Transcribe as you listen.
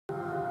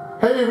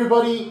Hey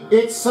everybody,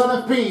 it's Son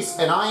of Peace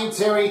and I'm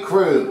Terry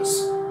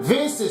Crews.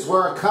 This is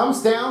where it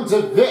comes down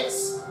to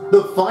this,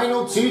 the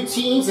final two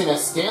teams in a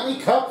Stanley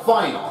Cup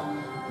final.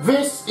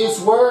 This is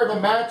where the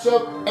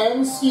matchup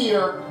ends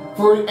here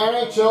for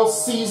NHL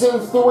Season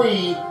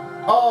 3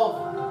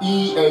 of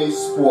EA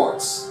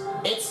Sports.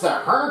 It's the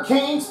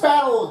Hurricanes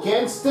battle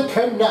against the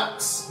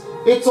Canucks.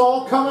 It's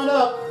all coming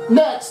up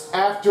next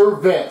after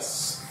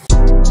this.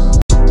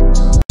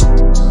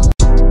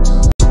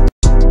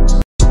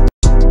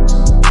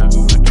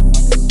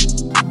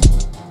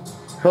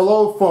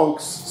 Hello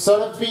folks,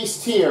 Son of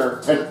Beast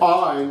here, and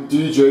I'm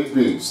DJ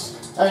Beast.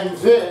 And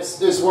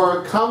this is where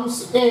it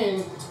comes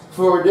in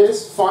for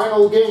this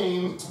final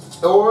game,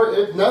 or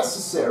if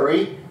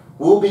necessary,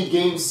 will be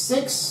game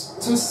 6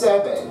 to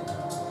 7.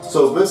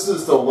 So this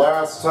is the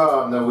last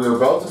time that we're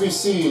about to be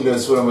seeing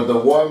this one with the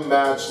one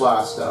match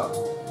last up.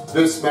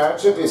 This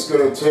matchup is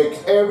going to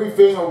take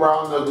everything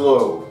around the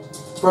globe.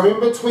 From in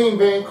between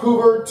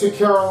Vancouver to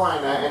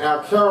Carolina, and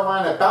now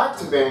Carolina back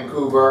to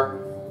Vancouver.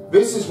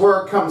 This is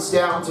where it comes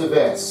down to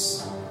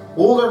this.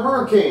 Will the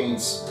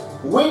Hurricanes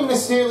win the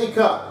Stanley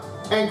Cup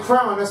and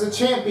crown as a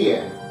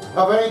champion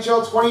of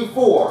NHL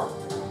 24?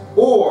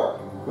 Or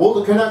will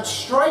the Canucks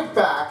strike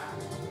back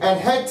and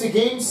head to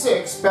Game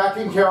 6 back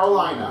in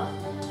Carolina?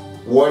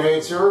 One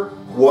answer,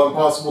 one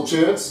possible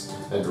chance,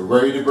 and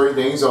ready to bring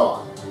things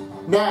on.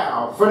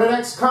 Now, for the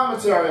next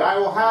commentary, I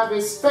will have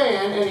his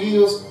fan, and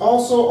he is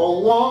also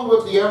along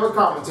with the other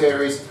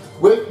commentaries,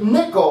 with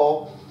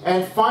Nickel.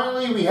 And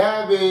finally, we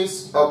have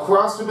is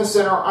across from the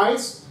center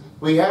ice,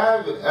 we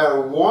have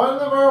one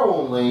of our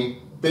only,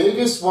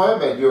 biggest one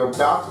that you're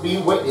about to be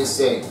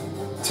witnessing.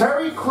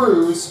 Terry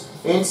Crews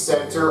in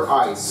center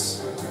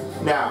ice.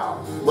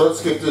 Now,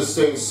 let's get this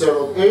thing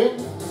settled in.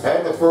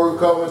 And the third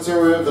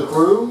commentary of the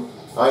crew,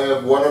 I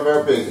have one of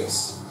our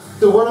biggest.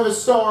 The one of the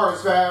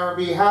stars that I would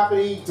be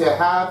happy to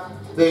have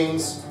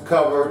things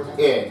covered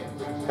in.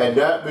 And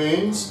that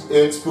means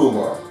it's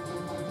Boomer.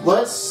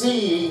 Let's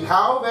see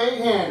how they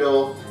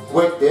handle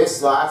with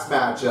this last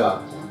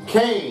matchup.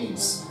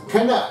 Canes,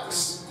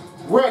 Canucks,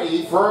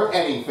 ready for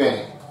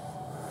anything.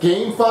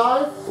 Game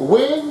 5,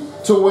 win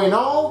to win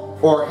all,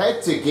 or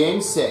head to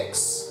Game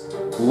 6.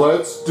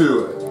 Let's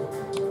do it.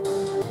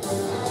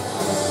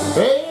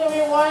 Hey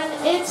everyone,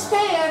 it's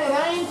Stan, and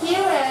I'm here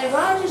at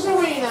Rogers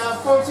Arena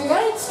for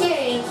tonight's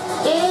game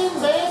in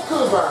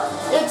Vancouver.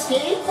 It's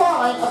Game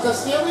 5 of the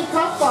Stanley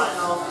Cup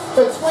Final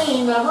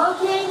between the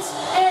Hurricanes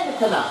and the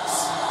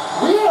Canucks.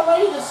 We are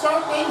ready to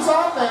start things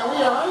off, and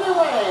we are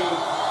underway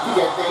to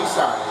get things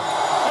started.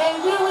 And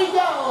here we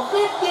go,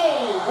 5th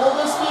game. Will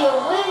this be a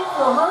win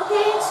for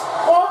Hurricanes,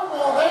 or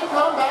will they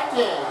come back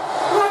in?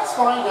 Let's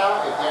find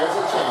out if there's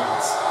a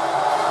chance.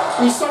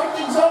 We start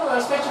things over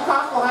as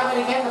Svechnikov will have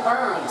it again to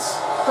Burns.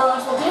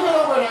 Burns will give it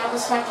over now to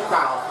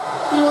Svechnikov.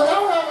 He will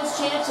now have his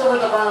chance over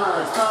to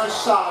Burns. Burns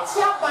shot,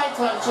 stopped by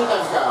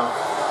Chudemko.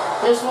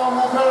 This one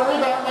will put a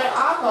rebound by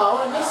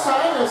Akko, and this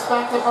time it's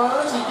back to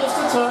Burns. He gives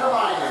to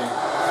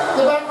Teravainen.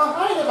 The back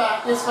behind the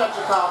back is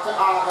Svechnikov to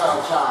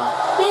Akko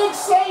shot. Big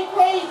save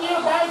played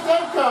here by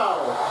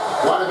Demko.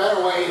 What a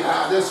better way to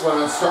have this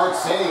one and start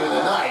saving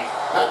the night.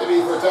 Had to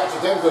be for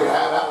Demko to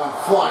have that one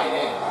flying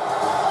in.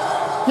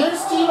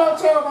 Here's Timo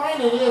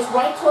Teravainen. He is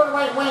right toward the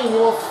right wing. He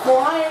will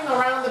fly him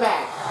around the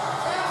back.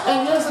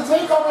 And here's the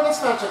takeover to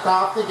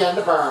Svechnikov again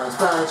to Burns.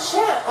 Burns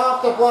shot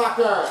off the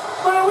blocker.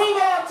 For a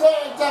rebound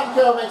take,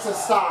 Demko makes a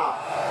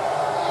stop.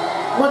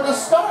 With the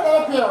start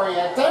of the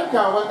period,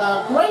 Demko with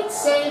a great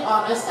save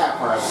on his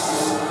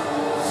efforts.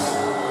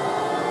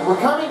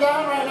 We're coming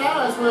down right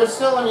now as we're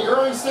still in the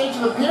early stage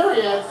of the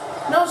period.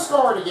 No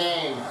score to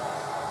game.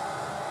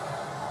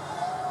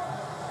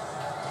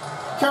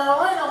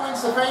 Carolina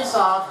wins the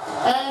faceoff,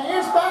 and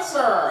here's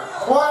Besser.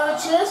 We'll have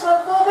a chance for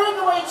a full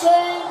breakaway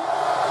chain.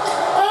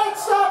 And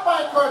stopped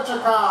by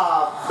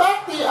Korchakov.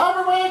 Back the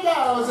other way it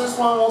goes. This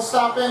one will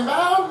stop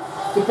inbound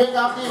to pick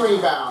up the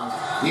rebound.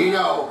 You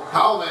know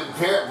how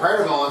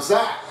incredible is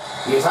that?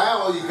 Is that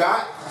all you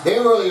got? They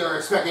really are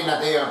expecting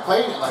that they are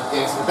playing it like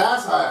this, but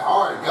that's how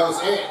hard it goes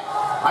in.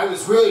 I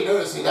was really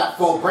noticing that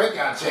full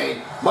breakout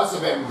chain must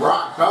have been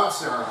Brock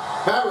Buster.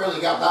 That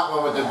really got that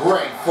one with a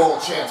great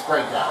full chance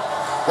breakout.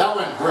 That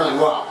went really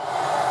well.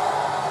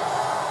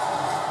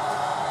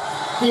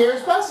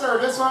 Here's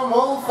Besser. This one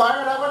will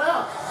fire that one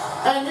up.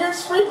 And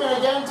here's Friedman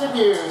again to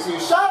Hughes.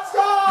 He shot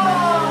score!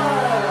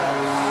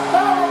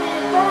 That will be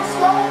the first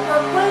goal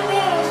for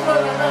Friedman for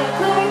the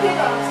Vancouver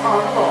Canucks on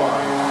the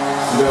board.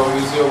 No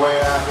easier way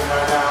out of it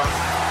right now.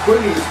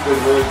 Whitney's been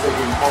really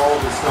taking all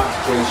of his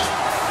concentration.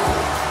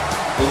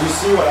 And you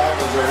see what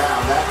happens right now.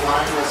 That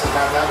line doesn't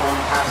have that one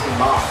passing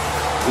by.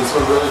 This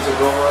one really took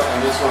over, and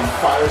this one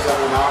fires that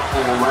one out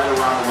and right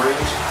around the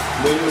range.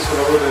 Maybe this one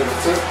a little bit of a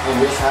tip, and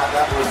just have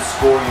that one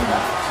scoring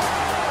back.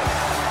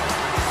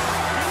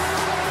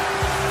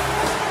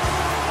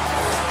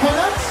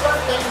 Canucks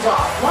start things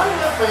off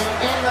 1-0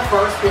 in the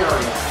first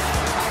period.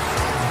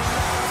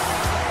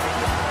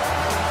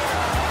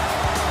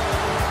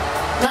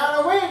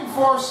 Now to win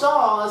for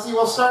Stahl as he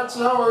will start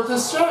to over to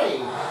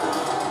Shea.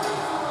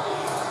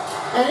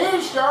 And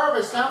here's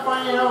Jarvis now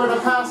finding over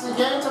the pass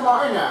again to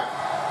Martinek.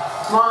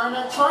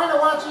 Martinek trying to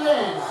watch it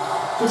in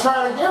to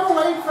try to get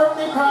away from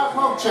the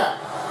poke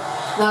check.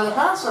 Now the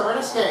pass over to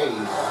Skade.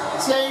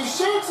 Skade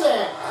shoots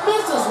it.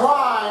 Misses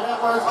wide.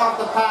 That was off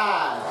the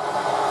pad.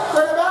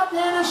 For the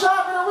backhanded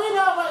shot for the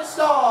rebound by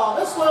Stahl.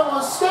 This one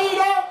was stayed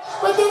out,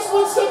 but this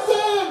one slipped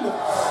in.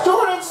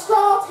 Jordan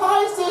Stahl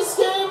ties this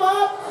game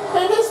up,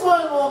 and this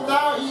one will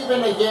now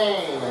even the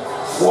game.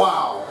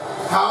 Wow,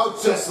 how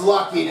just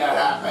lucky that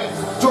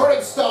happened.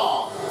 Jordan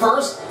Stahl.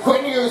 First,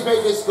 Quinn Hughes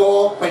made this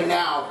goal, but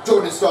now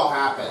Jordan Stahl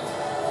happened.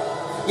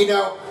 You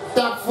know,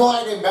 that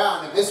flight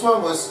inbound, if this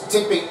one was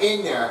tipping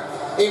in there,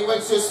 it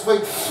was just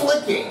like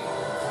flicking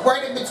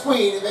right in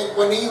between. And then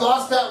when he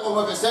lost that one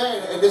with his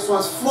head, and this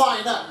one's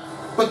flying up.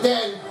 But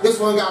then this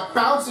one got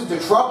bounced into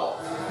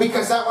trouble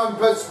because that one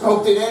just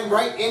poked it in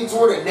right in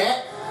toward the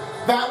net.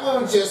 That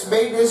one just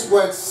made this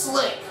one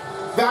slick.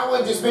 That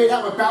one just made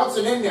that one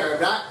bouncing in there,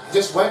 and that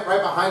just went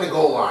right behind the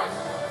goal line.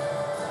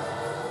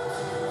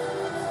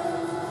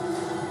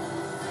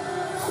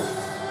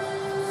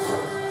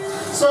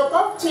 So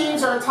both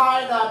teams are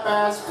tied up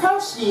as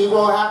Pesky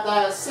will have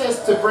that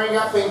assist to bring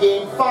up in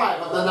Game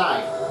 5 of the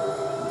night.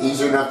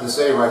 Easier enough to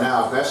say right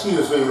now. Pesky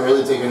was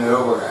really taking it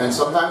over, and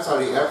sometimes how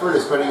the effort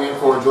is putting in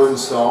for Jordan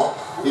Stahl.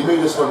 He made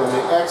this one an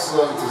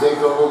excellent to take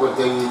over with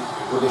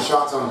the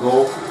shots on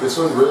goal. This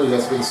one really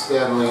has been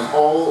Stanley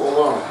all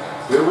alone.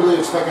 They're really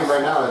expecting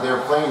right now that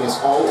they're playing this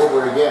all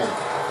over again.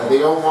 That they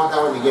don't want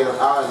that one to get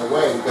out of the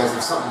way, because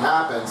if something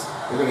happens,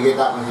 they're going to get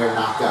that one here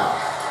knocked out.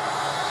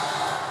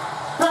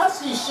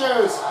 Pesky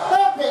shows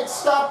that big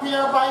stop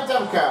here by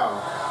Demko.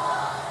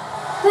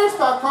 Here's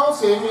Buck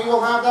Colson. He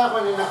will have that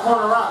one in the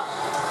corner up.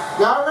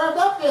 Got it wrapped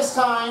up this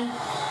time.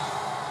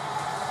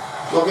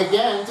 Look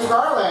again to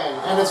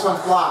Garland, and this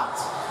one's blocked.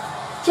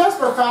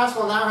 Jesper Fast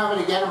will now have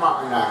it again to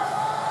Martinek.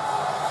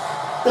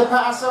 The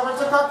pass over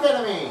to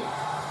Kotkaniemi.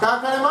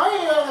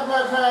 Kotkaniemi in the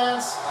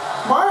defense.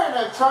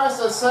 Martinek tries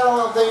to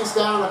settle things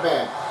down a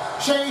bit.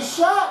 Chase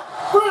shot,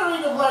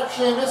 pretty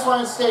deflection. This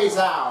one stays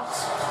out.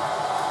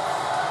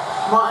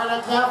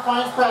 Martinek now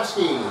finds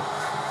Pesky.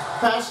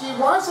 Pesky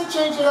wants to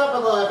change it up a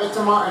little bit to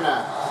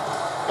Martinek.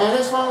 And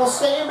this one will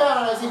stay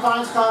inbound as he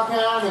finds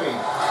Kotkaniemi.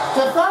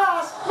 To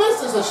Fast,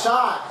 misses a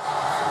shot.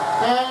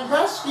 And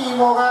Pesky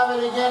will have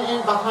it again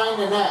in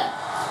behind the net.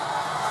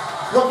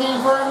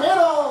 Looking for a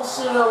middle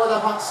shooter with a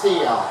puck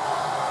steal.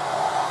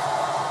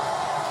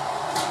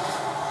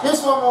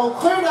 This one will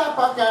clear that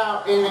puck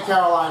out in the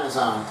Carolina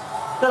zone.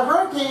 The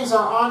Hurricanes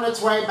are on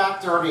its way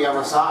back to the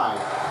other side.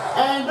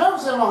 And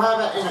Nosen will have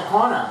it in the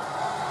corner.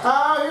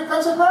 Here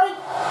comes a break.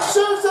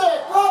 Shoots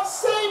it. Block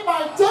saved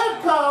by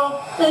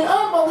Demko. An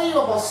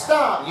unbelievable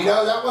stop. You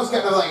know, that was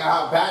kind of like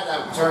how bad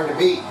that turned to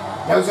be.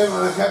 Nosen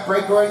with a cut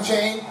breaker and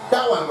chain.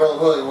 That one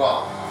went really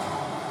well.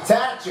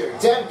 Thatcher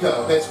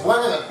Demko is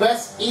one of the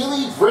best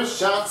elite wrist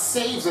shot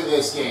saves in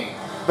this game.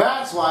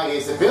 That's why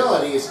his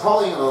ability is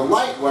calling the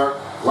light work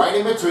right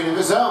in between of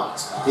the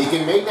zones. He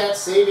can make that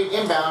saving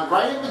inbound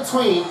right in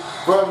between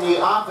from the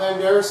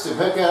offenders to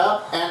pick it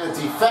up and the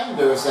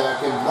defenders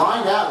that can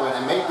blind that one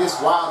and make this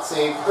wild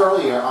save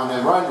earlier on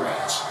the run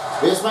range.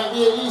 This might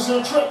be an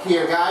easier trick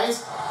here,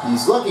 guys.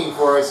 He's looking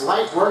for his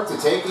light work to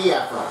take the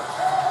effort.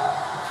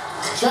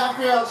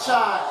 Sheffield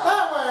shot.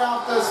 That went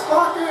off the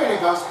blocker and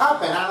it goes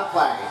up and out of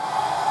play.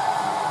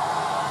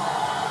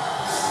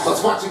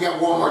 Let's watch it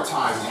again one more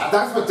time. Yeah,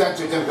 that's what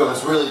Thatcher Demko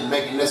is really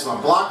making this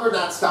one. Blocker,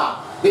 not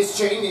stop. This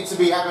chain needs to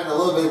be having a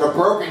little bit of a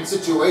broken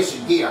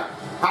situation here.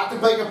 Have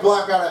to make a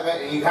block out of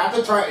it, and you have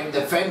to try and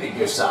defend it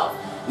yourself.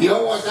 You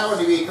don't want that one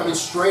to be coming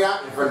straight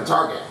out in front of the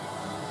target.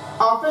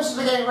 Officials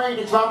are getting ready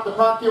to drop the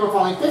puck here with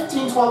only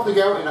 15-12 to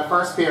go in the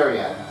first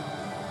period.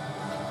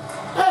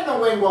 And the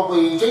win will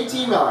be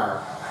JT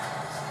Miller.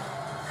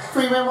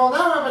 Freeman will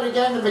now have it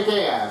again to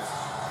Mikheyev.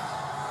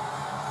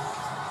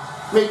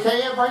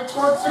 Mikheyev right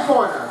towards the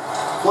corner.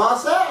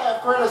 Lost that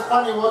effort as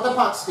Bunny with the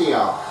puck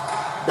steal.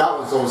 That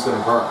one's almost going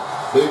to burn.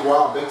 Big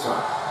wild, big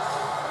time.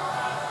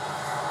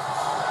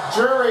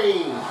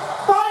 Drury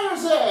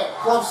fires it.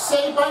 Glove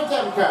saved by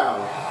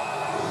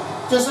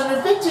Demko. Just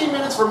under 15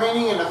 minutes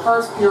remaining in the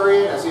first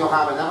period as you'll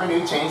have another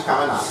new change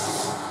coming up.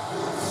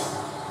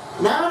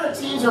 Now the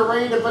teams are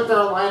ready to put their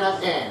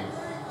lineup in.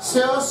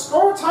 Still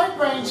score tight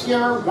range here,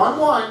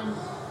 1-1.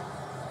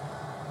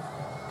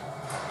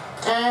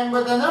 And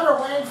with another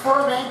win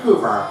for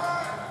Vancouver.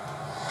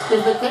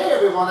 In the K,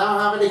 we will now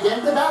have it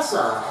again to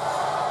Besser.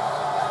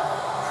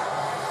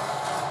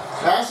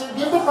 Besser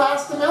give the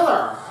pass to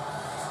Miller.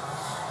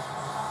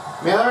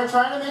 Miller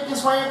trying to make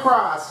his way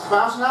across.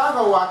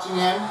 Valshnago watching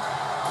him.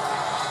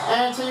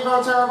 And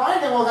Teuvo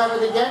Teravainen will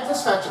have it again to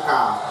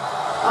Svechnikov.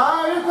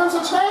 Here comes a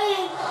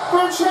chain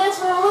for a chance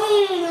for a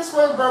lead. This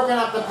was broken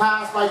up the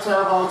pass by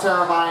Teuvo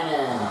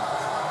Teravainen.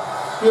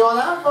 He will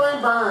now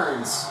find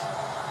Burns.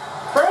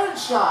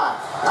 Burns shot.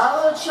 Got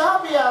a little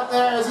choppy out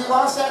there as he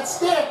lost that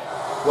stick.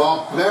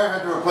 Well, Blair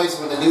had to replace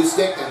it with a new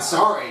stick, and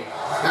sorry.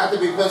 Had to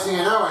be placing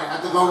it out and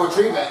had to go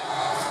retrieve it.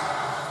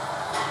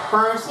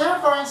 Burns now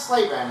finds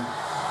Slavin.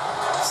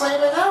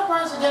 Slavin now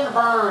finds again to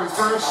Burns.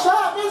 Burns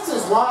shot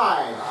misses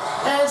wide.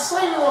 And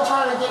Slavin will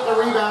try to get the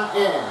rebound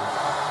in.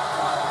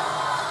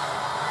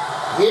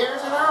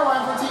 Here's an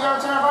Irwin for Teuvo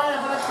Teravainen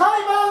for the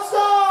Canucks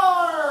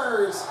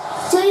scores!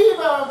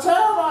 Teuvo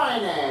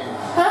Teravainen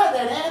had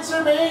an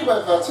answer made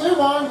with a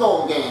 2-1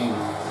 goal game.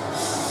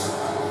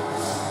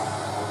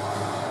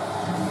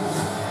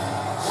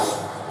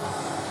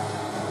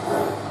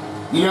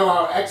 You know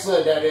how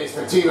excellent that is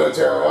for Teuvo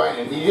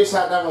Teravainen. He just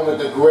had that one with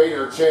the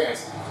greater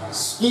chance.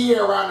 Skied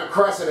around the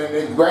crescent and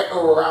then right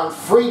around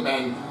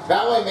Friedman.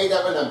 That way made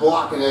up in the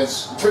block and a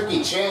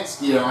tricky chance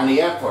skier on the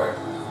effort.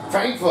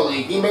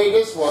 Thankfully, he made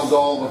this one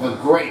goal with a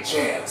great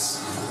chance.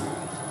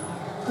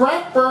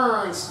 Brent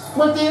Burns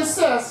with the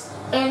assist,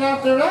 and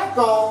after that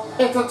goal,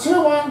 it's a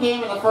 2-1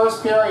 game in the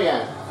first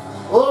period.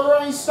 A little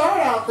early start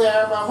out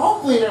there, but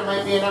hopefully there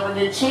might be another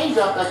new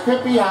change-up that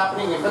could be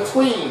happening in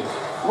between.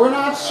 We're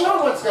not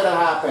sure what's going to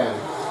happen.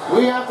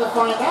 We have to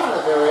find out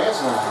if there is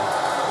one.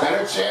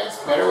 Better chance,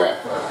 better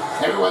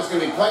effort. Everyone's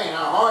going to be playing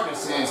how hard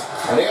this is,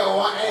 and they don't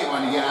want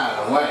anyone to get out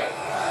of the way.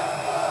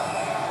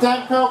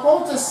 Demko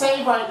holds a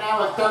save right now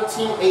with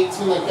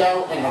 13:18 to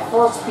go in the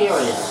first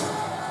period.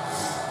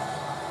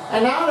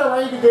 And now they're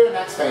ready to do the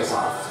next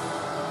face-off.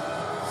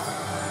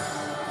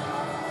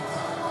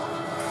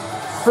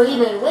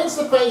 Friedman wins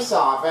the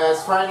face-off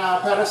as right now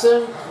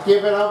Pedersen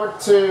give it over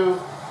to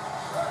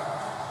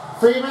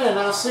Friedman and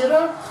now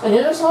Suter. And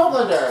here's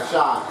Hoglander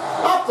shot.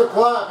 Off the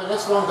glove, and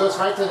this one goes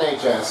right to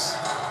Natchez.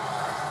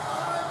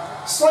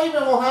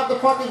 Slavin will have the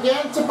puck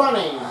again to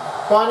Bunning.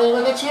 Bunning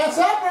with a chance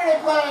after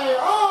the play.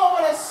 Oh,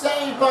 what a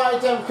save by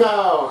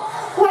Demko.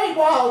 Great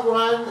wild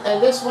run,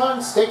 and this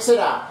one sticks it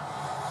out.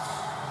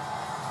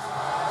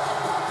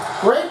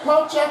 Great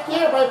poke check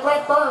here by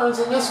Brent Burns,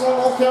 and this one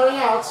will carry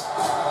out.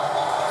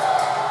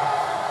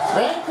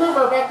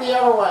 Vancouver back the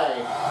other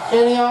way.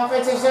 In the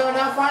offensive zone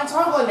now finds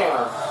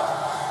Hoglander.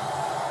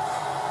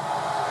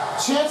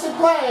 Chance to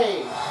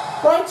play.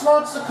 Right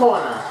towards the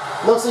corner.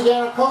 Looks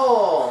again at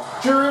Cole.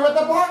 Drury with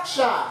the block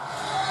shot.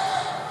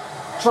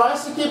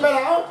 Tries to keep it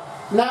out.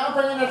 Now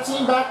bringing the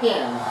team back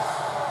in.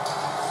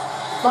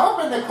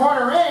 Bumping the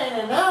corner in,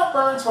 and now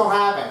Burns will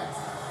have it.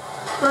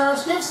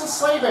 Burns gives to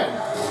Slavin.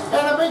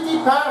 And a big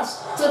deep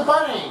pass to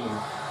Bunning.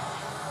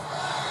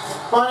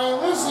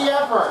 Bunning loses the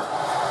effort.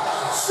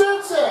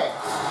 Shoots it.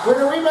 With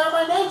a rebound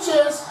by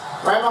Natchez.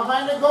 Right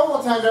behind the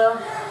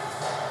goaltender.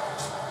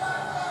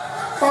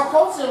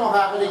 Colson will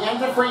have it again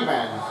to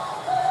Freeman.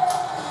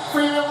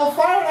 Freeman will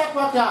fire that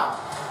puck out.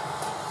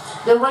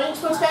 The range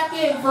puts back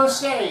in for a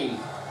skate.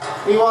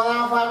 He will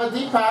now have a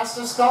deep pass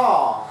to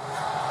Stahl.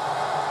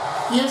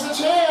 Here's a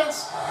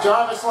chance.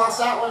 Jarvis lost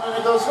that one, and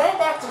it goes right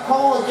back to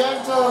Cole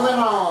again to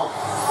Lindholm.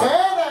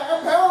 And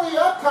a penalty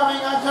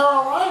upcoming on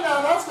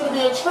Carolina. That's going to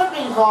be a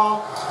tripping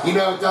call. You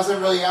know, it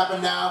doesn't really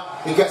happen now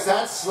because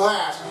that's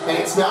slash, and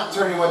it's not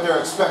turning what they're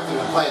expecting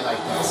to play like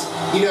this.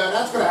 You know,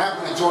 that's going to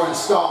happen to Jordan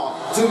Stahl.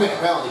 2-minute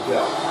penalty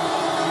kill.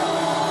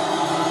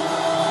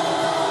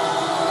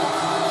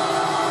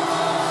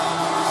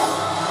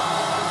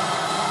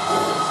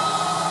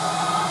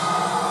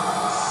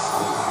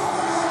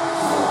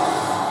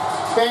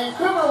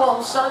 Vancouver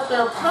will start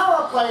their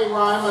power play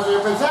run with their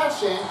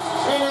possession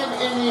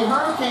in the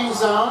Hurricane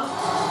zone.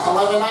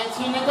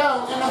 11:19 to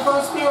go in the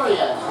first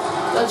period.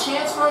 The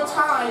chance for a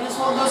tie. This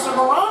one goes to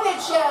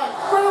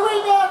Voronechek for the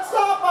rebound,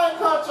 stopped by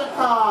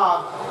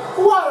Kochekov.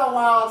 What a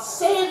wild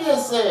save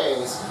this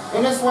is.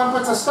 And this one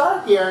puts a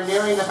start here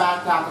nearing the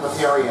back half of the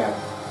period.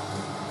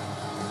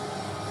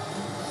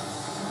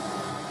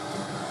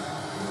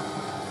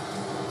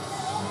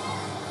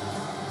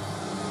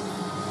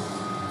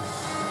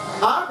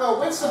 Ago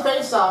wins the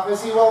faceoff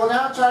as he will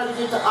now try to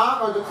get to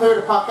Ago to clear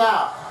the puck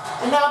out.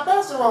 And now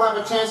Besser will have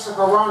a chance to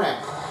Voronek.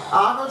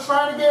 Ago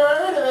trying to get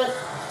rid of it.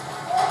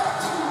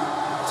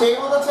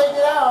 Able to take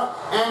it out.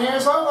 And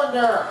here's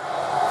Olander.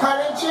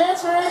 Cutting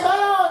chance for a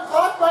rebound.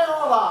 Blocked by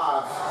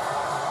Olaf.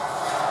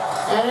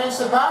 And then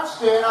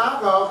Sebastian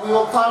Ago, we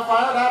will fire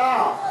that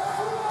out.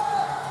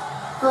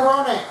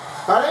 Voronek.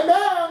 Cutting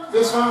down.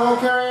 This one will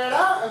carry it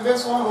out, and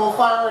this one will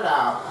fire it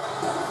out.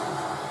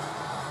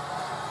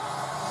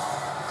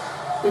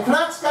 The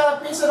Canucks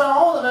got a piece of a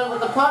hold of it with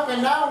the puck,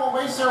 and now will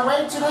race their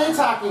way to the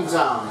attacking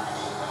zone.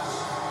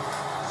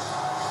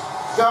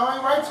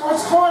 Going right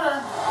towards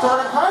corner,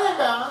 toward a cutting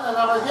bound,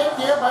 another hit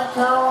here by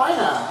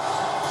Carolina.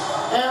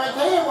 And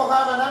McCabe will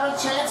have another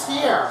chance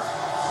here.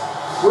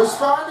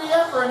 Respond the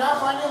effort, now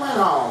finding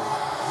Lindholm.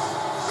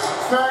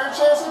 Fair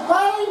chance to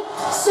play,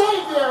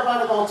 saved there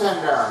by the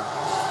goaltender.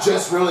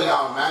 Just really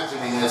how I'm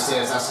imagining this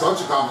is, as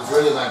Kochekov is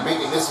really like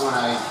making this one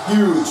a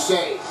huge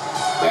save.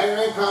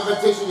 Better in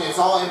competition, it's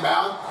all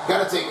inbound.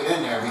 Gotta take it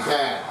in there if you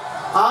can.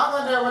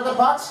 Oglander with the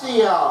puck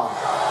steal.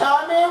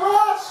 Now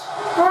rush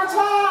for a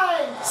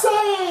tie.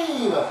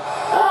 Save!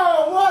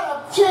 Oh, what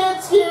a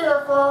chance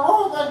here for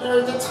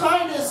Oglander to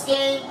tie this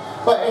game,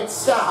 but it's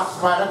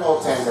stopped by the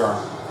goaltender.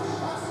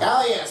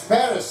 Elias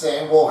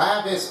Pettersson will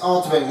have his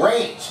ultimate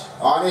range.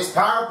 On his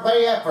power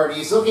play effort,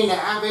 he's looking to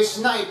have his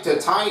snipe to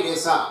tie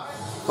this up.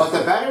 But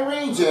the better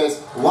range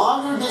is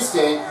longer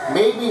distance,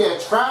 maybe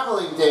the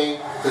traveling thing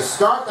to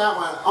start that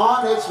one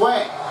on its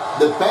way.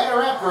 The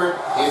better effort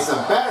is a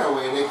better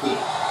way to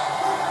keep.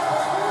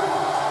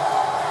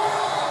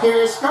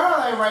 Here's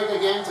Scarlett right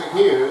again to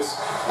Hughes,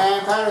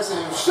 and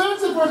Patterson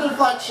shoots it for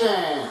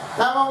deflection.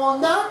 That one will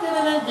not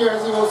get it in here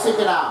as he will stick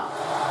it out.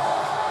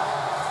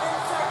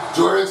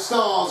 Jordan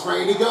Staal's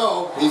ready to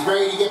go. He's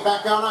ready to get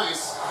back on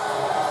ice.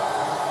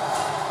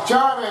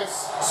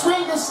 Jarvis,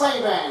 swing to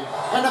Slavin,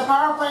 and the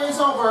power play is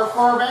over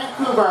for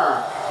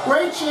Vancouver.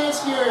 Great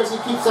chance here as he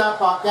keeps that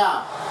puck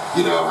out.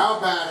 You know how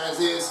badass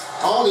is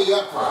all the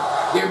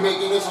effort. They're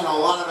making this one a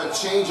lot of a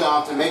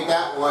change-off to make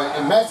that one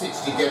a message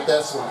to get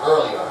this one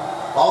earlier.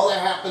 All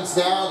that happens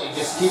now, they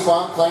just keep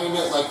on playing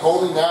it like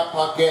holding that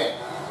puck in.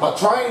 But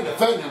trying to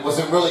defend it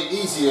wasn't really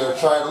easy to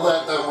try to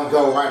let that one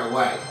go right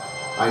away.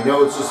 I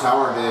know it's just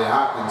how it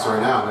happens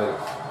right now,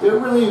 but they're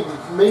really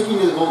making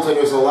the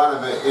goaltenders a lot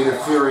of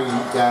interfering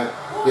that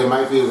there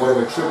might be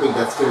whatever tripping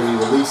that's going to be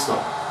released on.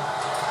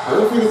 I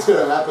don't think it's going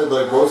to happen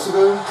like most of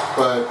them,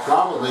 but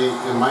probably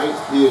it might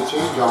be a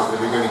change-off if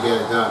you're going to get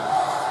it done.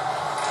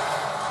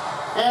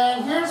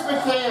 And here's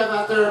Mikheyev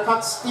after a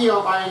puck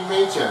steal by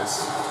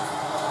Maches.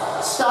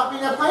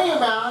 Stopping the play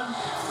inbound,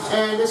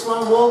 and this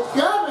one will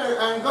grab it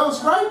and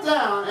goes right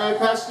down, and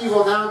Pesky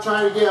will now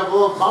try to get a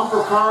little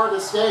bumper car to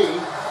skate.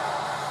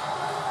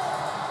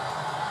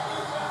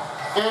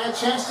 And a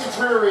chance to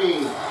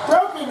Drury.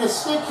 Broken the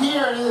stick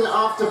here and then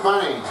off to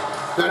Bunny.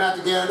 Gonna have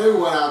to get a new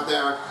one out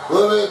there. A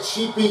little bit of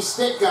cheapy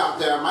stick out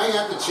there. Might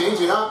have to change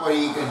it up what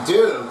he can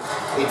do.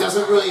 It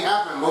doesn't really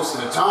happen most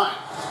of the time.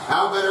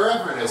 How better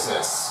effort is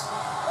this?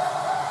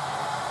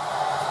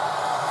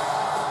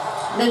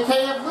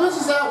 Mikheyev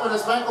loses that one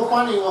as Michael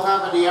Bunny will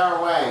have it the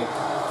other way.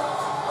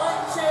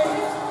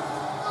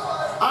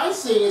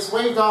 Icing is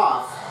waved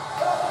off.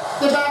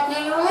 The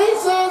backhand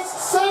releases.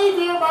 Save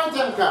here by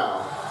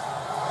Demko.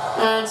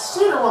 And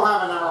Suter will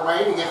have another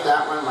way to get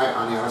that one right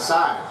on the other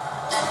side.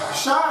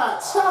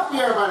 Shot, stop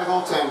here by the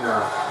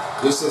goaltender.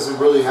 This doesn't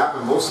really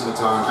happen most of the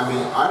time. I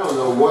mean, I don't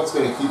know what's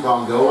going to keep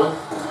on going.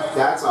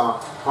 That's a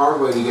hard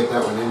way to get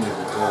that one in there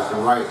at the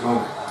right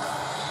moment.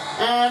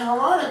 And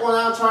Hronek will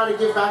now try to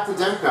get back to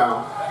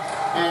Demko.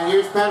 And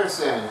here's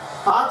Pedersen.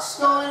 Puck's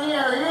still in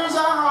here. Here's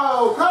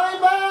Aho.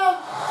 Coming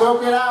back.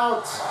 Broke it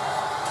out.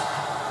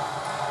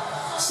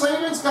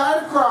 Slavin's got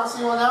it across.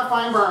 He will now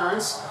find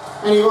Burns.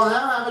 And he will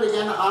now have it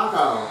again to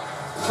Aho.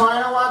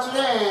 Trying to watch it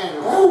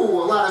in.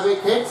 Ooh, a lot of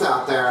big kicks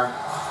out there.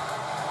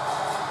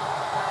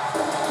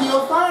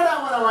 He'll fire that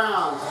one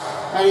around.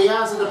 And he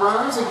has it to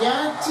Burns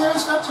again to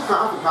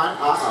Svechnikov behind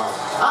Aho.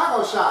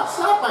 Aho shot.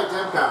 Stopped by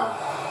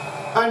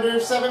Demko. Under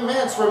 7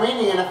 minutes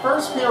remaining in the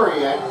first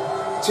period.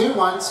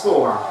 2-1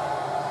 score.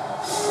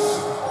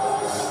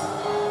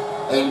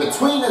 In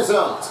between the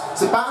zones,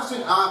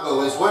 Sebastian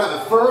Aho is one of the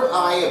third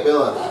eye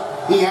ability.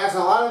 He has a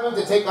lot of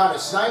them to take on a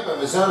snipe of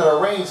his zone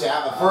of range to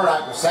have a third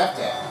eye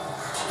perceptive.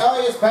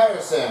 Elias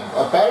Pettersson,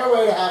 a better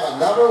way to have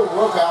another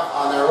workout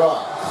on their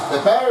own.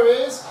 The better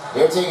is,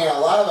 they're taking a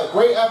lot of the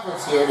great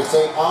efforts here to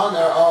take on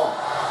their own.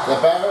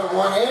 The better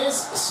one is,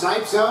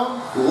 snipe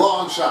zone,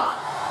 long shot.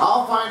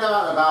 I'll find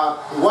out about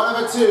one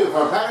of the two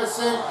for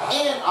Pettersson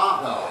and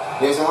Aho.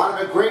 There's a lot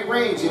of a great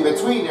range in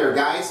between there,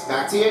 guys.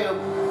 Back to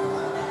you.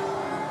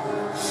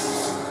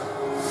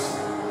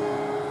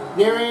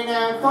 Nearing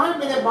a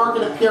 5-minute mark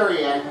in the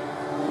period,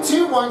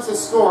 2-1 to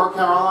score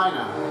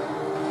Carolina.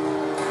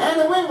 And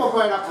the wing will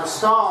put it up for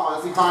Stahl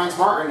as he finds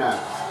Martina.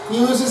 He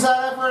loses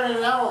that effort and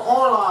now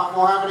Orlov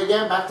will have it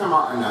again back to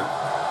Martina.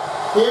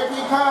 Here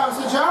he comes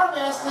to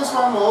Jarvis. This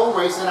one will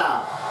race it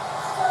out.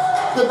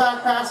 The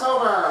back pass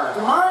over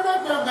to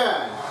Martina, no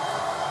good.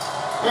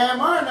 And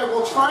Martina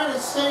will try to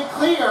stay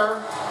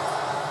clear,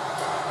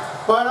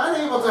 but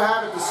unable to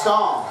have it to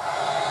Stahl.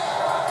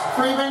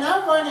 Freeman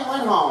now finding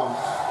Lindholm.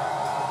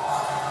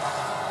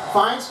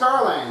 Finds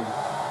Garland.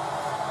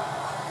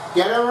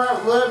 Get a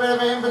little bit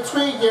of in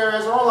between here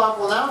as Orlov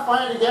will now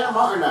find it again to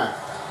Martina.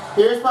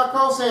 Here's Buck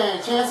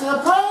Colson. Chance of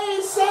the play.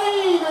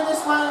 Save! And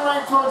this one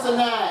right towards the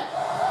net.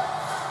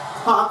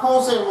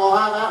 Colson will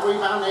have that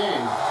rebound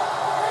in.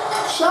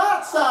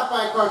 Shot stopped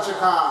by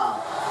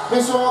Korchakov.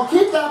 This one will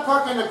keep that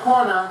puck in the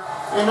corner.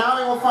 And now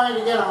he will find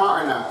again a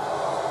Martina.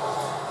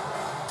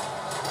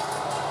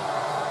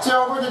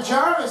 So over to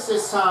Jarvis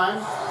this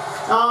time.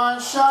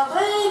 On shot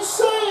range,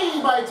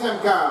 saved by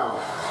Timko.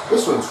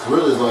 This one's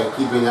really like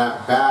keeping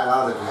that bad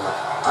out of here.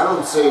 I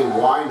don't say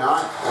why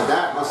not, but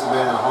that must have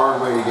been a hard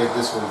way to get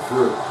this one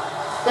through.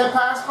 The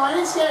pass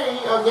finding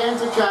skate again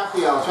to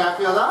Chatfield.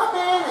 Chatfield up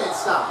and it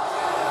stopped.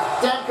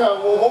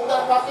 Demko will hold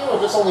that puck in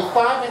with just only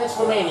 5 minutes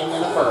remaining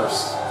in the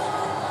first.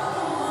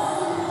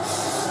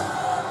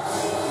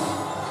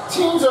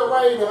 Teams are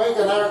ready to make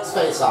the next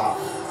face-off.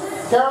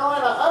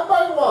 Carolina up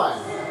by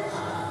 1.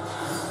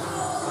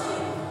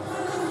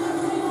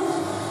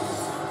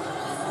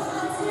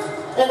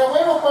 And the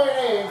win will put it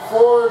in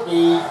for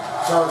the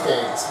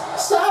Hurricanes.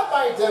 Stopped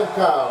by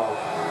Demko.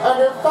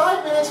 Under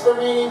 5 minutes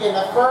remaining in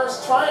the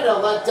first, trying to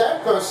let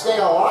Demko stay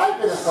alive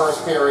in the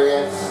first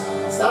period.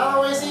 It's not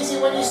always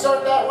easy when you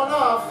start that one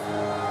off.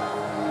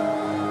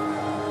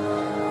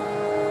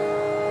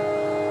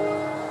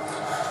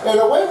 And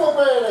away will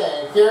put it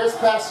in. Here's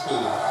Pesky.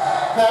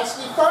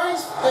 Pesky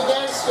fights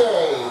against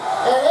Jay.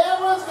 And there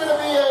was going to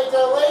be a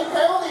delayed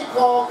penalty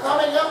call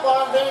coming up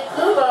on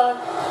Vancouver.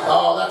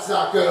 Oh, that's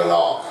not good at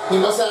all. He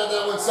must have had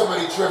that when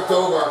somebody tripped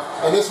over,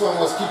 and this one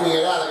was keeping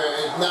it out of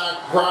it. It's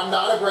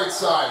not a great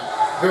sign.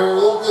 They're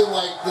looking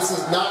like this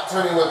is not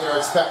turning what they're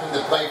expecting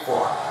to play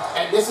for.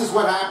 And this is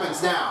what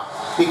happens now.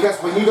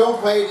 Because when you don't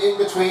play it in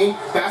between,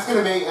 that's going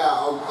to make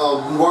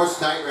a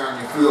worse nightmare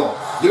on your field.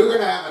 You're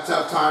going to have a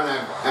tough time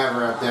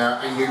ever up there,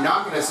 and you're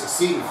not going to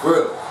succeed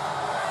through.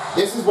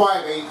 This is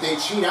why they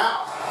cheat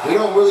out. We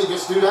don't really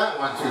just do that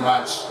one too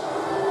much.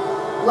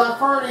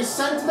 Lafferty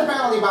sent to the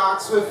penalty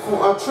box with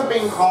a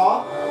tripping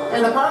call,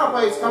 and the power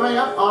play is coming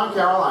up on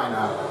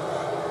Carolina.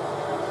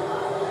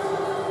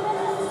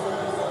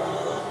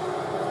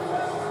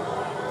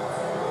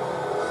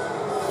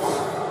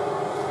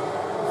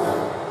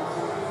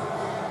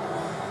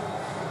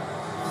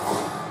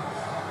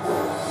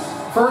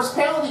 First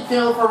penalty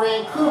kill for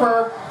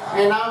Vancouver,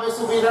 and now this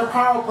will be their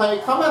power play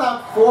coming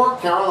up for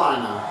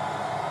Carolina.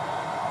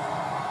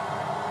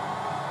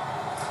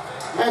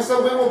 And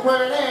so we will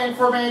put it in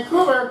for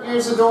Vancouver.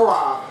 Here's the door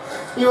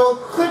off. He will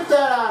clip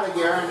that out of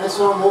here, and this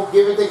one will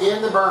give it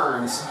again to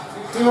Burns.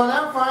 He will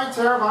now find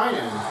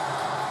Teravainen.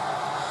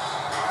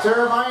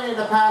 Teravainen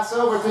to pass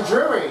over to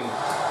Drury.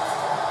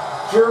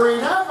 Drury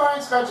now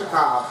finds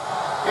Svechnikov.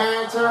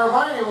 And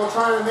Teravainen will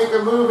try to make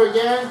a move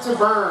again to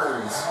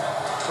Burns.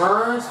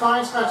 Burns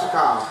finds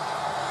Svechnikov.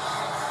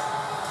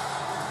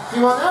 He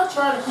will now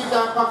try to keep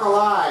that puck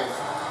alive.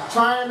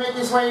 Trying to make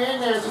his way in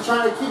there to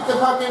try to keep the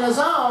puck in his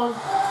zone.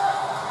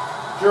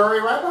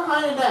 Drury right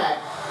behind the net.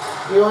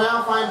 He will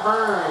now find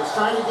Burns,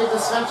 trying to get to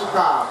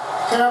Svechnikov.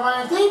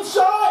 Carolina deep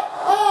shot!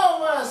 Oh,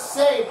 what a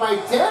save by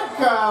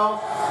Demko!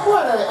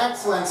 What an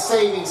excellent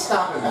saving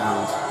stop and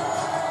bound.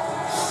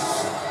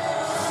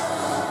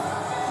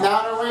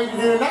 Now they're ready to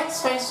do the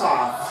next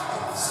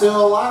face-off.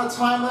 Still a lot of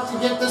time left to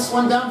get this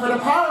one done for the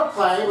power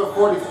play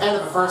before the end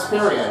of the first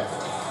period.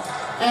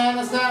 And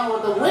as now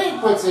with the wing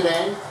puts it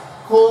in,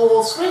 Cole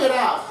will swing it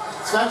out.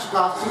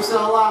 Svechnikov keeps it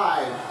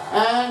alive.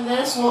 And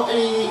this will be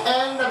the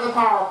end of the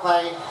power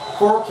play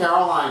for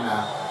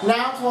Carolina.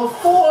 Now to a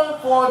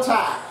 4-4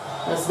 attack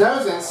as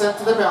Nosen sent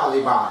to the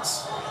penalty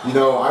box. You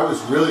know, I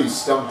was really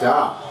stumped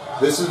out.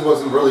 This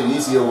wasn't really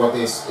easy of what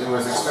they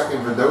was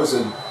expecting for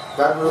Nosen.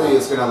 That really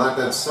is going to let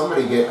that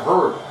somebody get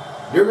hurt.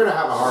 You're going to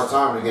have a hard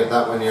time to get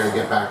that one here and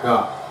get back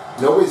up.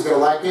 Nobody's going to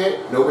like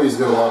it. Nobody's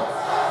going to love it.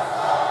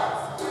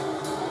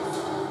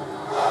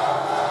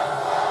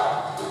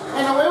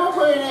 And we will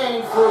put it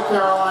in for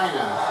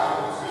Carolina.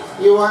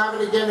 You will have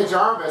it again to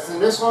Jarvis,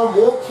 and this one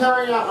will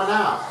carry that one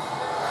out.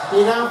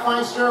 He now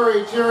finds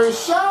Drury. Drury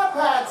shot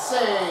pad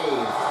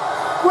save.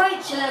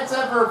 Great chance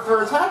ever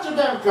for Thatcher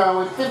Demko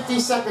with 50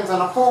 seconds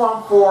on a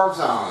 4-on-4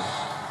 zone.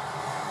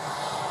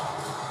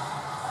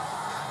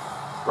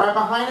 Right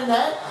behind the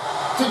net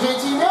to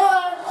JT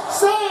Miller.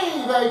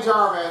 Save by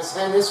Jarvis,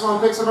 and this one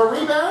picks up a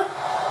rebound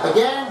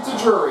again to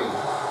Drury.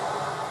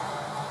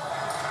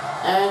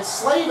 And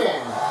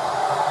Slavin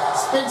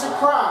spins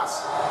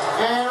across.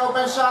 And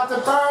open shot to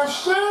Burns,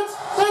 shoots.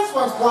 This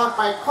one's blocked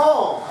by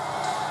Cole.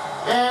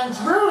 And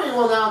Drury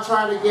will now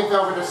try to give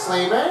over to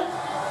Slavin.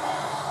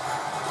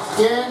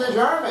 Get into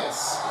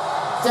Jarvis.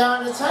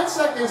 Down to 10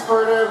 seconds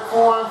for the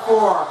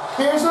 4-on-4.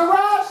 Here's a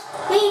rush.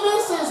 He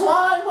misses.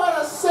 Why?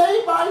 What a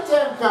save by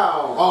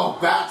Demko. Oh,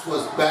 Batch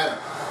was better.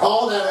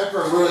 All that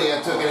effort really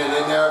had taken it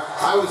in there.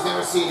 I was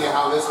never seeing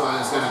how this one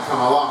is going to come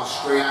along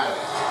straight out of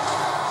it.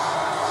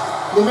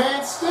 The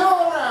man's still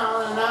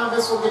around, and now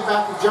this will get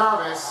back to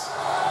Jarvis.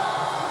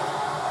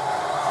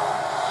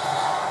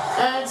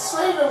 And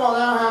Slavin will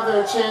now have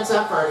their chance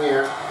effort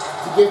here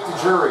to give to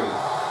Drury.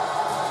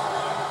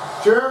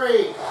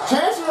 Drury,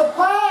 chance for the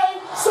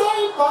play,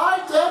 saved by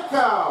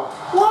Demko.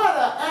 What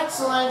an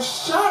excellent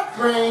shot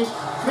range.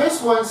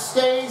 This one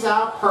stays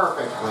out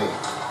perfectly.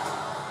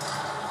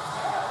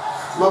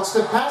 Looks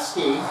to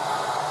Pesky.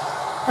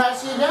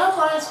 Pesky now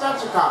finds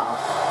Svechnikov.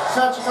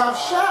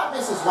 Svechnikov's shot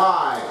misses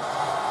wide.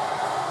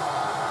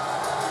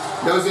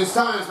 Knows his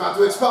time is about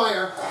to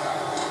expire.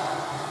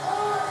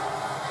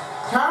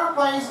 Power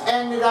plays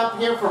ended up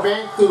here for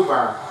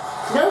Vancouver.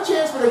 No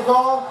chance for the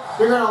goal.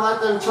 You're going to let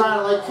them try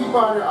to keep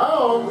on their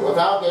own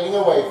without getting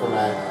away from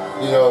it.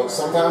 You know,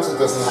 sometimes it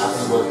doesn't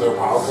happen with their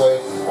power play.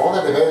 All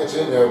that advantage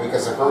in there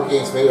because the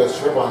Hurricanes made us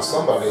trip on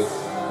somebody.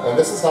 And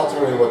this is not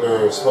turning what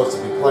they're supposed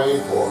to be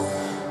playing for.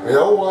 We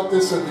don't want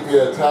this one to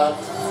get attacked.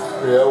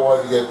 We don't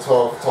want it to get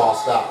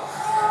tossed out.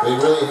 They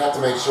really have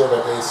to make sure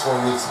that they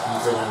swing needs to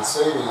keep it in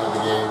saving of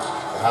the game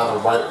and have it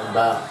right and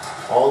back.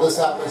 All this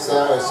happens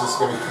now is just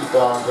going to keep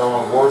on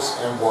going worse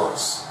and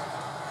worse.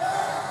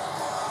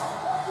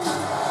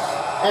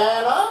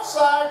 And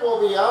offside will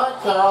be on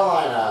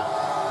Carolina.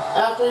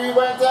 After he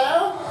went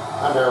down,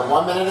 under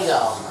 1 minute to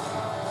go.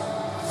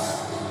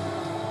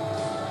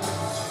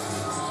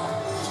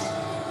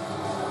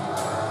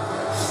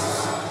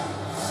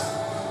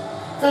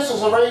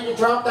 Officials are ready to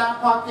drop that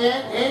puck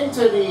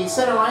into the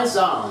center ice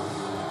zone.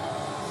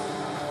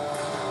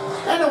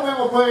 And the win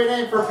will put it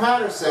in for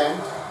Patterson.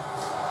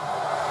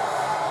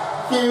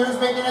 Hughes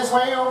making his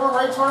way over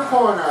right toward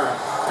corner.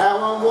 That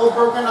one will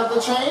broken up the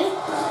chain.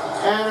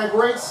 And a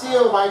great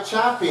steal by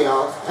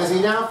Chatfield as he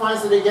now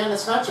finds it again to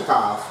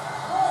Svechnikov.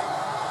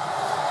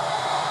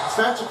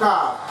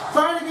 Svechnikov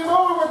trying to get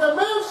over with a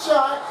move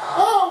shot.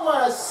 Oh,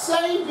 what a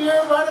save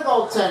here by the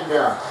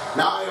goaltender.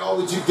 Now I know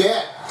what you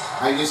get.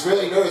 I just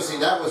really noticing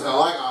that was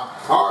like a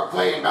hard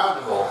play and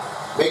bountiful.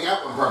 Make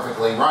that one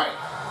perfectly right.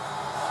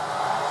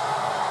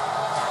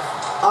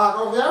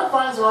 Over there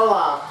finds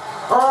Orlov.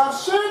 Orlov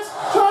shoots,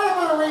 trying to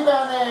put a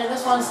rebound in.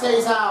 This one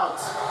stays out.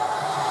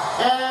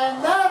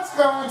 And that's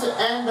going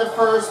to end the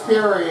first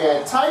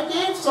period. Tight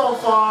game so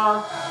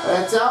far.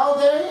 It's all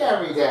day,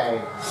 every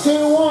day.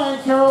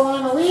 2-1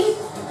 Carolina lead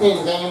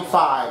in Game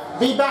 5.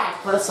 Be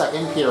back for the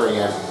second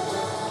period.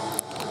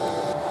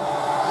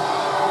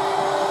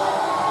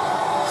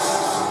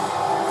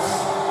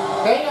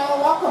 Hey y'all,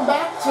 welcome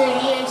back to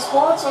EA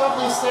Sports of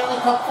the Stanley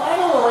Cup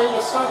Final. We're ready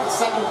to start the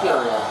second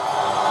period.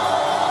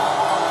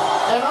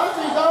 And off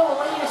we go,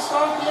 we're ready to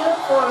start here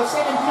for the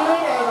second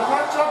period at the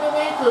puck drop in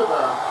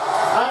Vancouver.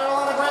 I have a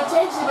lot of great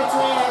takes in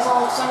between as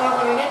I'll send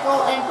over to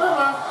Nickel and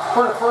Boomer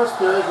for the first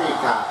period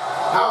recap.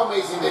 How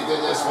amazing they did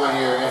this one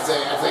here. As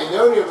I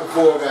noted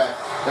before that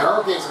the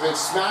Hurricanes have been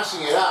smashing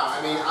it out.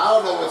 I mean, I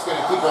don't know what's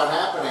going to keep on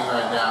happening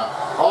right now.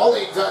 All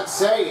they've done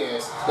say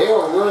is they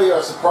were really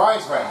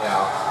surprised right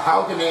now.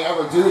 How can they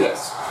ever do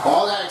this?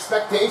 All that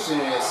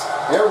expectation is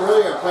they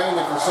really are playing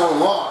it for so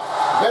long.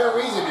 The better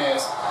reason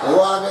is a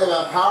lot of it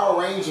about power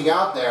ranging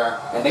out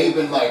there, and they've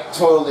been like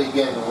totally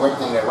getting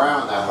whipping it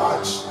around that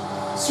much.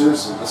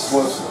 Seriously, this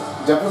was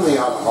definitely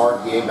a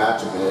hard game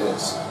matchup. It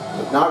is,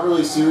 but not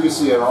really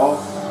seriously at all.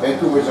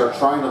 Vancouver's are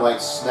trying to like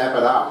snap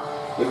it out.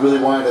 They really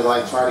wanted to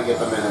like try to get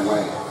them in and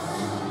win.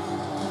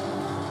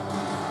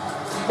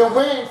 The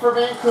win for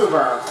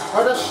Vancouver,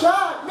 but the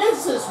shot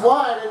misses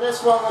wide, and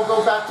this one will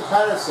go back to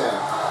Patterson.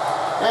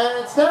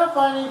 And it's now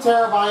finding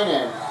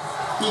Teravainen.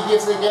 He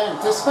gives it again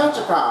to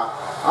Svechnikov.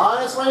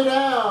 On his way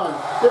down.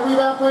 The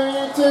rebound put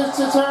it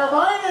to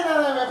Teravainen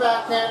on a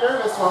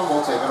backhander. This one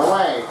will take it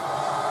away.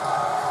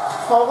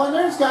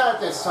 Polander's got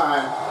it this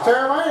time.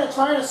 Teravainen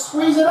trying to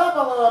squeeze it up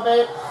a little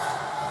bit.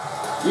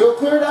 You'll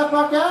clear that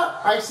puck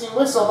out. Icing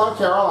whistle on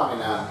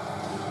Carolina.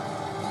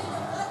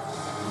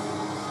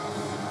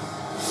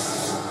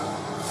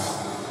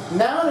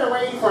 Now they're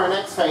ready for our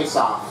next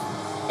face-off.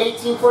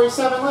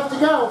 18:47 left to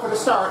go for the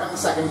start of the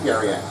second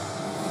period.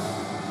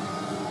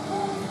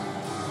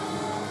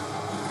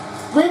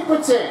 Green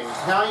puts in.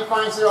 Now he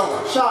finds it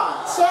over.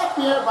 Shot. Set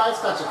here by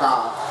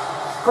Svechnikov.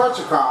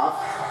 Korchakov.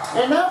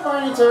 And now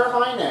finding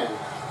Teravainen.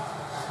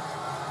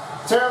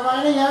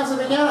 Teravainen has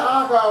it again.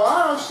 Agro.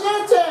 Oh,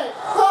 shit it!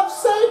 Club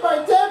saved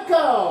by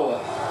Demko.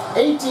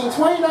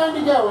 18:29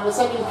 to go in the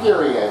second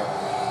period.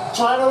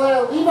 Trying to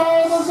let it leave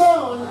out of the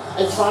zone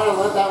and trying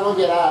to let that one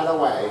get out of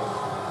the way.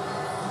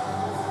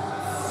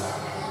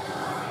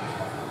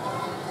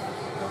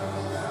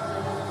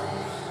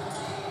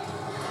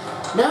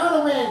 Now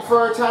the win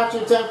for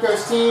Thatcher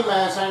Demko's team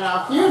as I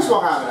now Hughes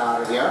will have it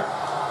out of here.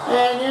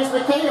 And here's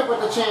Mikheyev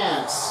with the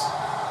chance.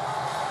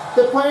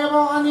 The play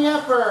ball on the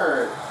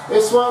effort.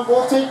 This one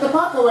will take the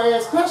puck away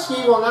as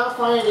Pesky will now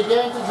find it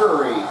again to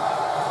Drury.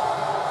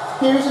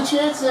 Here's a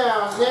chance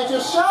now.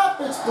 Natchez shot,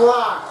 it's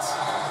blocked.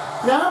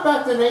 Now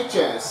back to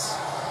Natchez.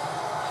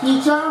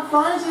 He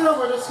finds it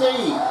over to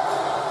Skate.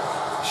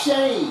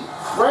 Shea,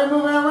 right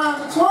moving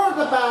around toward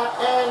the back,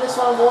 and this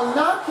one will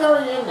not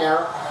carry in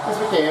there as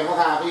Mikheyev will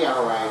have the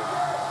other way.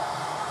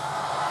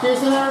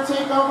 Here's another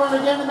takeover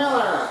and again to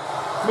Miller.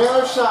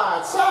 Miller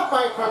shot, stopped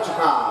by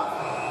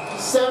Korchakov.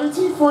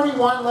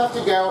 17:41 left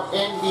to go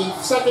in the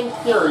second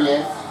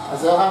period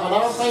as they'll have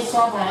another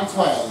face-off on its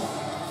way.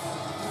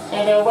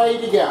 And they're ready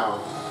to go.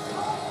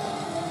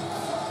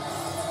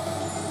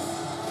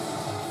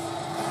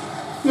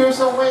 Here's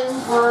a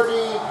win for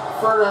the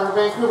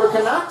Vancouver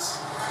Canucks.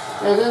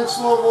 And then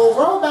Slow will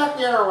roll back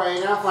the other way,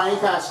 now finding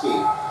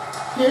Pesky.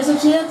 Here's a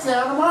chance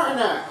now to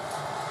Martinek.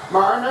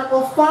 Martinek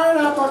will fire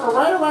that puck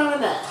right around the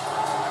net.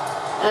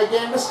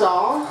 Again to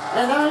Stahl,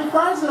 and now he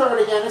finds it over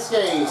again to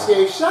Skate.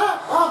 Skate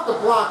shot off the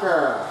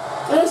blocker.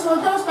 And this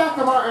one goes back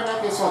to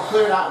Martinek, this will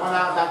clear that one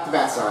out back to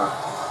Besser.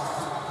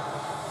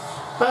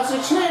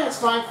 Besser chance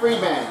find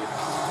Friedman.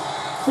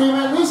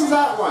 Friedman loses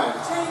that one.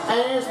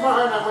 And here's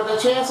Martinek with a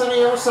chance on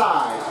the other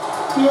side.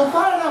 He'll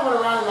fire that one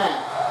around the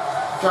net.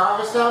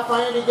 Jarvis now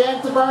finding it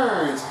again to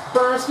Burns.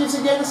 Burns gives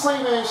it again to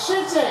Slayman,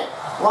 shoots it.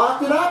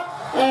 Locked it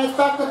up, and it's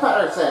back to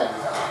Patterson.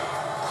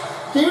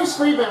 Here's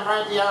Friedman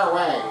right the other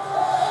way.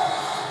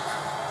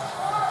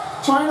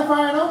 Trying to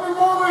find an open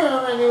more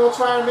room, and he will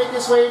try to make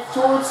his way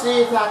towards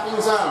the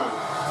attacking zone.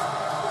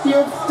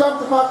 He'll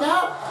dump the puck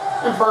out,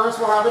 and Burns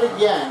will have it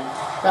again.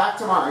 Back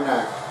to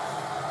Martinek.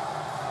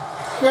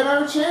 Get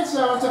our chance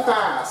zone to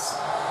Fast.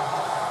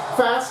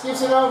 Fast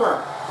gives it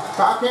over.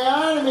 Puck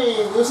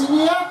enemy, losing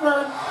the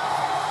effort.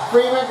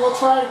 Freeman will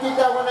try to get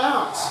that one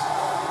out.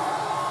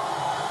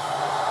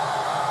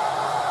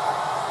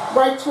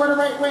 right toward the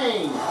right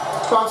wing.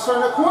 Bumps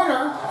from the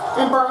corner,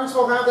 and Burns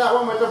will have that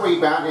one with the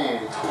rebound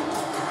in.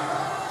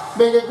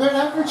 Make a good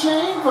effort,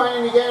 Shane,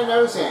 finding to get a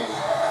nose in.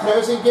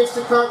 Nose in gets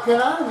to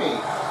Konami.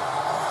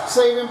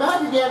 Slavin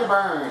back again to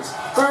Burns.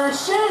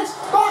 Burns shoots,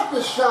 block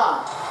the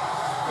shot.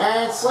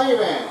 And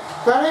Slavin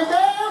got it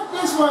down.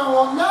 This one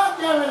will not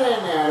get it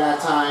in there that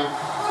time.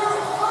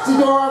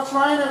 Zadorov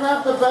trying to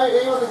have the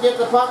able to get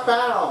the puck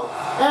battle.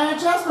 And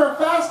Jesper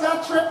Fast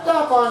got tripped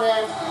up on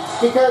him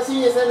because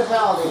he is in the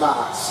penalty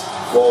box.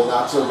 Well,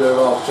 not so good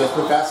at all.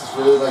 Jesper Fast is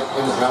really like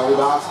in the penalty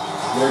box.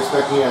 They're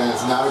expecting it, and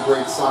it's not a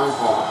great sign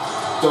for him.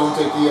 Don't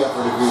take the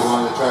effort if you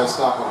wanted to try to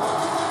stop him.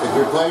 If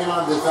you're playing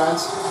on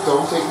defense,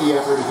 don't take the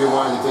effort if you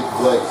wanted to take the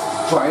play.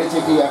 Try to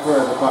take the effort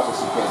out of the puck as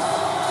you can.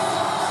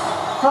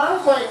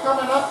 Corner play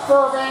coming up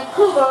for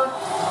Vancouver.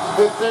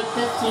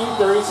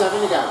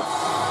 15:37 to go.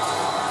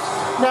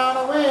 Now on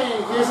the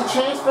wing, here's a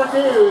chance for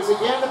Hughes.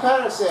 Again to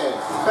Pedersen.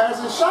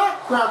 Pedersen's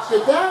shot, crouched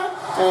it down,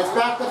 and it's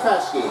back to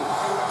Pesky.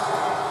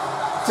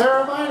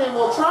 Teravainen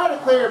will try to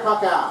clear the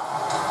puck out.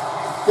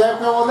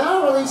 Demko will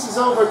now release his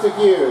over to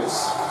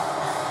Hughes.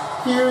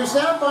 Hughes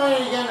now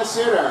finding again to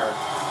Suter.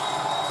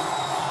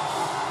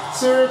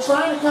 Suter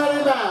trying to cut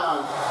it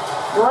down.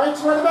 Right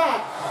toward the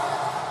back.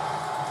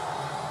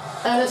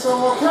 And this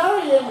one will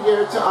carry in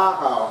here to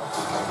Aho.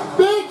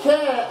 Big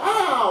hit!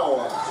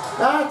 Ow!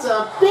 That's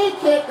a big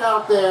hit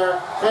out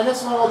there. And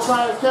this one will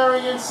try to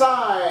carry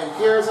inside.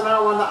 Here's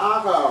another one to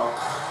Aho.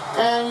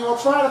 And he will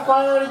try to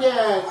fire it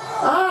again.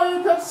 Oh,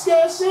 here comes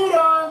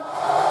Suter!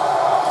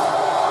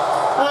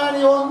 And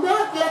he will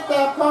not get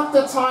that puck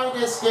to tie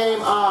this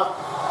game up.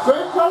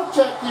 Great poke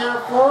check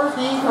here for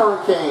the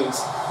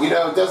Hurricanes. You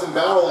know, it doesn't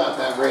battle out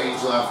that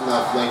range left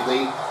enough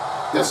lately.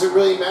 Does it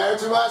really matter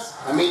to us?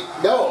 I mean,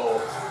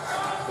 no.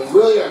 They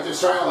really are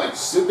just trying to like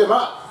soup them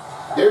up.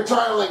 They're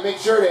trying to like make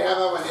sure they have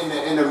that one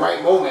in the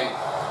right moment.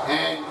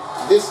 And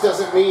this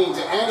doesn't mean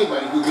to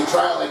anybody who could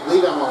try to like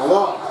leave them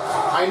alone.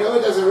 I know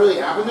it doesn't really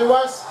happen to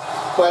us,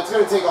 but it's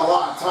going to take a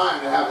lot of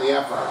time to have the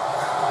effort.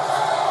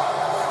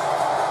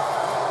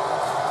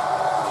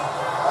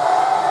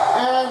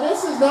 And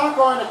this is not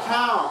going to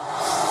count.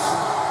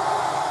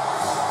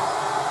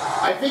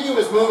 I think he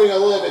was moving a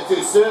little bit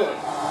too soon.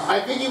 I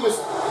think he was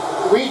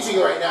reaching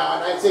right now,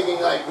 and I'm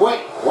thinking like,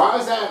 wait, why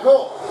is that a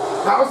goal?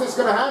 How is this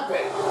going to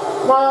happen?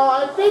 Well,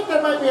 I think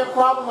there might be a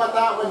problem with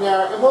that one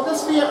there. And will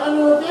this be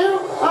under review?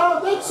 I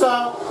don't think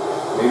so.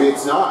 Maybe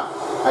it's not.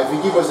 I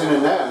think he was in a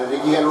net. I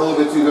think he had a little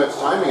bit too much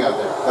timing out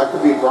there. That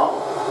could be a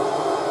problem.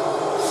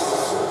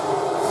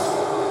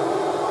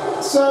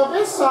 So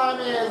this time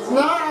it's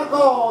not a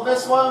goal.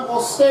 This one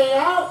will stay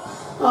out.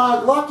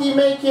 Lucky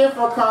make here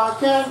for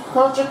Ken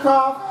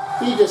Kochakov.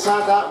 He just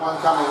had that one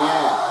coming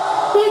in.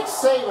 Big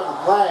save on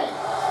the play.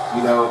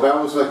 You know, that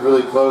was like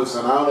really close,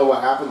 and I don't know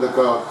what happened to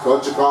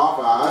Kochakov.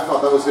 I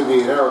thought that was going to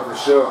be an error for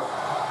sure.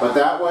 But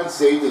that one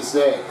saved his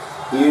day.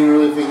 He didn't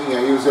really think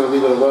he was going to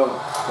leave it alone.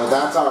 But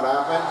that's how it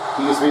happened.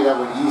 He just made that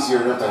one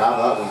easier enough to have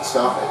that one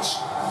stoppage.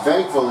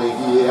 Thankfully,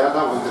 he had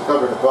that one to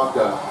cover the puck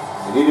up.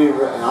 And he didn't.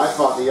 And I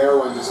thought the error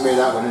one just made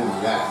that one into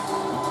the net.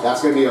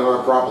 That's going to be a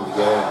hard problem to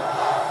get in.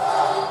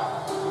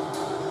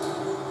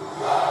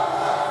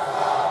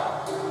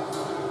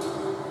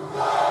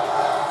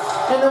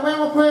 And the wing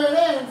will put it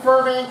in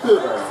for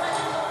Vancouver.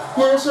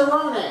 Here's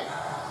Sarone.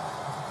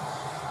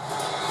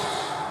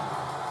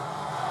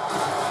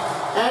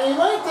 And he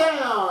went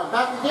down.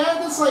 Back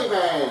again to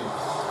Slavin.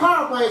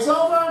 Power play's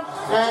over,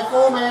 and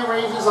full man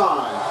range is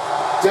on.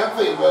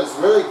 Definitely was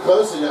really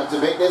close enough to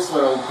make this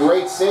one a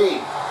great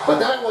save. But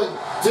that one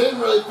didn't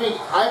really think.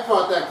 I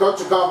thought that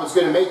Kochakov was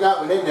going to make that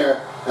one in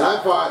there, and I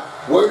thought,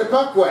 where the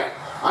puck went?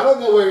 I don't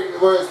know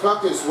where his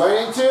puck just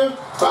went into,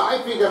 but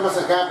I think that must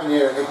have happened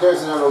here if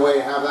there's another way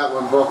to have that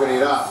one broken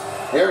it up.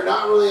 They're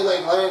not really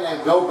like letting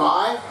it go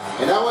by,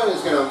 and that one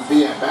is going to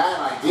be a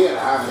bad idea to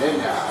have it in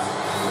there.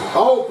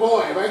 Oh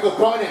boy, Michael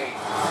Bunny.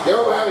 They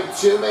were having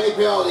too many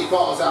penalty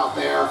calls out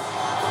there.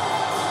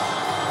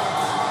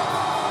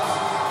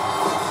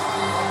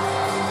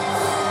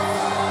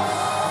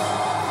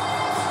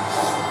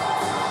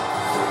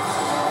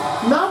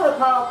 Another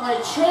power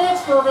play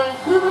chance for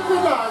Vancouver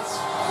Canucks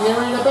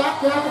nearing the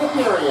back half of the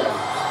period.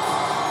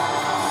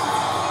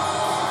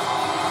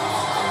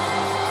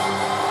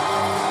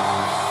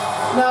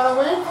 Now the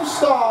win for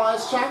Stahl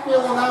as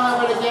Chatfield will now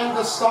have it again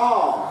to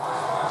Stahl.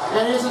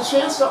 And here's a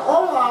chance to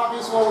Orlov.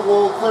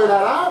 Will clear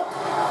that out.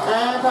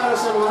 And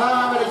Patterson will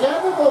now have it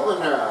again to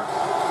Bolgener.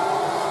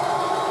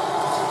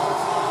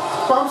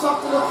 Bumps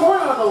up to the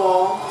corner of the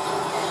wall.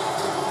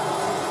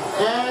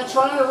 And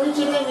trying to reach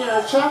it in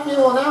here. Chatfield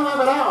will now have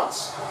it out.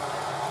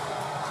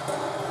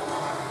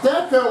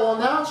 Demko will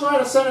now try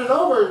to send it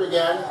over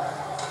again.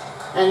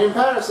 And then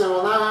Patterson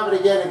will now have it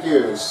again to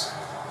Hughes.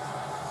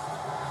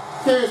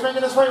 Hughes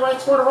making his way right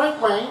toward the right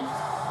wing.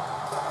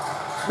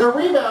 The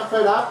rebound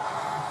put up.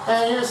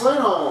 And here's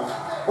Lindholm.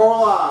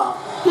 Orlov.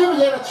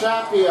 Giving it a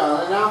Chatfield.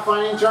 And now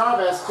finding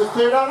Jarvis to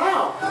clear that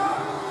out.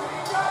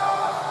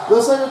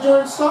 Looks like the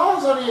Jordan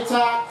Stahl's on the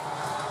attack.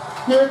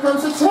 Here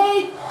comes the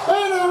take.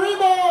 And the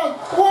rebound.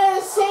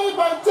 What a save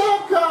by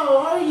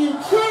Demko! Are you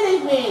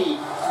kidding me?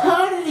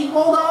 How did he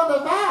hold on to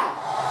that?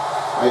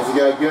 I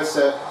guess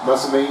that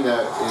must have mean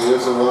that it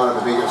was one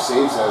of the bigger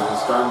saves that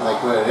he's trying to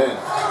put it in.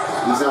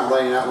 He's not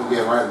letting that one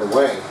get right in the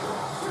way.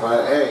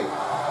 But hey,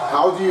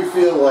 how do you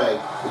feel like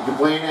if you're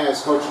playing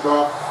as Coach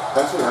Goff?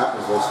 That's what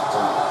happens most of the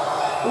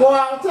time.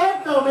 Well,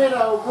 Demko made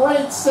a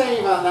great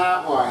save on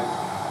that one.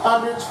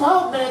 Under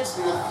 12 minutes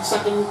in the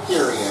second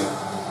period.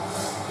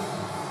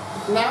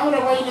 Now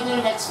they're waiting to do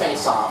the next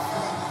face-off.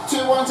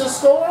 2-1 to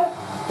score.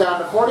 Down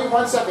to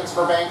 41 seconds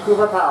for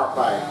Vancouver power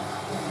play.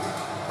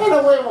 And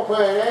away we'll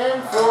put it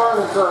in for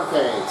the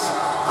Hurricanes.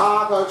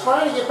 They'll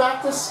try to get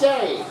back to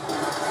skate.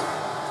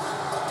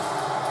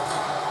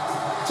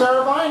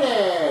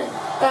 Teravainen.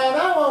 And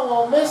that one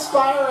will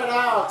misfire it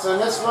out. And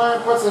this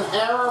one puts an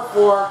error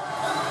for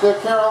the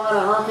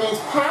Carolina Hurricanes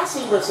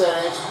passing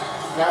percentage.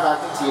 Now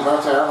back to Teuvo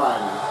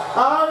Teravainen.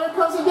 Oh, here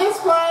comes a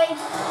display.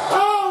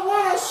 Oh,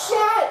 what a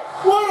shot.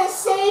 What a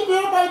save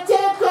here by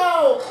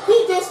Demko.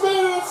 He just made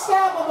it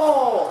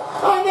unstoppable.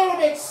 Another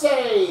big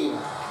save.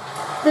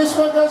 This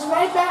one goes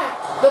right back.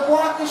 The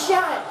block the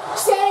shot.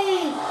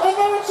 Save.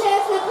 Another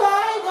chance with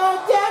play. Oh,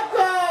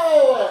 Demko.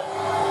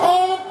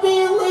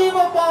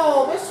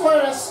 Unbelievable. This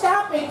one is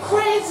stopping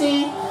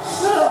crazy.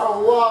 They're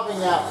loving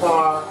that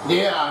bar.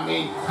 Yeah, I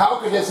mean, how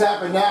could this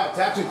happen now?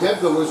 Patrick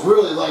Demko was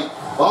really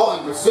all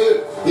in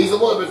pursuit. He's a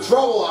little bit of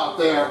trouble out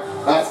there.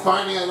 That's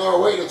finding another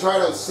way to try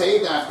to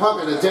save that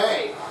puck of the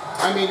day.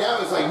 I mean, that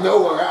was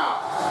nowhere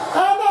out.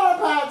 Another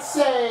bad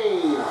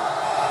save.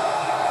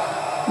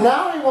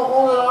 Now he will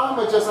hold it on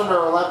with just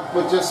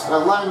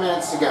 11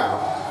 minutes to go.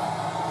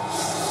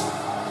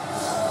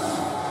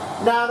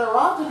 Now they're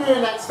off to do the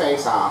next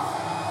face-off.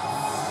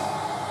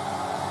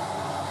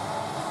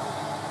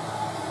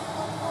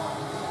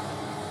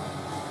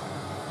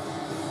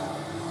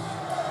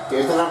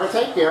 Here's the number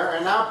take here,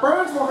 and now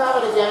Burns will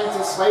have it again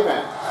to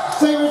Slavin.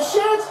 Slavin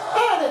shoots,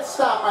 and it's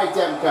stopped by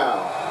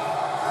Demko.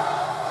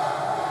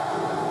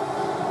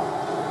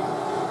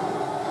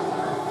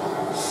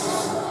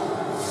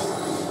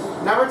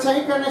 Number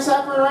taker in this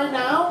effort right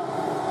now,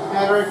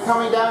 and we're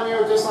coming down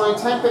here with just only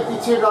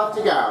 10:52 left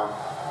to go.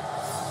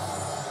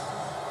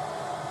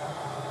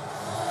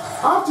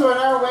 Off to an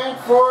air win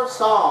for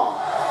Stahl.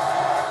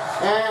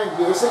 And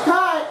here's the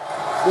cut.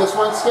 This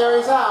one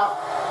scares out.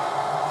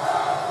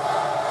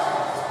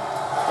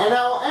 And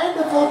that will end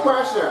the full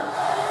pressure.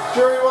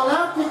 Drury will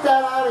now kick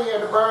that out of here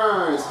to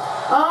Burns.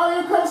 Oh,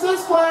 here comes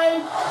this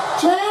play.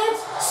 Chance,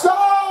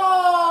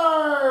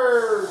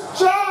 scores!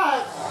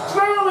 Jack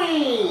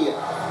Drury,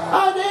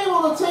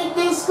 unable to take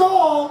this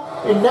goal,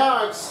 and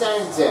now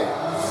extends it.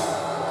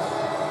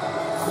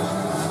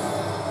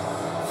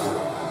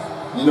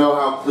 You know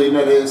how clean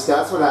that is?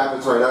 That's what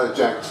happens right out of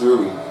Jack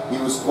Drury. He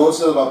was close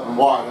to up and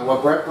wide, and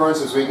when Brett Burns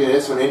was making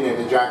this one in there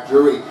to Jack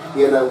Drury,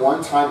 he had that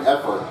one-time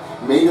effort.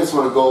 Made this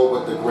one a goal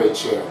with a great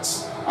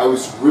chance. I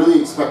was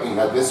really expecting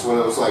that this one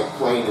was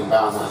playing and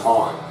bouncing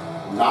hard.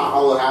 Not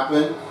how it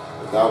happened,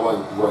 but that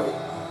went great.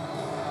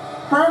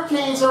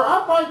 Hurricanes are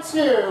up by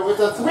 2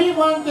 with a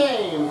 3-1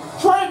 game,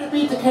 trying to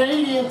beat the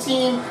Canadian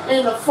team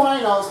in the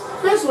finals.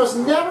 This was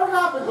never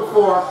happened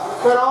before,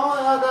 but all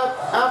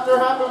after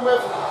happened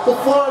with the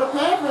Florida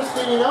Panthers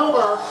beating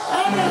over,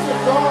 and there's a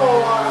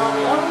goal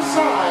on the other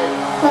side.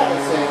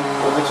 Pedersen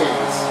with a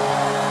chance.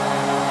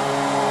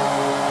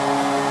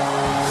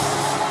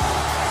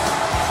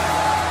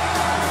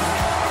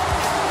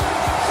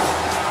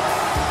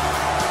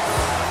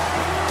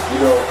 You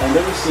know, I've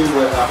never seen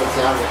what happens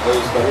down with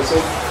Hayes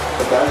Pedersen.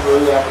 But that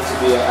really happens to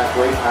be a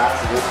great pass,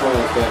 and this one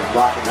has been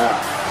blocking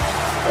out.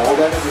 All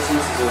that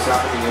resistance was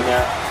happening in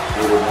there,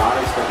 we were not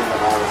expecting the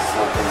ball to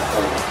slip in the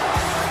play.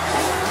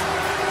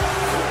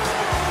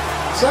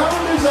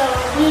 Sounders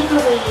lead the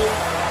lead,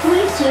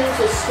 3-2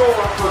 to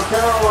score for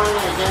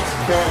Carolina against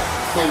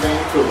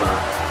Vancouver.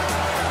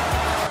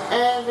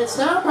 And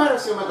it's now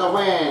Pedersen with the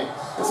win.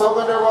 The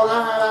Hoglander will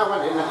now have that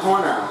one in the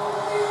corner.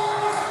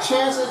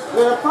 Chances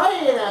with a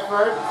play-in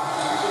effort,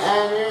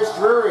 and here's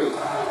Drury.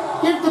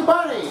 Give the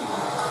bunny,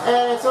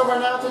 and it's over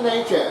now to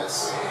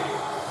Natchez.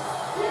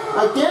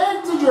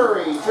 Again to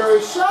Drury.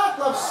 Drury shot,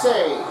 left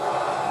save.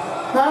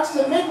 Past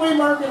the midway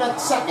mark in a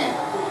second.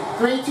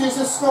 3-2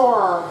 to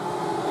score.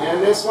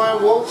 And this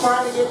one will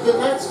try to get the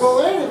next goal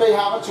in if they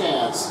have a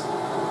chance.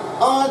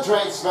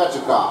 Andrei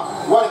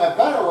Svechnikov. What a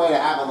better way to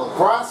have a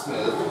lacrosse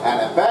move, and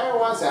a better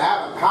one to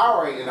have a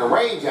Powerade in a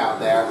range out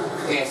there.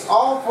 It's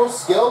all for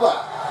skilled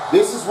up.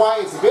 This is why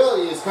his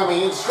ability is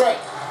coming in straight.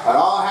 But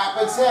all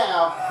happens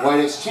now when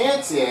his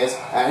chance is,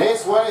 and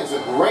his one is a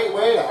great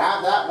way to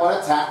have that one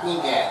attacking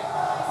in.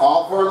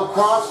 All for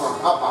lacrosse from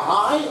up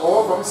behind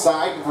or from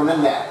side from the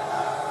net.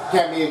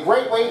 Can be a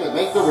great way to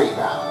make the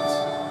rebound.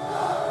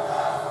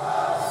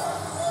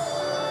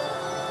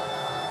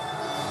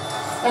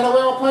 And the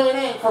will play it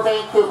in for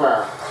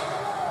Vancouver.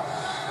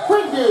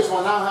 Quick News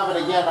will now have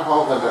it again to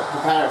Hoglander, to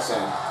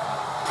Patterson.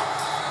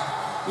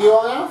 You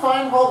will now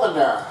find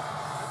Hoglander.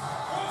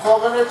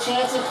 Hoglander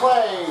chance and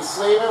plays,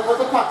 Slavin with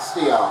the puck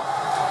steal.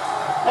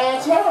 And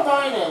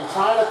Teravainen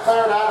trying to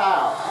clear that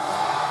out.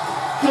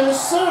 Here's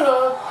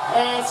Suter,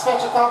 and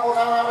Svechnikov will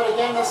now have it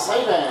again to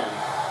Slavin.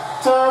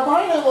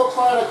 Turbine will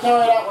try to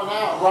carry that one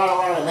out right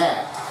around the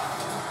net.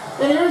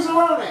 And here's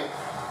Aronik.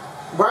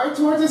 Right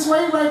toward this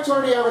way, right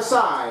toward the other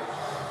side.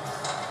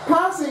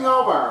 Passing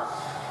over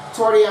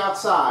toward the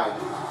outside.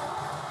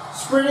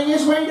 Sprinting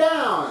his way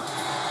down.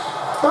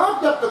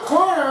 Bumped up the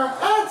corner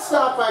and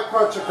stopped by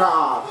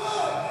Korchakov.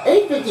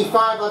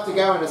 8:55 left to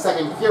go in the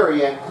second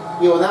period.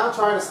 He will now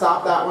try to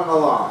stop that one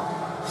along.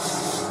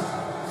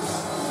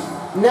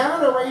 Now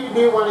they're ready to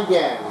do one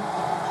again.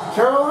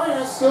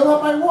 Carolina still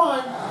up by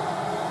 1.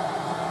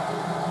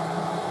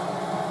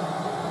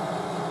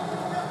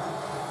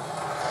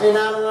 And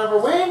now another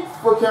win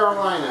for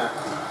Carolina.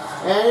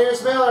 And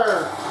here's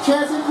Miller.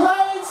 Chance in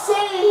play.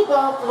 Save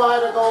off by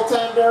the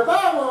goaltender.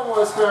 That one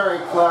was very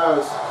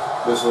close.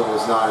 This one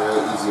was not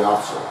an easy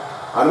option.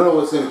 I don't know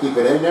what's going to keep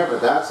it in there,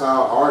 but that's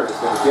how hard it's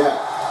going to get.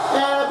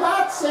 And a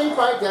bad save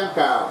by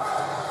Demko.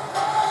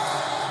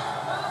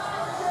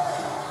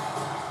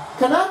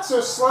 Canucks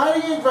are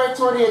sliding in right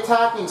toward the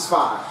attacking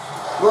spot.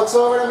 Looks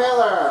over to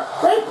Miller.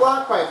 Great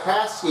block by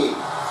Paskey.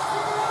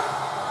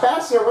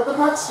 Bassier with the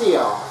puck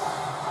steal.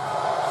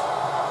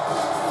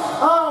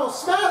 Oh,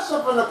 smash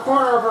up in the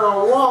corner of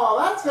a wall.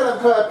 That's going to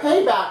put a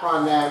payback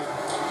on them.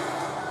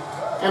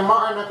 And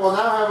Martinook will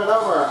now have it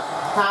over.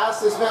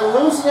 Pass has been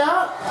losing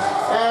out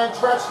and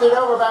stretched it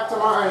over back to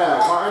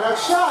Martinook. Martinook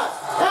shot.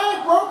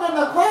 And broken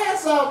the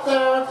glass out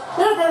there.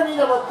 They're going to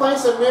need to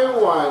replace a new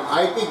one.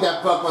 I think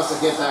that puck must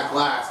have hit that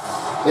glass.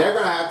 They're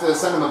going to have to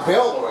send him a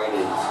bill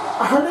already.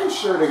 Are they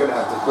sure they're going to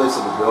have to place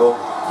him a bill?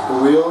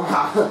 For real?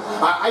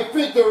 I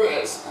think there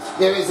is.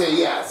 There is a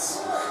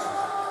yes.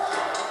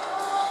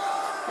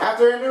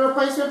 After a new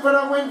replacement for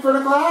the win for the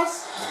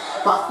glass,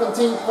 puck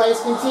plays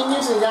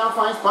continues and now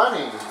finds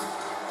Bunning.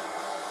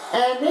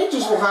 And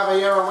Natchez will have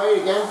a arrow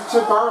away again to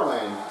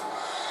Garland.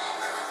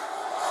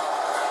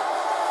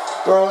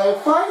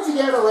 Garland finds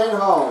again to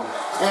Lindholm.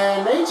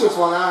 And Natchez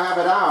will now have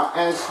it out.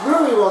 And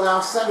Rui will now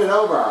send it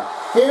over.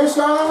 Here's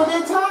Garland with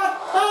the attack.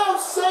 Oh,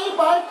 saved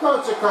by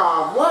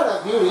Kochakov. What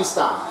a beauty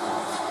stop.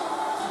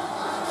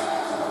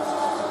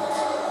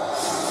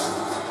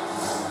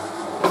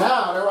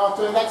 Now they're off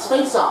to the next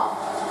face-off.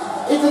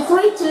 It's a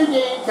 3-2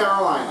 game,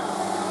 Carolina.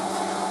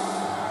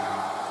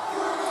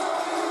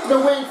 The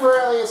win for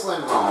Elias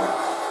Lindholm.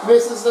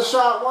 Misses the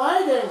shot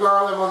wide, and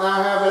Garland will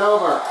now have it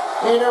over.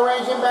 In a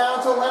range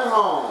inbound to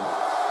Lindholm.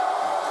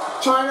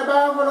 Trying to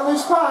battle for the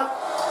loose puck.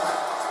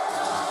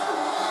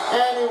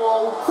 And he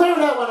will clear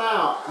that one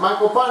out.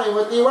 Michael Bunning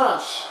with the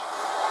rush.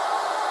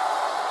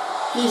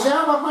 He's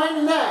now behind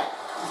the net.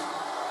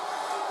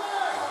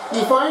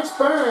 He finds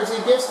Burns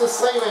and gives to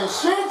Slavin.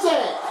 Shoots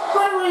it.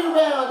 For a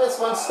rebound. This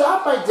one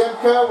stopped by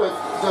Demko with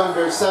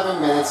under 7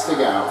 minutes to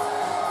go.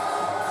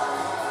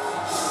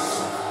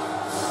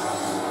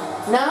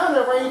 Now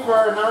they're ready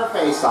for another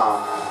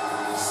face-off.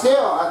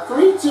 Still a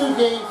 3-2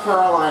 game,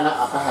 Carolina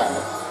up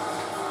ahead.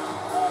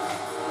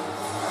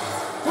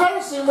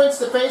 Patterson wins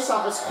the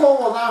face-off as Cole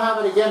will now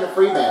have it again to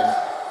Freeman.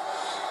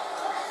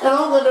 And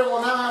Oglander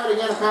will now have it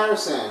again to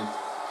Patterson.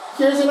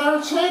 Here's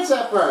another chance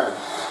effort.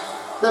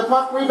 The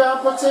puck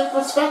rebound puts in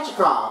for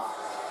Svechnikov.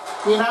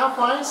 He now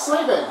finds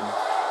Slavin.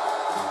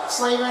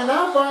 Slavin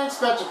now finds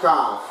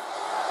Svechnikov.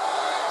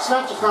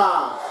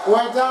 Svechnikov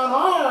went down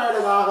hard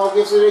and Aho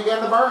gives it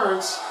again to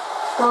Burns.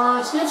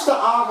 Burns gives to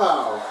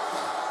Aho.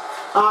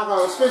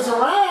 Aho spins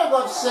around,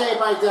 left save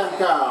by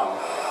Demko.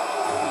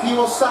 He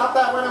will stop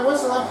that when a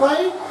whistle in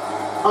play.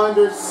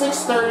 Under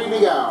 6:30 to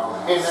go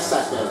in the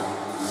second.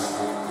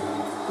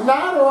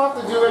 Now they're off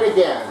to do it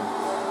again.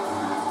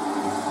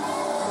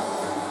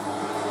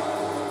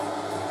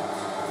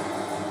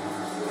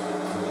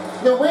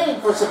 The win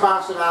for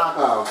Sebastian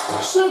Aho.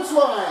 Shoots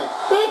one.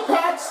 Big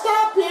patch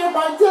stop here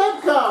by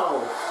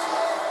Demko.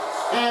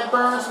 And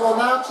Burns will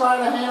now try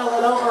to handle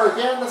it over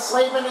again to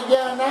Slavin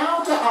again.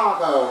 Now to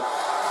Aho.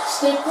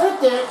 Stick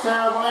with it.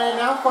 Carolina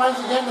now finds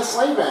again to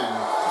Slavin.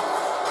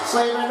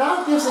 Slavin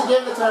now gives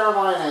again to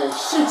Carolina and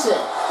shoots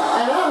it.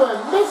 And that one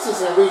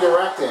misses and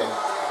redirected.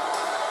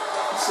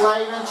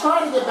 Slavin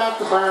trying to get back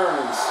to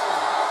Burns.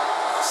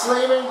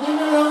 Slavin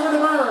giving it over to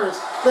Burns.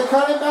 The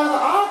cutting down to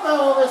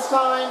Aho this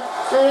time.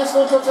 And this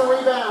one puts a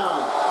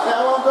rebound.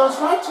 That one goes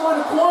right toward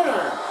the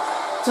corner.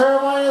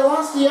 Carolina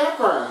lost the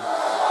effort.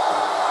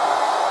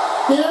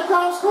 Here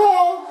comes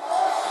Cole.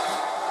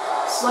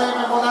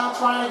 Slavin will now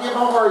try to give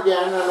over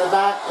again in the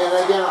back, and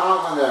again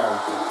Oglander.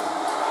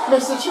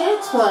 Missed the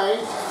chance play,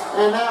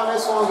 and now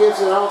this one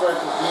gives it over to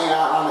be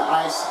on the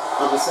ice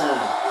of the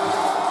center.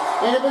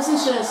 In a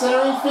position,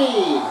 centering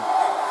feed.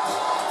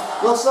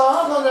 Looks to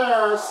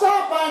Oglander,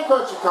 stopped by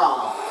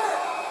Kochakov.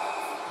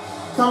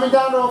 Coming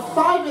down to a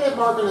 5-minute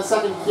mark in the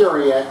second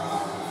period.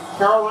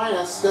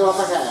 Carolina still up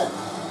ahead.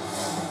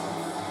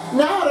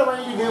 Now they're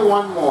ready to do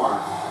one more.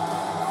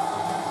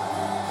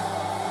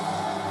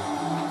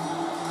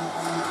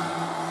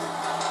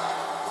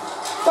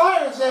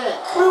 Fires it!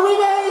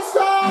 Rebound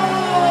scores!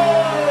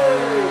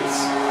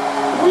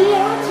 We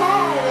are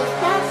tied as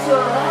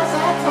Baxter has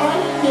that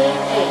tying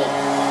game in.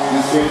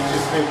 You can't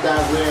just make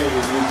that win,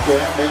 and you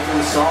can't make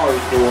them sorry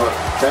for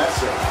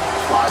Besser.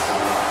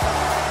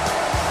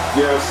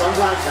 You know,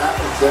 sometimes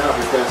happens now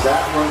because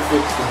that one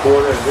fixed the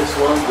quarter and this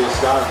one just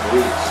got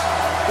him reached.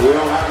 They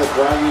don't have the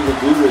bragging to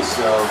do this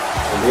though,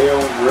 and they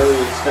don't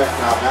really expect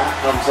how that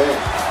comes in.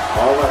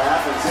 All that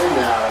happens in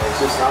now is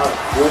just how it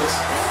flicks,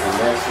 and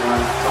the next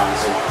one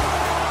comes in.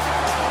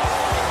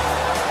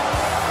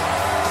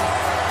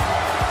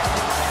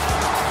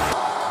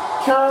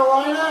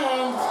 Carolina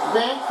and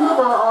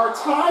Vancouver are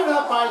tied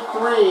up by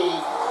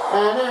 3.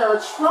 And they are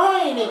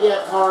trying to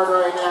get hard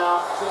right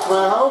now,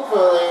 but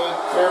hopefully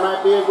there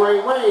might be a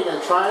great way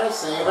to try to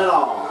save it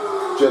all.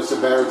 Just a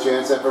better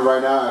chance effort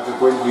right now after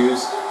Quinn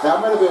Hughes. That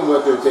might have been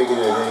what they're taking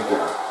it in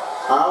here.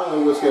 I don't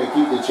know what's going to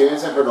keep the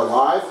chance effort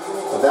alive,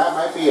 but that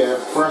might be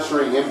a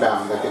pressuring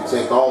inbound that can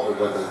take all of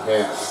it what they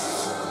can.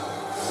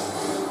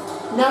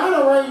 Now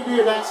they're ready to do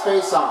the next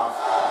face-off.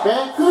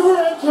 Vancouver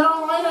and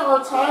Carolina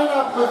are tied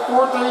up with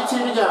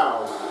 4:32 to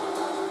go.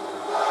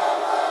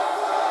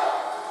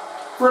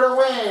 For the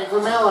win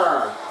for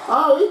Miller.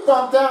 Oh, he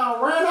bumped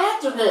down right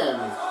after him.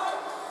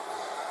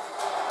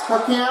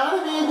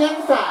 Okeanami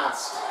again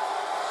fast.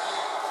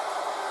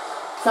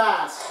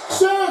 Fast.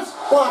 Shoots!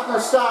 Blocker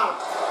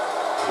stopped.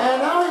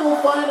 And now he will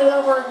find it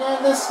over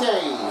again to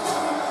Skade.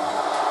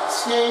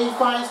 Skade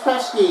finds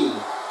Pesky.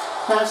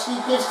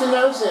 Pesky gives to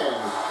Nosen.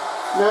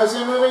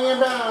 Nosen moving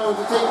inbound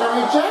to take the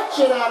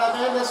rejection out of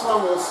it. This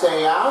one will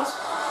stay out.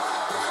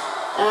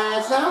 And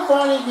it's now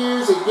finding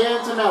Hughes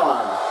again to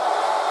Miller.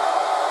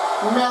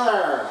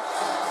 Miller,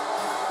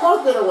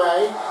 poked it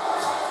away.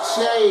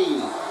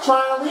 Shea,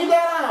 trying to lead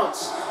that out.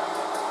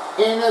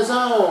 In the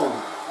zone.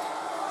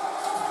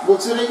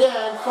 Looks it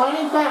again,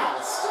 finding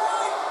fast.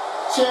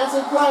 Chance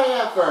and play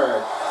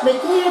effort.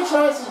 McKeon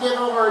tries to get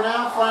over,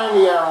 now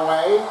finding the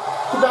airway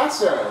to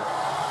Besser.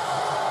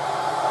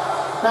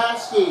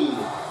 Paschke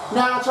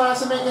now tries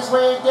to make his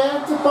way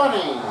again to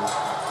Bunning.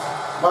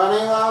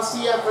 Bunning lost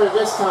the effort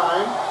this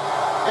time.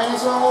 And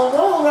he's going to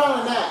roll around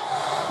the net.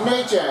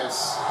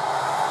 Natchez.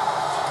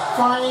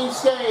 Finding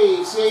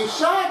Skade. Skade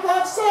shot,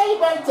 got saved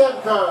by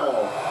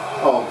Demko.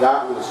 Oh,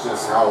 that was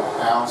just how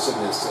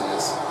bouncing this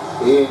is.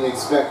 He didn't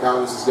expect how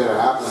this is going to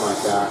happen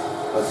like that,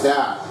 but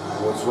that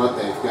was what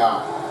they've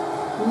got.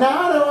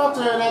 Now they're up to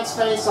their next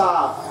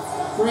face-off.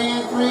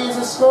 3-3 is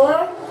the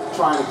score.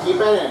 Trying to keep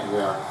it in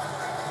here.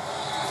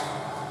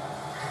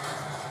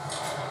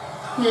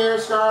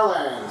 Here's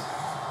Garland.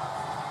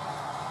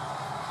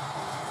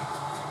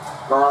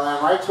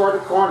 Garland right toward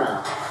the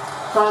corner.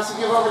 Tries to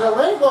give over to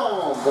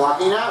Lindblom.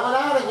 Blocking that one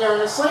out of here.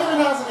 And Slater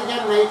does it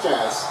again in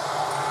HS.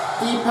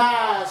 Deep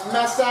pass.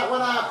 Messed that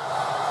one up.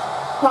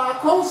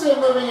 Colson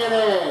moving it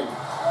in.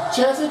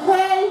 Chance to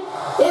play.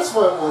 This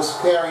one was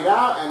carried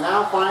out and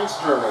now finds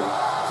Drury.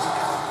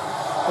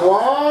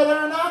 Whoa,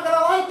 they're not going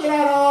to like it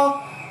at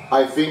all.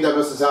 I think that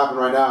must have happened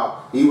right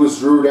now. He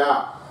was ruled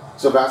out.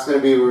 So that's going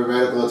to be a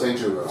medical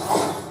attention room.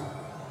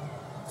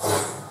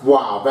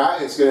 Wow,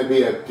 that is going to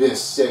be a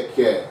sick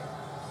hit.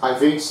 I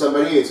think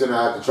somebody is going to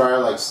have to try to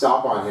like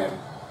stop on him.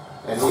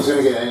 And he's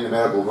going to get in the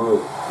medical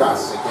room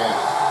fast as he can.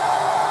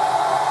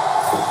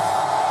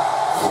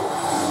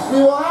 We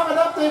will have an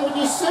update with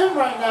you soon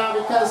right now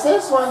because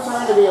this one's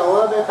going to be a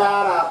little bit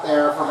bad out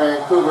there for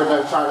Vancouver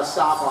to try to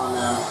stop on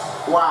them.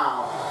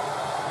 Wow.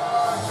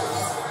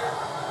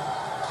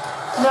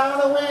 Now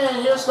to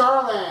win, here's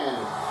Garland.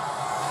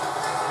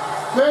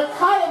 Good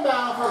cut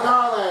inbound for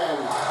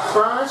Garland.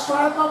 Burns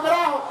trying to poke it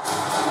out.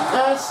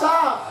 And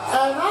stop.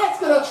 And that's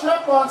going to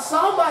trip on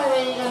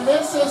somebody. And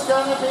this is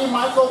going to be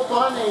Michael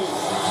Bunning.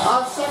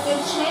 A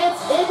second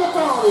chance in the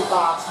penalty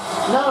box.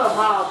 Another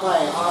power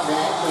play on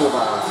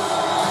Vancouver.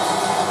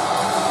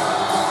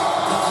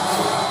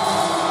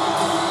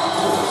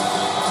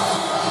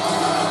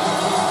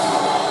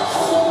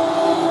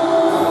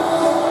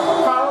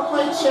 Power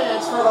play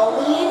chance for the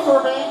lead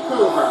for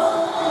Vancouver.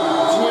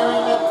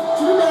 Nearing the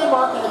 2-minute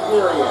mark in the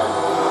period.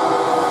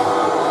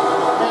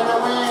 And the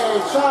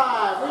win,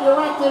 shot,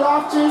 redirected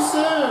off too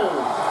soon.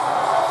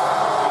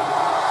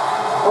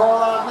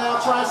 Orlov now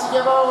tries to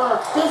give over.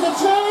 There's a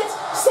chance,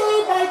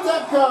 saved by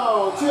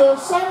Demko.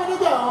 2:07 to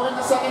go in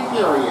the second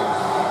period.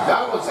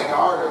 That looks like a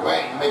harder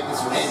way to make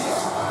this one in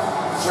there.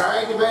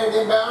 Trying to bend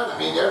it inbound, I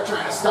mean they're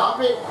trying to stop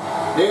it.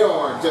 They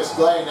aren't just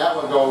letting that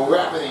one go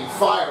rapidly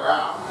fire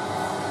out.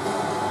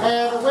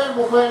 And the win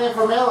will put it in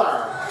for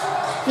Miller.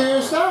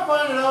 To stop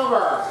running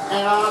over.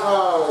 And I'll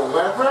go.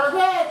 Went for a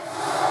hit.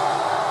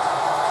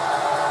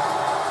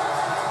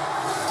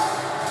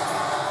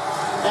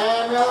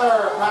 And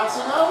Miller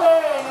passing over.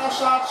 And a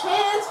shot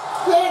chance.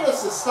 Then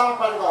this is stopped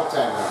by the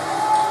goaltender.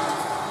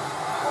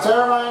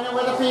 Turbine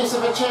with a piece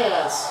of a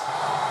chance.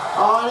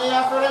 On the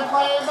effort and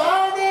playing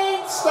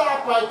binding.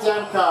 Stopped by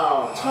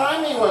Demko.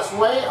 Timing was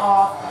way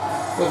off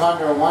with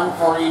under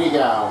 1:40 to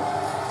go.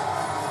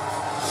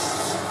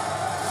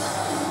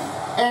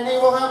 And they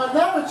will have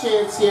another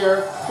chance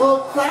here. Will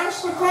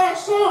crash the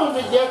crash zone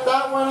to get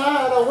that one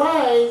out of the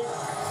way.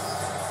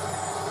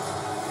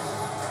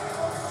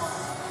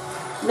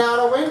 Now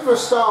the win for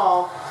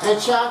Stahl, and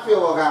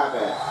Chatfield will have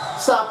it.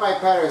 Stopped by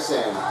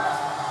Pedersen.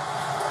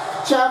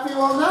 Chaffee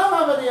will now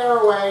have it the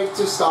other way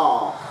to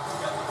Stahl.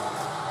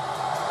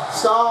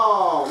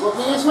 Stahl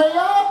looking his way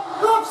up.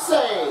 Glove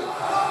save.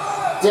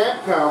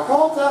 Demko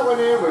holds that one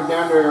in. We're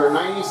down to our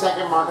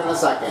 92nd mark in a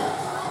second.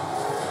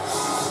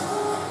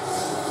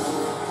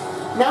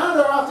 Now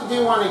they'll have to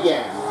do one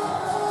again.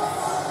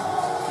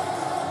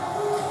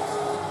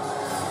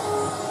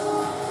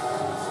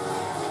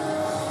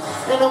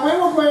 And the win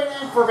will put it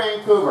in for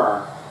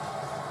Vancouver.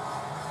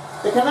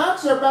 The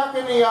Canucks are back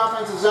in the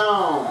offensive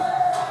zone.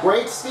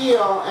 Great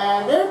steal,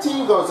 and their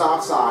team goes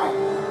offside.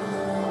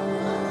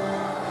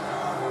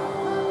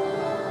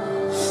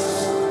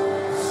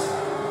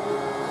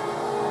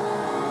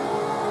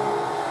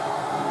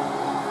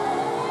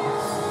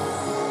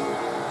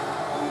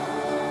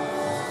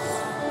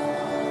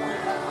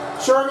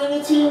 Sure,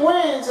 any team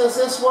wins as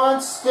this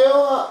one's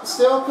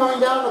still coming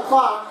down the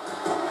clock.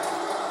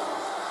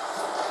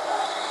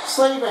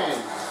 Slavin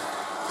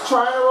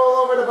trying to roll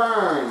over to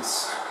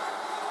Burns.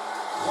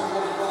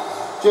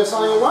 Just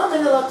only 1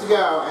 minute left to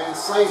go, and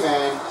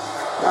Slavin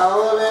got a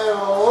little bit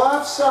of a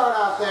left start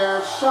out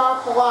there.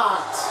 Shot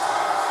blocked.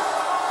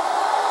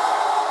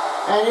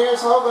 And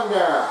here's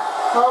Hollander.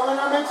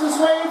 Hollander makes his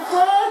way in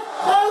front,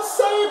 and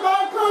saved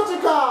by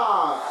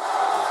Kochetkov.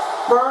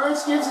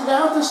 Burns gives it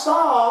down to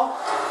Stahl,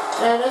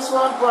 and this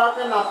one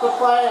broken up the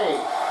play.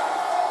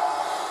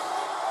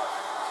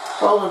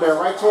 Hollander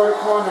right toward the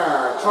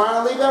corner,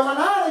 trying to leave that one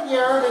out of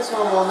here. This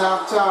one will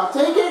now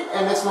take it,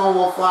 and this one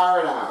will fire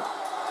it out.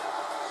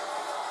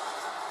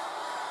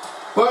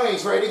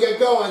 Bunny's ready to get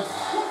going.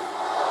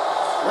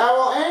 That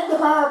will end the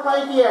power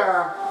play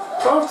here.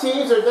 Both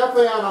teams are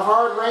definitely on a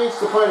hard range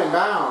to put in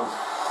bounds.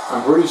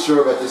 I'm pretty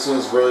sure that this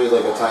is really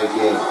like a tight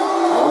game.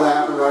 All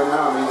that happened right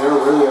now, I mean, they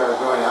really are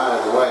going out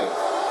of the way.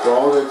 For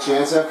all their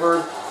chance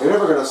effort, they're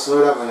never going to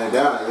slow that one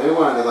down. They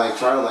wanted to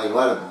try to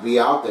let it be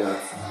out there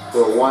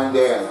for 1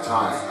 day at a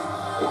time.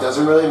 It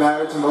doesn't really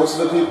matter to most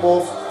of the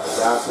people, but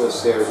that's what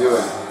they're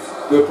doing.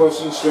 Good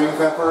pushing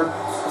strength effort.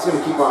 It's going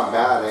to keep on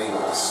bad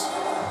angles.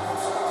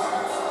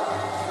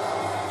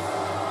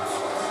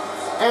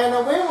 And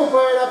the win will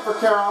put it up for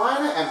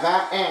Carolina, and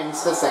that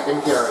ends the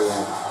second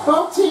period.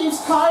 Both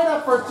teams tied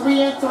up for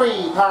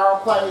 3-3. Power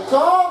play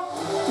goal.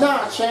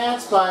 Not a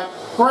chance, but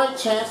great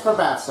chance for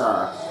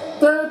Besser.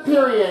 Third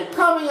period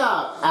coming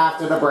up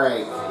after the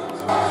break. 2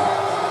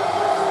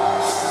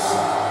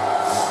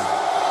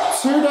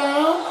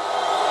 down,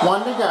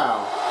 1 to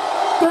go.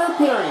 Third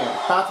period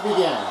about to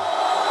begin.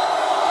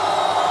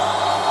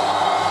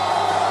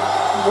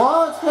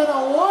 Well, it's been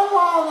a one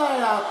wild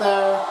night out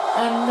there,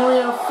 and we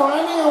are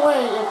finding a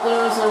way if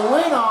there is a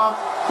win-off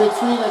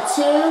between the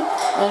two,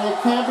 and it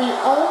can be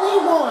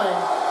only one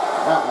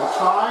that will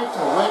try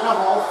to win the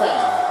whole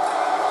thing.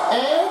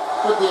 And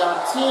with the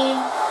team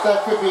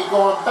that could be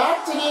going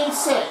back to Game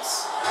 6,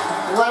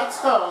 let's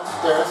hope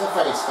there's a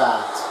face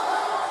fact.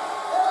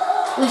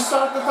 We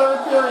start the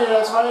third period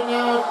as right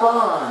now it's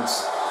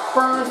Burns.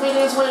 Burns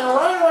making his way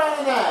right around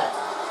the net.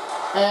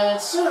 And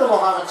Suda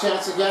will have a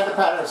chance again to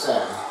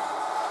Pettersson.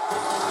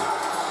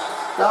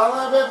 Got a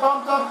little bit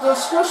bumped up to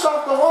squish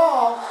off the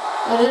wall.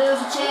 And here's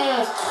a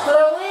chance.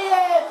 They're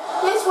leading.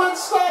 This one's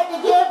stopped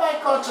again by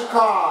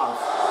Kochetkov.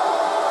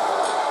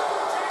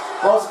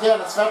 Once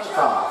again, it's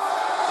Svechnikov.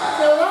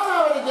 They'll now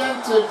have it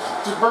again to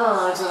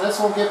Burns, and this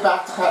will get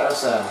back to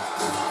Pettersson.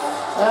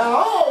 And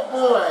oh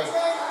boy,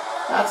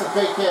 that's a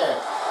big hit.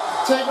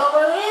 Take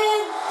over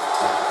in.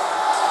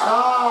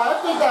 Oh, I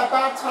think that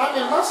back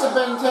timing must have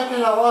been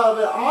taking a little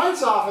bit of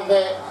eyes off of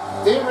it.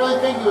 Didn't really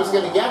think he was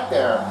going to get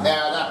there.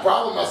 Now, that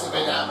problem must have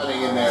been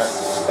happening in there.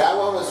 That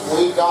one was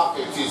weak off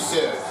there too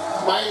soon.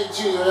 Might have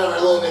choose a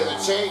little bit of a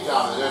change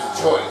on it. There's a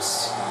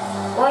choice.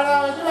 Right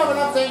now, we do have an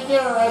update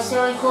here as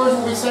Terry Cruz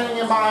will be sending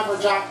in by for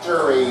Jack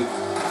Drury.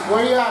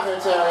 What do you have here,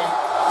 Terry?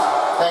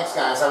 Thanks,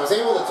 guys. I was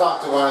able to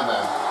talk to one of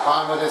them.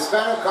 With his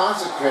medical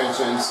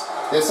consequences,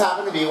 this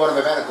happened to be one of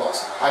the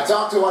medicals. I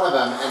talked to one of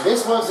them, and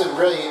this wasn't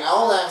really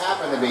all that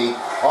happened to be.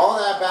 All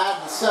that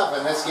bad stuff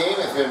in this game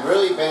has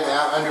really been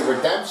out under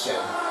redemption.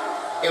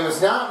 It was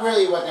not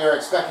really what they were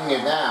expecting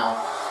it now.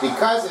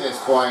 Because of this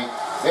point,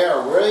 they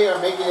really are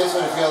making this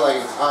one feel like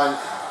it's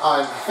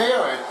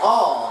unfair at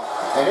all.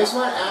 And this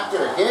one, after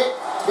a hit,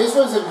 this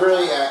wasn't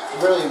really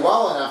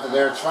well enough that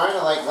they're trying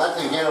to let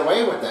them get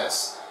away with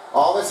this.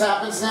 All this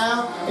happens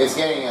now is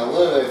getting a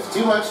little bit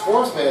too much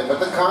force with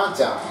the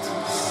contact.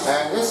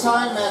 And this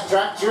time,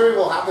 Jack Drury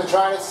will have to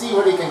try to see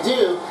what he can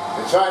do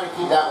to try to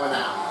keep that one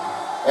out.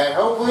 And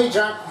hopefully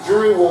Jack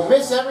Drury will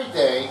miss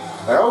everything,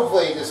 but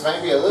hopefully this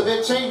might be a little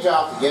bit change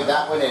off to get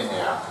that one in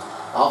there.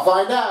 I'll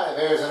find out if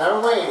there's another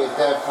way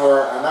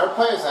for another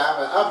player to have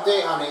an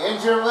update on the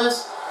injury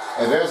list,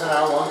 if there's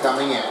another one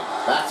coming in.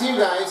 Back to you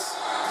guys.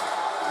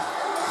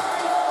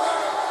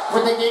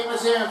 With the game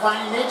resumed,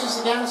 finding Natchez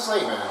again to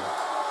Slavin.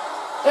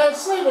 And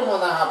Slavin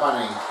will now have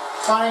Bunny.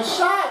 Bunny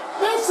shot,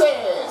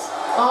 misses!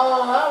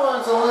 Oh, that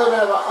one's a little bit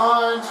of an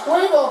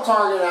untwiggle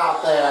target out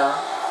there.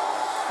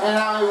 And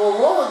now he will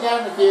roll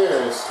again to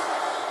Pierce.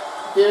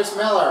 Pierce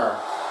Miller.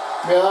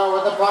 Miller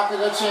with the puck of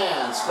the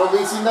chance,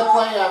 releasing the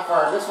play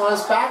effort. This one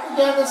is back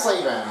again to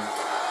Slavin.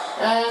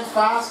 And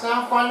Fast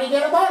now finally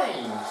get a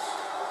bunting.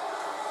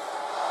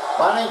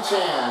 Bunting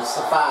chance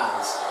to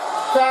Fast.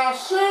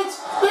 Fast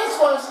shoots. This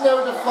one's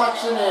no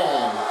deflection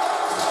in.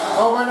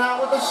 Over now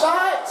with the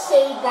shot.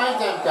 Saved by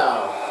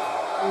Demko.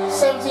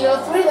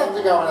 17:03 left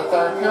to go in the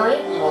third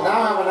period. We will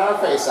now have another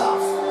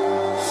face-off.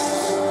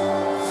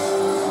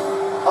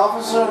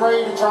 Officer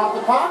ready to drop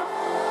the puck.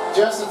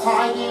 Just a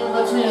tie game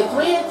between a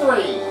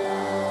 3-3.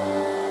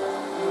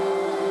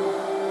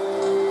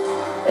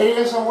 It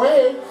is a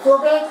win for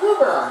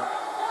Vancouver.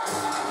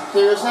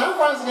 Here's now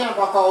finds again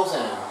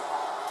Buckholzen.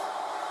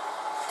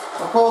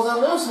 Buckholzen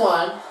lose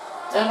one.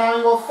 And now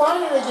he will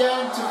find it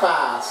again to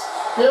Fast.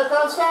 Here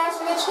comes Fast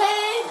with a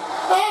chain.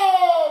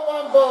 Oh,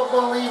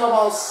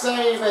 unbelievable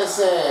save this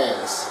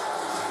is.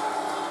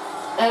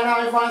 And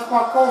now he finds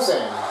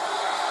Buckholzen.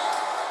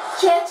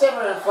 Checks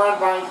ever in front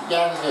by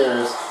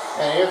Gandiers.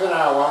 And here's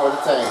another one with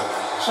a take.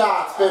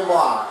 Shot's been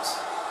blocked.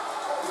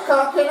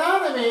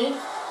 Economy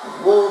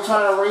will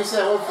try to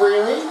reset with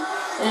Freely.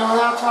 And will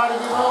now try to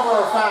give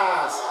over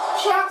Fast.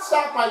 Shot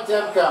stopped by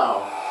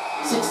Demko.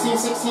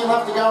 16:16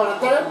 left to go in the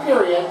third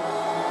period.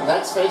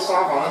 Next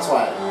face-off on its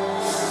way.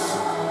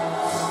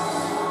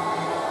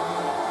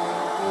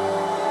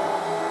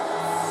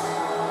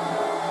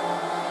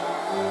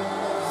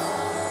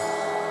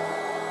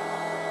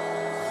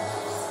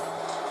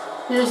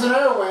 Here's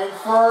another win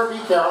for the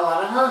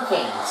Carolina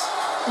Hurricanes.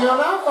 You'll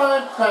now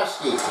find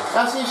Pesky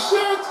as he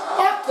shoots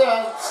up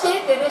the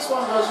stick, and this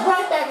one goes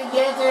right back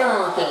again to the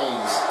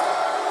Hurricanes.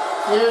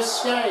 Here's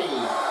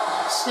Skady.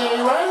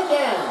 Skady right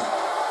again.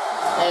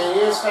 And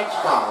here's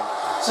Svechnikov.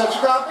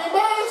 Svechnikov being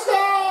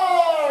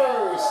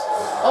scores!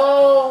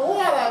 Oh,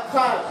 what a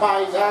cut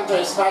by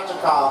Andrei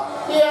Svechnikov.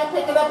 Yeah,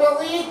 picking up the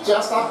lead,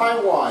 just up by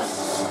one.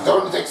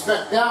 Don't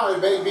expect now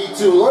it may be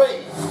too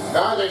late.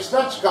 Andrei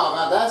Svechnikov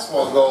had that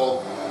small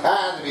goal.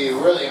 Had to be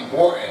really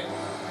important.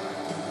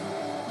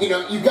 You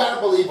know, you gotta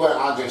believe what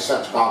Andrei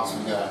Svechnikov's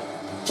been doing.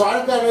 Try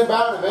to cut him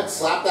out and then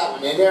slap that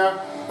one in there.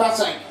 That's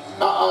like,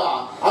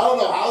 I don't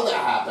know how that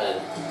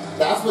happened.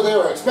 That's what they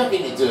were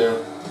expecting to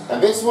do.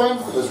 And this one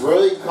was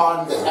really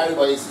caught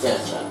everybody's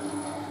attention.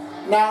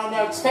 Now the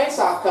next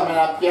face-off coming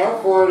up here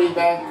for the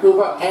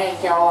Vancouver and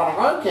Carolina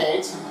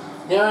Hurricanes,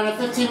 nearing the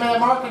 15-minute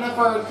mark in the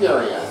third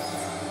period.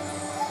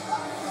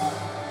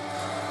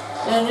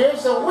 And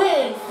here's the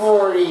win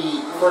for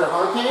the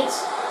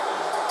Hurricanes.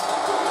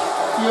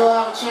 You'll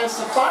have a chance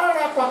to fire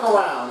that puck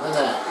around the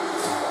net.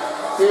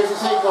 Here's the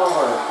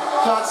takeover.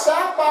 Shot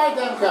stopped by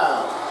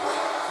Demko.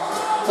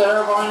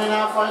 Teravainen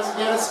now finds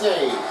again a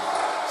skate.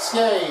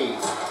 Skate.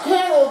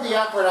 Can't hold the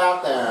effort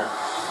out there.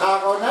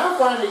 Alco now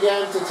find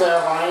again to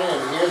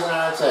Teravainen, and here's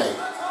another take.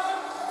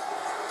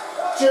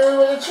 Drew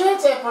with a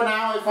chance effort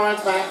now, he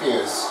finds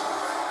Matthews.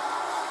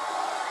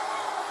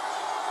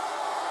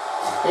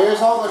 Here's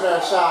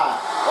Holder's shot.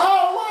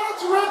 Oh, what a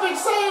terrific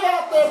save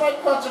out there by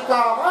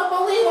Kucherov.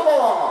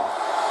 Unbelievable.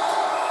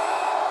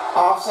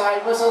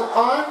 Offside whistle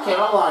on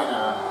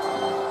Carolina.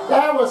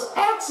 That was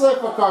excellent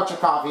for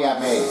Kucherov he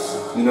had made.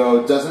 You know,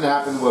 it doesn't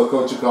happen with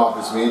Kucherov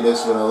has made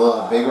this with a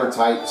little bigger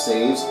type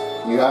saves.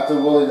 You have to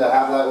be willing to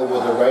have that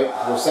with the right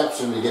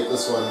reception to get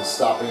this one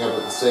stopping up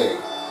at the save.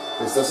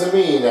 This doesn't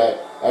mean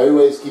that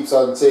everybody keeps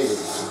on saving,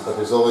 but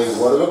there's only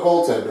one of the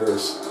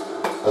goaltenders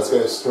that's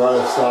going to try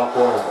to stop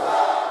one of them.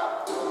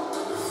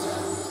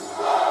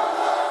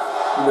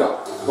 You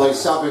know, like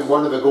stopping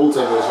one of the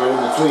goaltenders right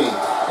in between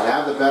and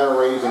have the better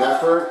range and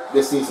effort,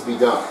 this needs to be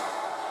done.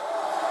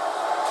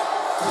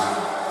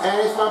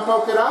 And he's going to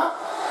poke it up.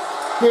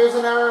 Here's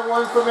another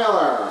one for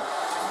Miller.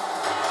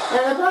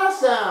 And a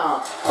pass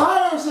down.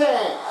 Fires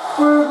it.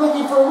 We're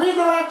looking for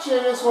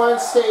redirection. This one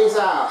stays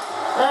out.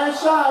 And a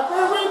shot for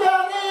a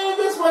rebound. And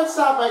this one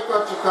stopped by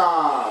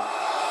Kucherov.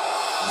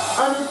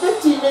 Under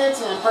 15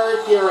 minutes in the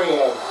third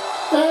period.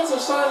 Fans are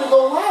starting to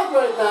go loud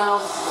right now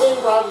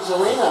in Rogers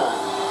Arena.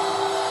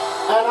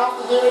 And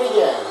off to do it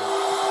again.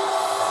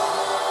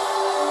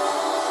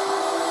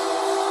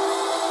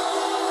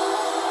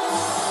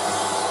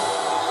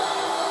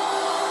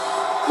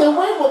 The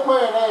wind will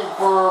put it in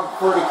for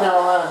the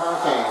Carolina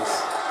Hurricanes.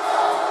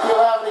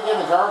 He'll have it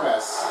again to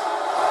Jarvis.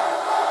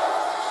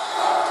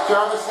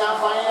 Jarvis now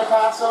finding a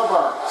pass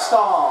over.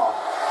 Stahl.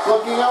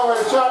 Looking over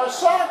to Jarvis.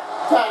 Shot.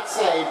 Pack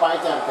save by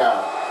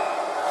Demko.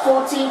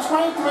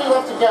 14:23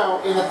 left to go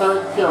in the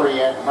third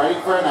period. Ready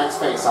for the next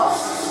face-off.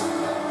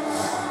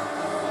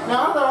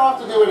 Now they're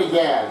off to do it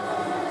again.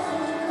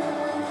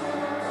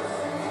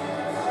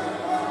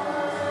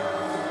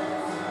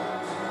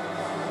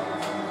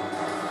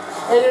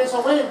 It is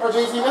a win for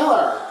J.C.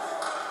 Miller.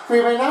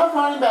 Freeman now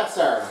finding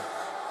Besser.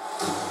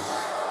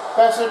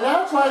 Besser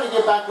now trying to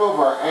get back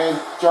over, and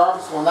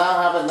Jarvis will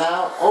now have it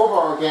now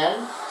over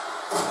again.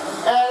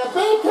 And a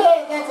big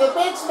hit, that's a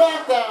big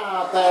smackdown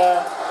out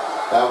there.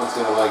 That one's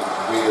going to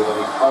be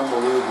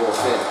unbelievable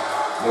hit.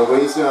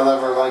 Nobody's going to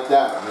ever like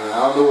that. I mean,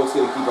 I don't know what's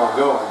going to keep on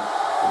going,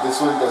 but this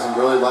one doesn't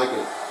really like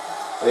it.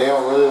 They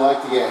don't really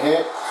like to get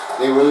hit.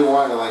 They really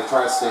want to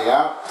try to stay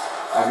out.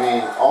 I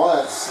mean, all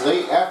that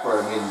slate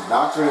effort, I mean,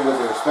 not doing what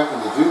they're expecting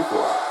to do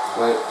for it.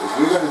 But if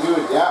you're going to do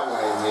it that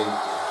way, I mean,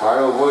 Try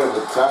to avoid it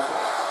with the tackle.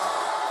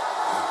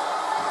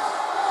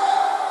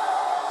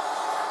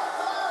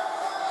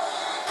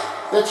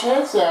 The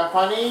chance there,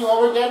 funny, well,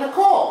 we're getting a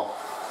call.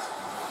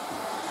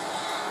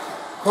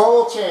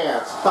 Cole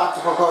chance. Back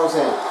to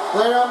Pocosin.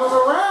 Let him move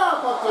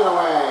around, pumped it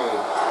away.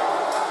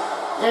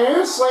 And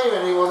here's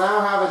Slavin. He will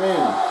now have it in.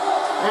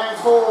 And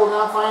Cole will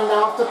now find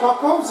out the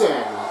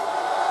Pocosin.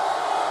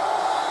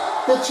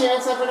 The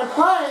chance up in the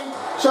play.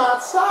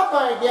 Shot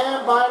stopped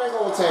again by the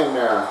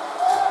goaltender.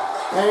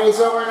 And he's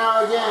over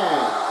now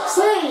again.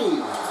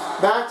 Save!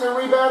 Back to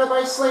rebounded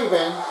by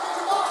Slavin.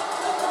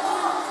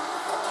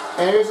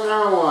 And here's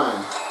another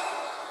one.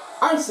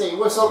 Icing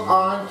whistle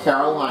on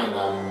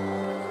Carolina.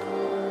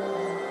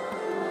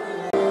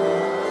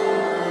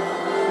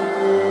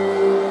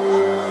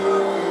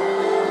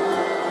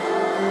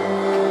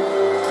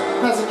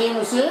 As the game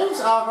resumes,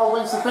 Alco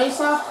wins the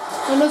faceoff,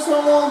 and this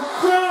one will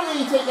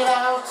clearly take it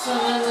out, and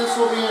then this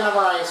will be another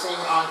icing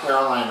on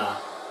Carolina.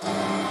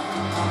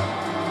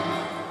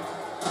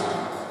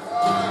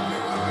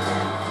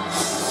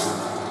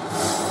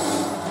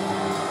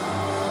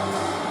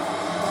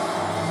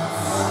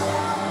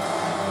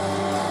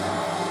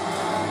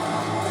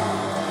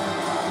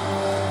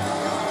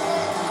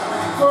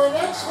 For the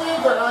next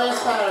win, Elias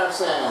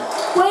Patterson.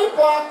 Great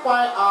block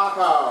by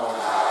Aho.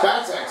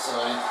 That's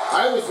excellent.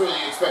 I was really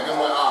expecting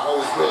when Aho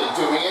was really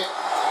doing it.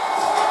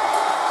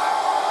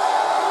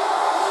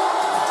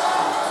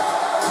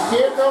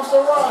 Here comes the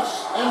rush,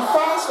 and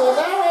Fast will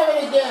now have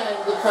it again,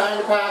 the kind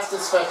of pass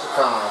to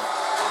Svechnikov.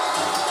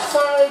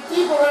 Fired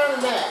deep around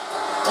the net,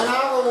 and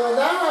Aho will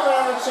now have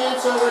another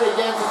chance over it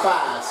again to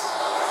Fast.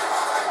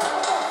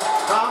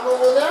 Aho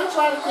will now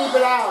try to keep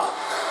it out.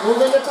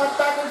 Moving the puck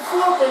back and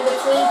forth in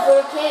between for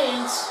the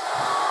Canes.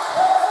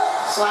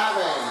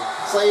 Slavin,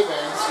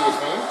 excuse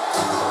me.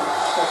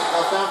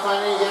 Now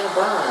finding again to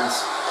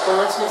Burns.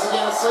 Burns gets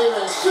again to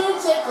Slavin.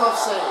 Shoots it, glove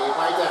save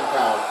by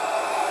Demko.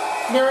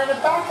 Here in the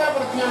back half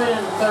of the period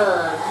in the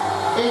third,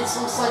 it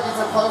looks like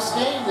it's a close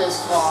game this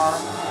far.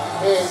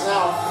 It is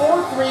now a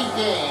 4-3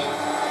 game,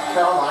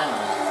 Carolina.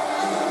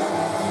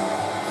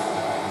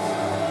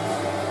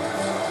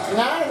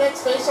 Now the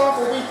next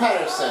faceoff will be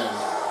Pedersen.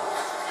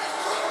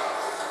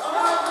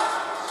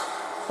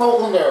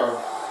 Hollander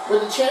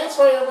with a chance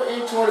right over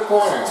in toward the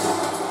corner.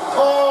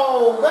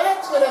 Oh,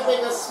 that's going to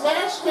make a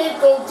smash hit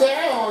go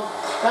down.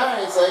 That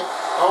is like,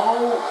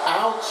 oh,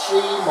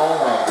 ouchie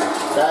moment.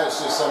 That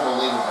is just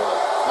unbelievable.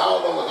 I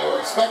don't know what they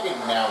were expecting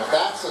now, but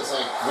that's just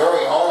like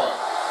very hard.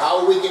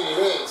 How weakened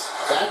it is,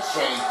 that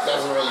strength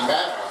doesn't really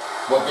matter.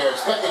 What they're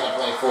expecting to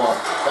play for,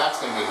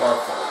 that's going to be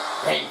hurtful,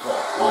 painful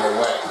on their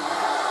way.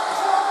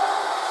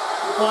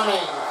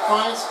 Running,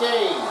 finds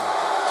Skade.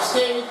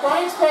 Skade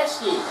finds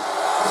Pesky.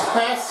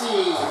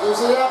 Pesky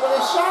loses it up with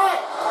a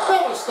shot.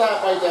 Better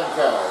stop by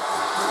Demko.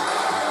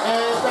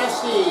 And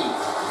Pesky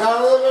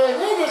got a little bit of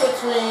hit in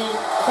between.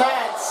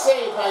 Pat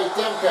saved by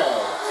Demko.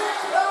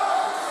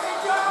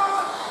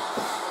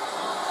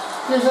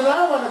 Here's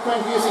another one to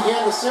confuse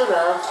again to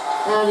Suter.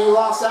 And he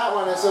lost that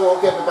one, and so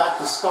we'll give it back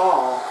to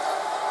Stahl.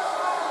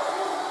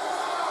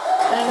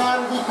 And now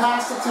to be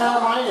passed to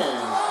Teravainen.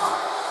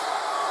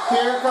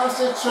 Here comes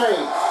the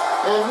trade.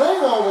 And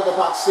Ringo with the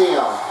puck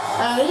steal.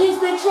 And he's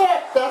been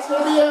tripped. That's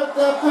going to be a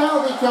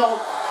penalty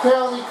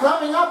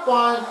coming up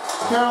on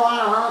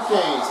Carolina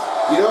Hurricanes.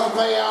 You don't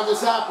play how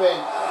this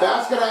happened.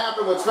 That's going to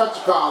happen with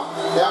Svechnikov.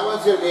 That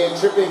one's going to be a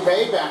tripping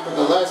payback for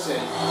the lesson.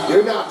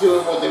 You're not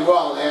doing what they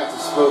will and they're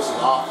supposed to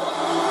offer.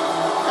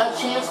 A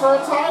chance for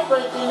a tie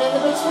breaking in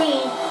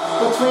between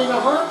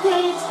the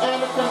Hurricanes and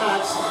the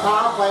Canucks.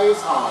 Power play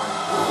is on.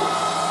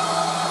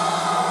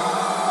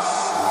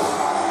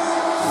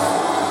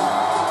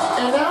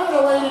 And now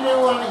they're ready to do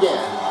one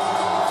again.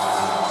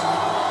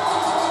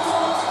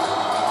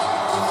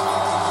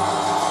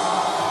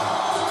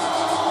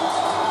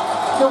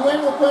 The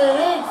win will put it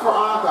in for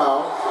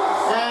Aho,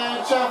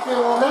 and Sheffield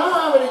will now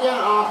have it again,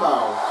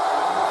 Aho.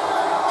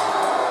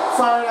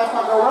 Fired that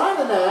puck around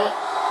the net,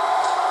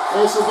 and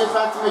this will get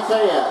back to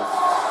Mikheyev.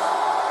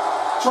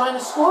 Trying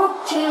to score a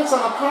chance on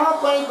a power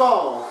play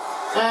goal,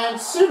 and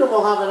Suter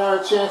will have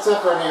another chance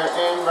effort here,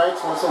 and right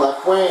towards the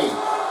left wing.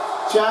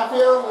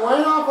 Sheffield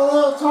went off a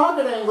little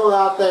target angle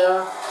out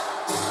there,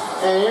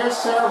 and here's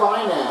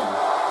Teravainen.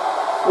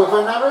 With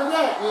another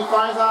net, he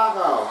finds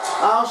Aho.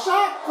 I'll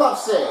shot, glove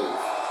save.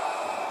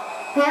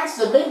 Past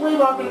the midway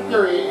mark of the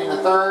period in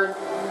the third.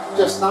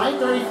 Just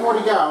 9:34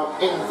 to go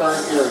in the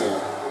third period.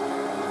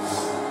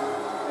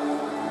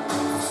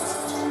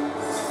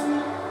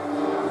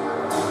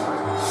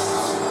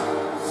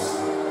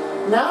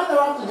 Now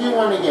they'll have to do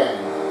one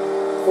again.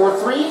 For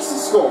 3 is the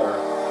score.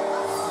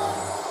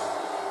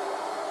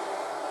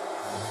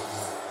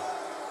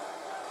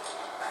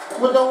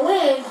 With the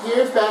win,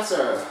 here's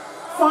Besser.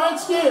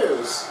 Finds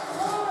Hughes.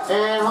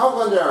 And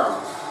Hollander.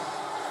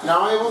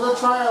 Now able to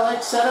try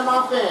to set him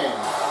up in.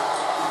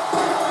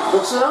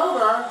 Looks it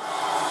over.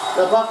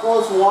 The puck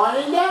goes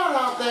winding down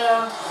out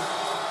there.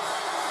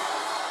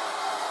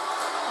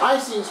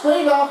 Icing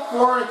straight up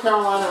for the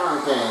Carolina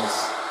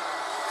Hurricanes.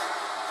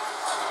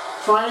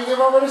 Trying to give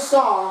over to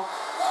Stahl.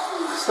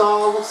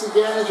 Stahl looks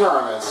again at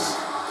Jarvis.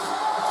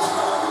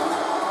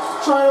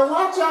 Try to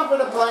watch out for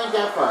the blank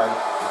effort.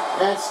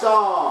 And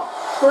Stahl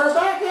for a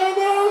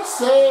backhander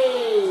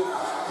save.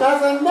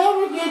 That's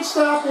another good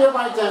stop here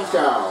by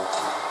Demko.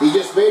 He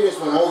just made this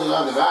one holding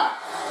on the back.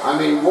 I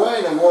mean,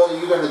 when in the world are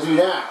you going to do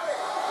that?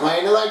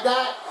 Playing it like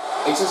that?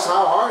 It's just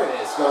how hard it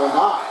is going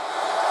by.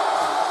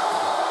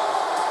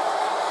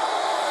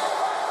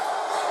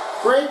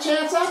 Great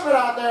chance effort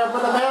out there for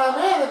the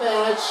man-on-man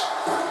advantage.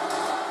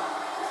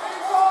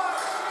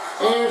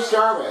 Here's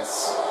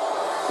Jarvis.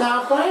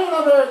 Now playing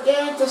over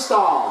again to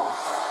Stahl.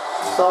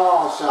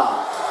 Stahl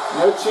shot.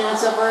 No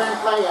chance of her in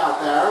play out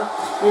there.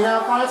 He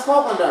now finds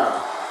Hollander.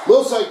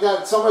 Looks like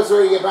that someone's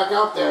ready to get back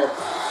out there.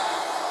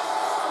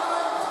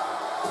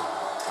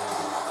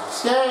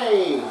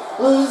 Skay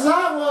loses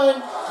that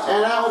one,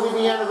 and that will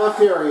be the end of the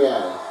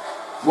period.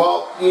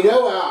 Well, you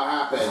know how it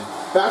happened.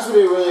 That's what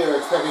they really are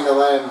expecting to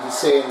let him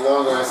stay in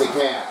longer as they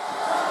can.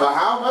 But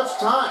how much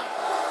time?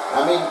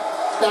 I mean,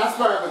 that's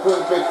part of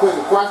the big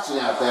question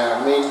out there.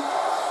 I mean,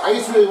 I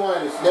just really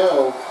wanted to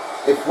know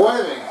if one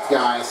of the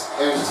guys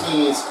and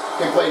teams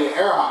can play the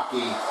air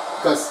hockey,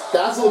 because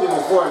that's a little bit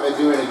more important than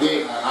doing a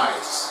game on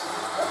ice.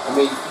 I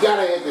mean,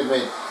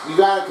 you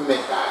gotta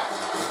commit that.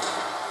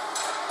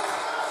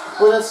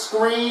 With a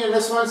screen, and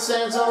this one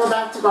sends over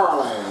back to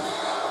Garland.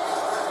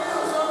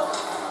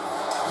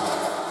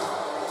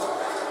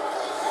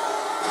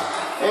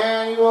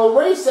 And he will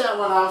race that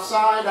one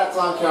offside. That's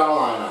on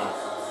Carolina.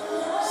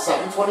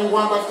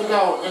 7:21 left to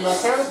go. In the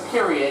third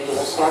period, he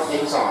will start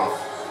things off.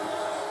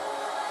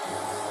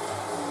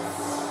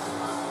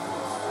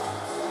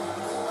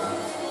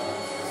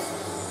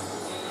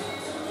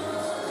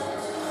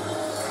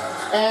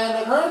 And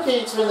the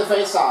Hurricanes win the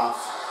face-off.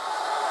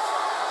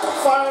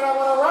 Fired up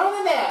on around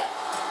the net.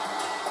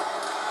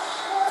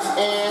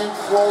 And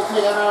we'll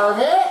take another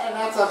hit, and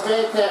that's a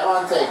big hit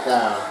on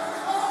takedown.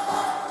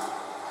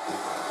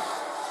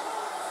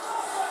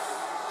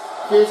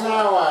 Here's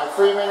another one.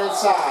 Freeman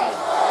inside.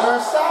 They're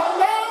stopping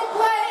down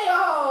play.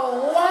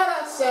 Oh, what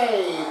a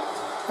save.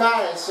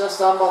 That is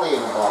just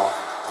unbelievable.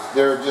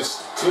 There are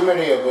just too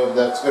many of them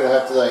that's going to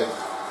have to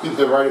keep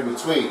the right in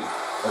between.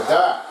 But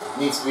that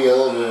needs to be a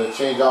little bit of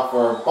change off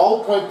for a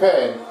ballpoint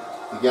pen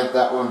to get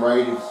that one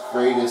ready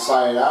to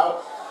slide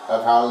out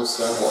of how this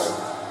is going to work.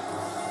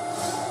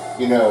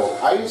 You know,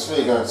 I just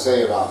really don't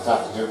say about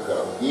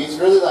Takajiko. He's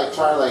really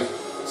trying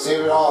to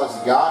save it all as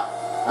he got.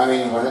 I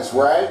mean, when it's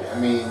red, I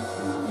mean,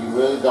 you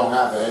really don't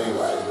have it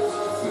anyway.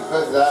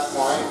 Because at that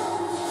point,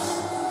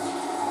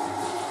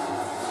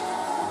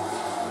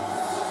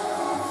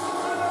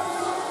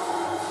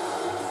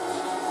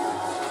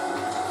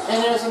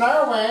 and there's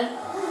another win,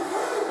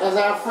 as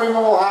now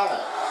Freeman will have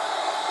it.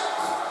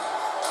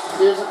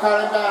 Here's a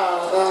cut and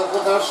down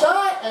with a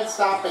shot, and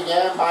stopped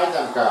again by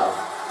Demko.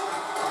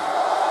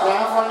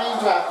 Now running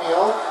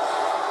Chatfield.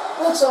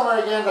 Looks over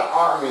again to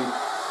Army.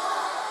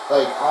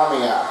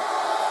 Armia.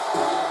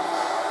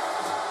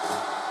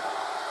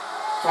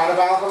 Trying to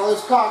battle for the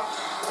loose puck.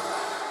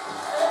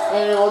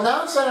 And it will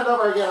now send it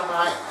over again to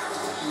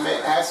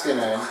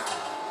Askinen.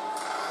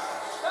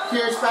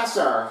 Here's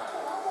Besser.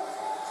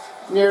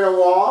 Near the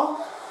wall.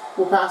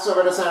 Will pass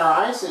over to center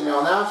ice, and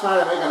he'll now try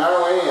to make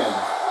another way in.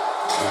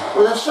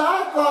 With a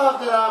shot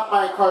gloved it up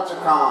by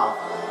Korchakov.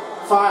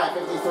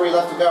 5:53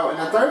 left to go in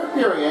the third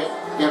period.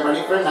 Get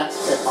ready for the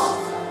next tip-off.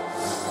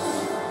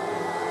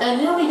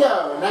 And here we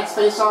go. Next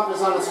face-off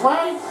is on its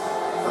way.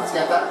 Let's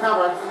get that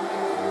covered.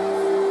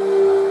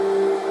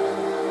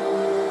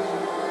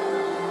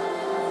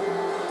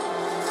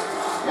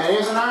 And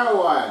here's another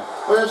one.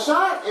 With a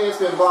shot, it's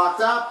been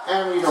blocked up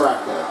and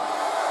redirected.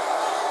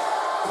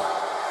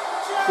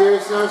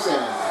 Here's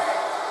Nosen.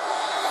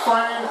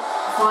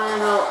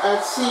 Final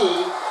at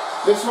sea.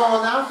 This one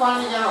will now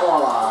find again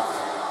Orlov.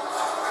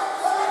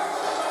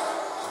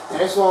 And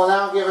this one will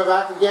now give it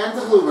back again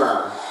to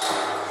Blueberg.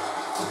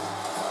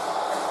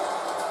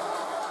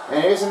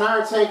 And here's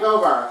another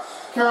takeover.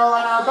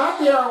 Carolina are back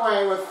the other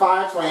way with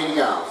 5:20 to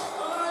go.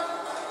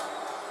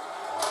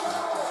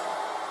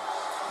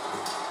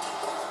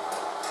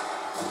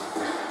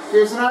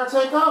 Here's another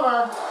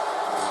takeover.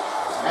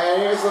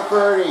 And here's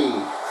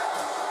LaFerty.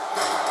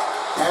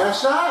 And a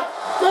shot.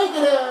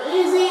 Making it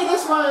easy.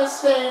 This one is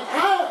staying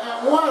out.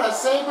 And what a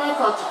save by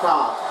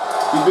Korchakov.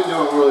 He's been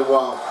doing really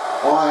well.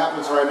 All that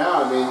happens right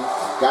now, I mean,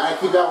 gotta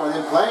keep that one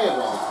in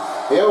playable.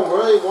 They don't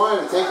really want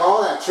to take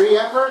all that tree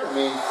effort. I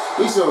mean,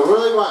 he's doing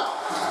really well.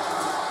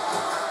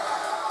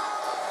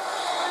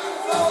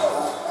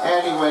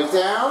 And he went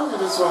down, and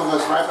this one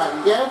goes right back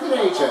again to the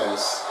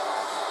HS.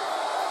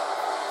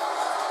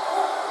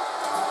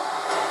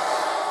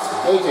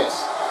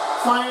 HS.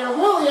 Finding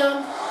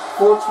William.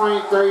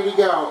 4:23 to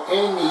go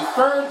in the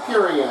third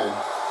period.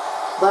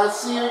 Let's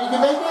see if you can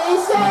make any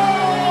saves!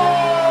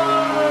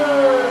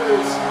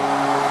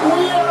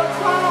 We are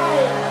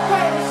tied!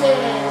 Patterson,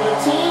 the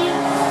team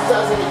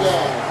does it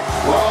again.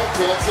 Well,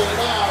 can't say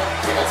now,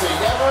 can't say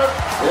never,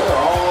 they're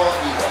all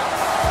even.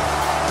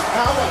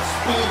 How much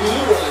speed do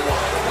you really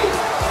want to be?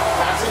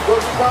 Passing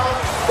Korchakov,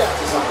 that's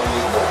just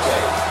unbelievable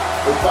take.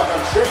 But but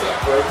I'm sure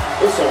effort.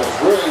 This one was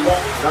really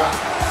running up.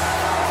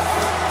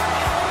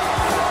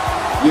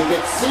 You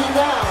can see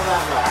now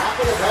that what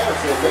happened to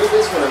Patterson made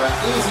this one an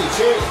easy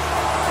change.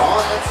 All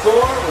that score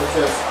was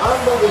just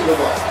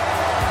unbelievable.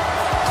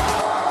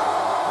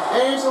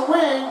 And it's a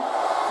win.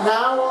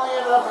 Now we'll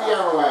end up the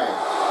other way.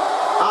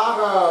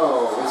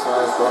 Ago. This one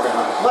is broken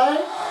on the play.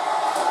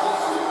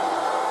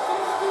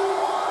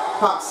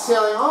 Puck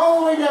sailing all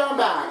the way down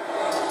back.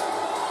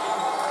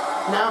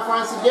 Now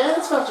once again,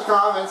 it's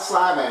Svechnikov and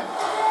Slavin.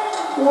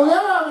 Well,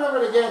 now I'm over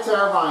to get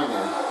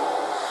Teravainen.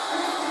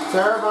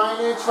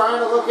 Teravainen trying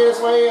to look his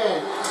way in.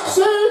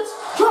 Shoots!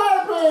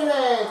 Try to put it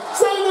in!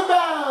 Save the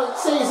bounce!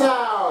 Stays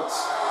out!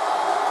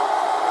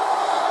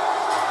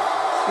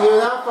 He will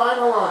not find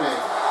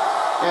Hronek.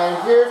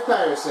 And here's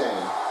Patterson.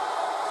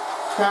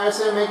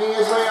 Patterson making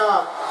his way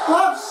up.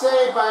 Glove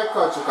saved by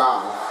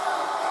Kochikov.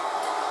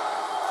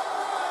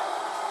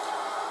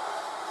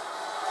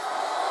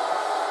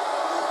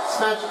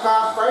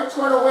 Svechnikov right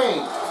toward the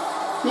wing.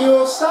 He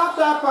will stop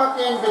that puck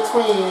in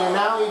between, and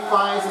now he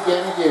finds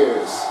again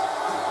Hughes.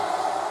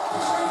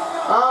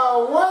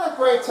 Oh, what a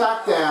great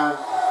tuck down.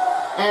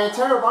 And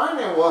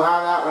Teravainen will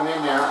have that one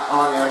in there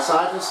on their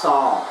side to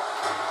stall.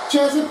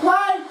 Chance to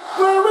play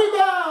for a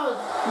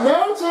rebound.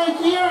 No take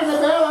here in the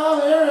middle.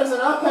 There is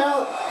an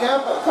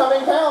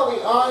upcoming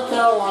penalty on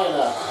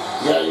Carolina.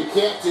 Yeah, you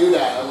can't do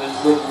that. I mean,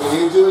 when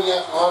you're doing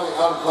it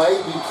on play,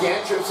 you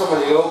can't trip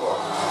somebody over.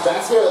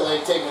 That's going to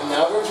like take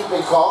another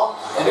tripping call,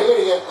 and they're going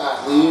to get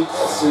that lead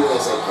as soon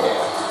as they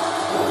can.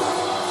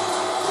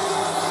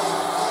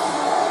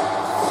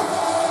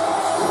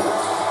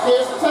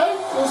 Here's the take.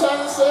 Who's on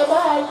the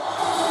standby?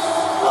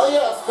 Oh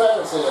yes,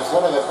 Patterson is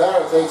one of the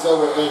better takes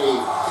over any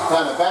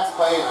kind of best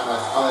play on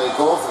the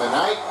goals of the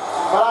night.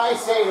 But I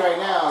say right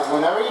now,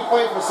 whenever you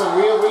play for some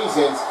real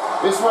reasons,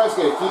 this one's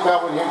going to keep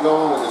out when you're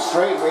going with a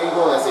straight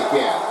angle as they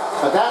can.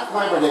 But that's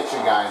my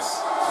prediction, guys.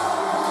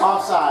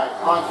 Offside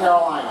on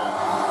Carolina.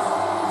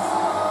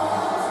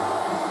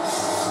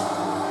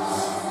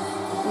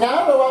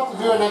 Now they're off to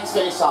do a next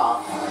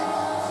face-off.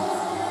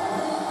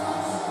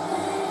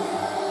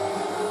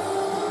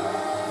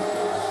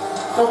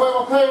 So we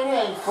will play it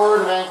in for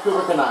the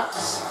Vancouver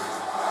Canucks.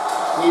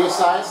 He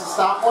decides to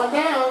stop one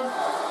down.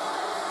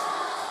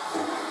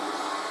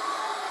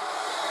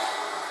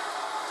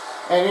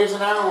 And here's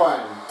another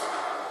one.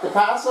 The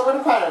pass over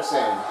to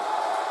Patterson.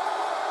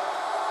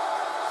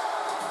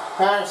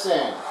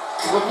 Patterson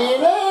looking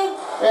it in.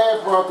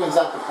 It brokens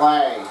up the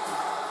play.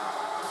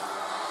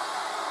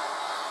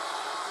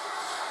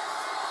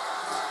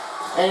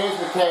 And here's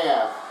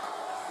Mikheyev.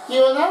 He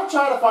will now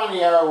try to find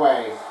the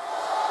airway.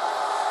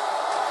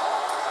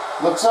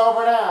 Looks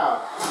over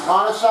now.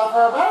 On a shot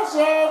for a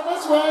basket.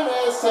 This one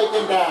is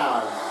taken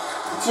down.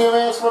 2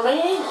 minutes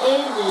remaining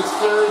in the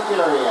third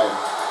period.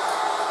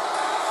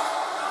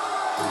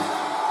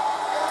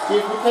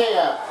 Here's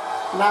Mikheyev.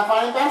 Not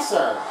finding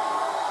Besser.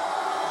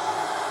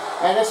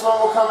 And this one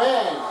will come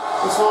in.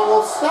 This one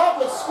will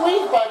stop and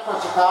squeeze by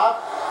Kochikov.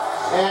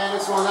 And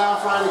this one now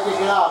trying to kick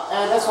it up.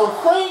 And this one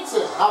flings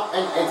it up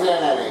and into the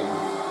netting.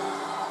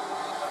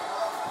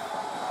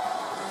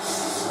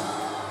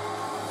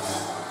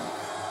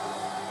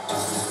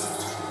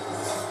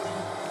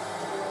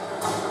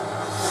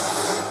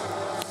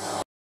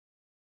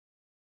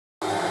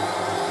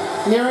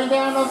 Nearing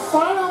down the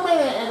final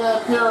minute in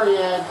the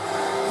period.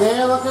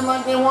 They're looking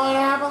like they want to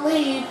have a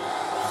lead.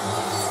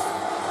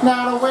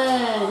 Now to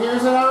win.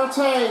 Here's another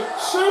take.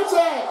 Shoots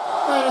it.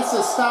 And it's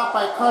a stop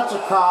by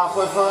Kochikov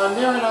with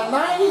nearing a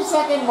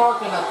 90-second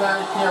mark in the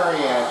third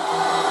period.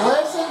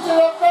 Listen to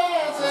the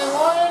fans and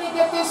wanting to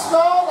get this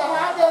goal to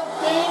have the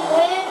game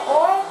win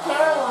or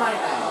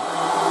Carolina.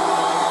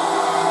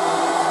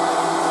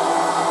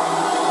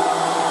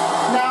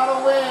 Now to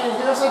win.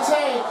 Here's a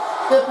take.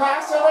 The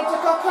pass over to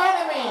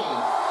Kotkaniemi.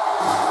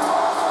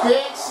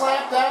 Big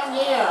slap down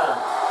here.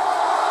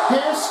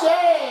 Here's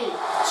Skate.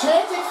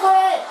 Chancing for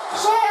it.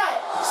 Shot.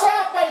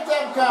 Stop by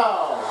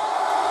Demko.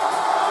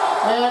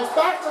 And it's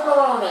back to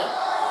Corona.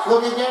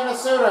 Looking again to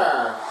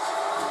Suter.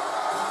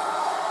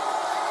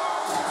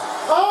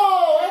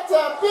 Oh, it's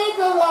a big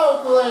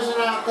low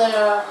collision out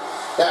there.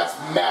 That's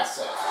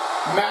massive.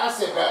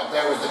 Massive out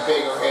there with the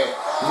bigger hit.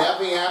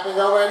 Nothing happened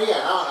already,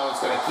 and I don't know it's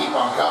going to keep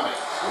on coming.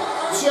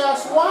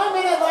 Just 1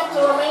 minute left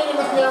to remain in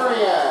the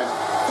period.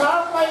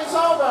 Power play is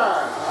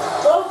over.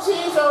 Both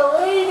teams are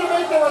ready to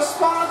make a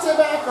responsive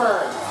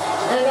effort.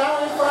 And now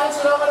he finds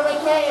it over to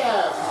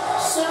Mikheyev.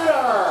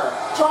 Suter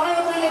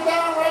trying to bring it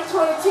down right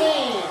toward the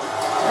team.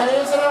 And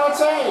here's an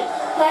overtake.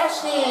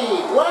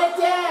 Paschke went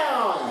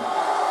down.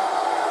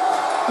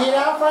 He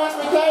now finds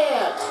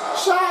Mikheyev.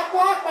 Shot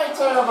blocked by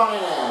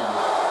Teravainen.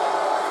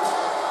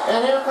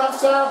 And here comes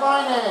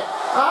Teravainen.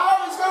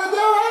 Oh, he's going to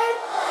do it.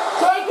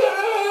 Take it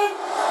in.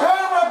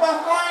 And we're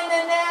behind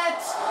the net.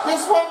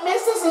 This one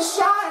misses a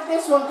shot.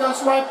 This one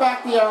goes right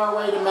back the other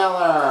way to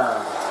Miller.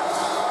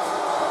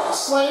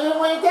 Slavin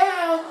went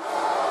down.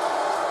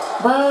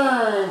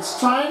 Burns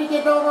trying to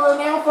get over,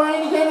 now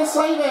trying to get a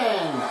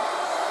Slavin.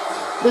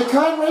 The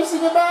cut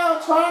racing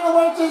about, trying to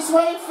work his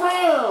way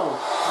through.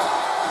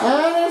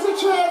 And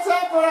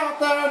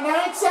there.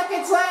 9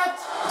 seconds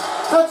left.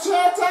 A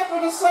chance after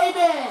the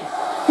Slavin.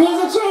 Here's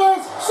a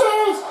chance.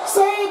 Shoots.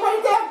 Saved by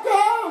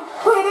Demko.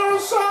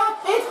 Printer shot.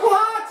 It's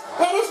blocked.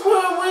 And it's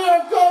where we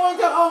are going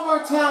to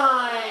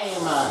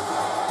overtime.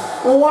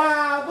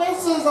 Wow,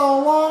 this is the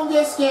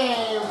longest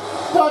game.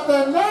 But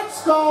the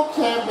next goal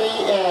can be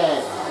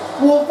it.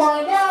 We'll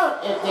find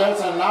out if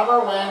there's another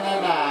win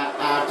in that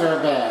after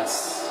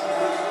this.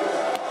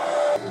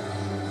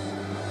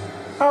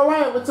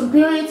 Alright, with some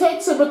period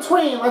takes in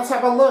between, let's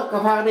have a look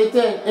of how they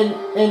did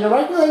in the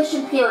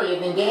regulation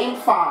period in Game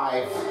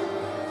 5.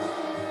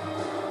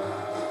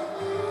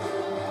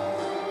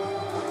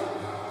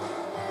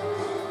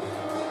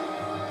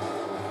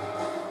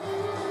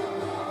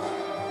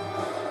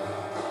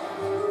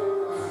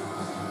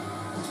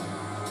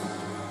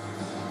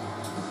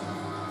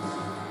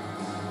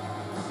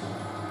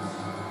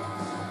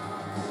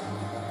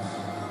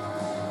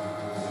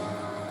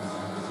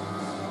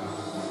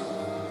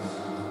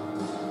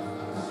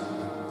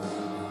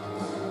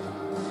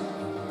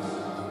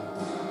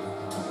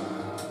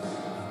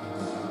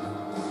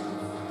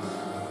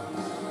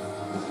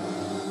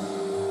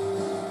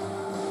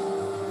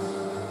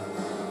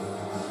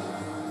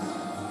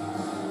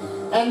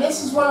 And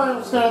this is where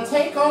it's going to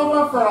take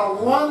over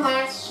for one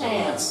last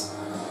chance.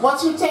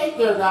 What's your take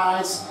there,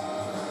 guys?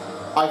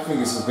 I think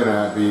this is going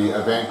to be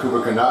a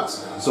Vancouver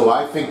Canucks, so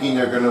I'm thinking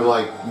they're going to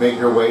like make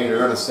their way and they're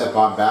going to step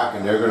on back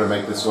and they're going to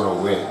make this one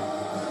a win.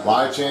 A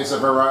lot of chance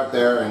of her right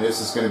there, and this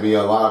is going to be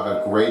a lot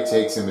of great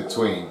takes in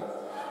between.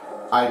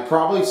 I'd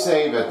probably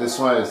say that this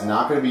one is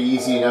not going to be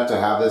easy enough to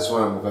have this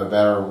one with a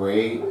better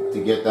way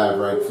to get that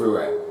right through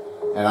it.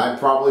 And I'm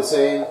probably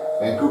saying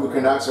Vancouver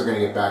Canucks are going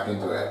to get back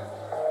into it.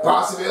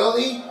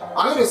 Possibility?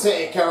 I'm going to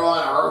say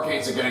Carolina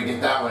Hurricanes are going to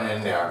get that one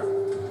in there.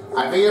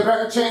 I think a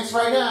better chance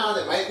right now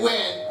they might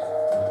win.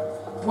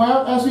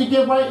 Well, as we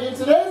get right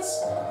into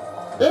this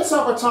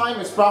overtime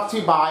is brought to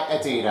you by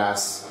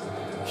Adidas.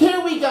 Here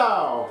we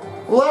go.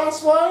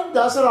 Last one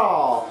does it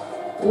all.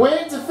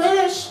 Win to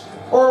finish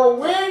or a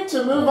win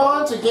to move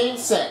on to Game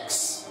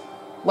 6.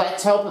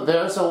 Let's hope that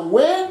there's a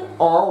win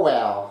or a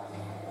well.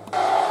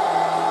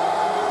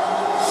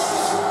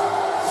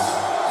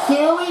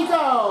 Here we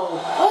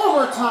go,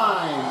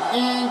 overtime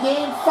in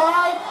Game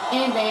 5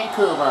 in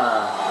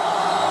Vancouver.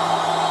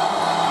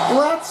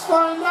 Let's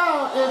find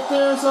out if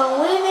there's a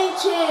winning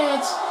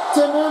chance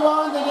to move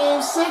on to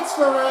Game 6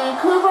 for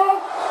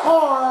Vancouver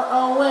or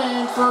a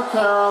win for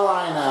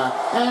Carolina.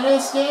 And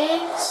this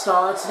game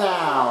starts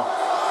now.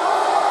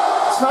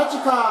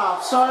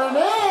 Svechnikov started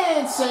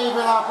in, saving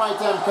off by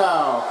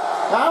Demko.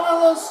 That one a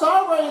little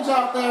star range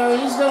out there.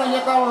 He's going to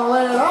get that one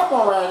layered up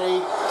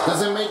already.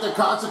 Doesn't make the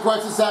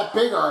consequences that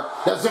bigger.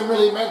 Doesn't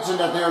really mention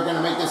that they're going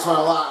to make this one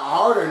a lot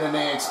harder than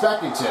they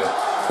expected to.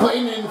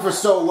 Playing in for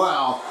so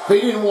well,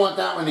 they didn't want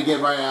that one to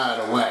get right out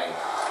of the way.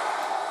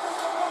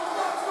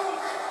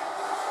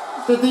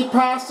 The deep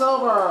pass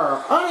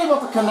over. Unable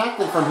to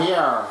connect it from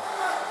here.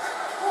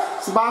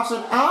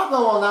 Sebastian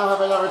Algo will now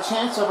have another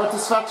chance over to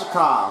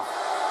Svechnikov.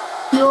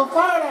 He will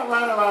fire that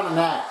right around the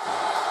net.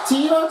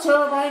 Tito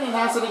Turbine and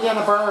has it again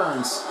to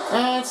Burns.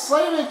 And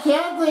Slavin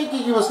can't think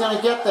he was going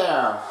to get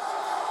there.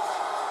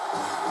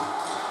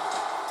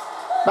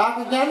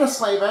 Back again to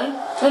Slavin.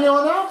 And he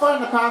will now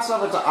find the pass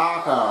over to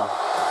Akko.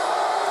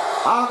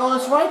 Akko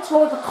is right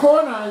toward the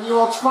corner and he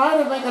will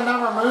try to make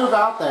another move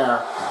out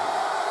there.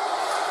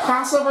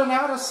 Pass over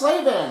now to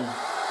Slavin.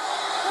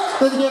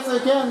 Then he gets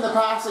again the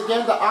pass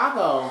again to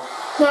Akko.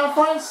 Now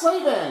finds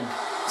Slavin.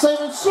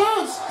 Slavin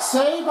shoots!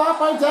 Saved off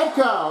by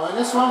Demko. And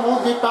this one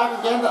will get back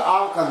again to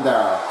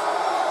Alconder.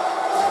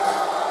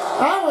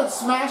 That one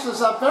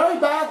smashes up very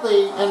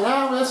badly, and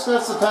now this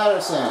goes to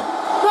Patterson.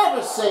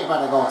 Never saved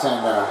by the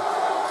goaltender.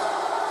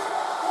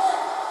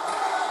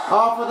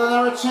 Off with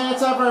another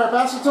chance ever.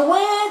 Bester to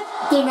win!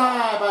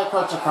 Denied by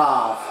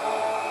Kochakov.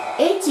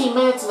 18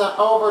 minutes in the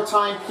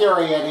overtime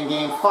period in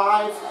Game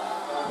 5.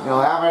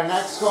 You'll have our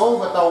next goal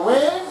with the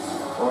win,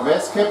 or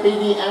this could be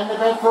the end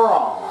of it for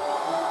all.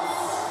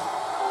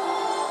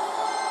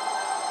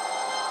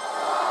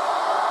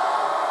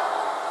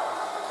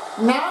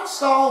 Now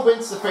Stahl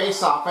wins the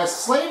face-off as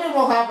Slavin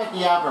will have it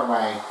the other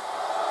way.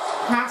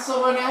 Pass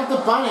over now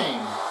to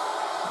Bunning.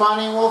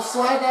 Bunning will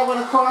slide that one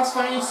across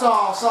finding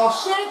Stahl. Stahl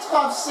shoots,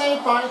 glove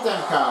saved by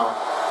Demko.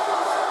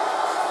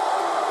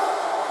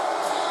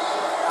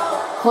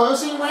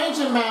 Closing range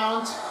and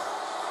Mount.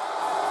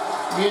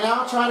 You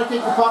now try to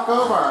kick the puck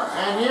over.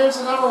 And here's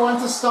another one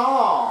to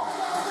Stahl.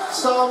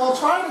 Stahl will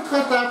try to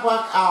cut that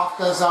puck off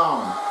the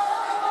zone.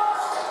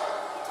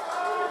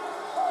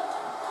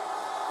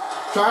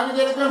 Trying to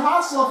get a good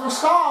hustle for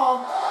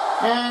Stahl.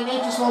 And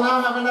Natchez will now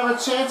have another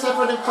chance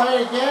effort to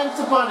play again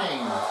to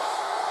Bunning.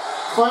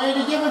 Playing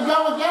to give a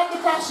go again to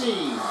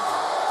Pesci.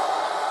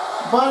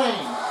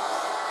 Bunning.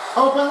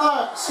 Open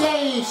look.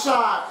 Skate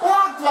shot.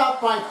 Blocked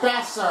up by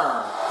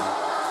Besser.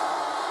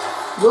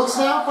 Wilkes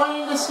now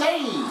finding the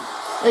skate.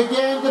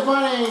 Again to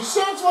Bunning.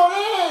 Shoots one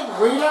in.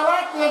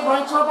 Redirected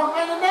right toward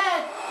behind the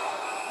net.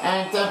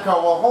 And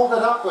Demko will hold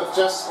it up with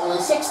just only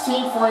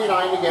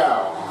 16:49 to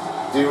go.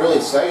 didn't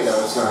really say that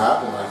it was going to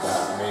happen like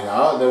that. I mean, I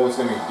don't know what's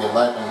going to get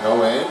let and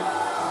go in,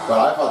 but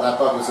I thought that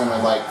puck was going to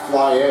like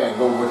fly in and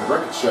go with the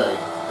ricochet.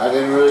 I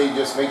didn't really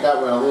just make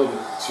that one a little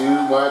bit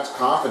too much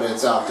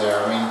confidence out there.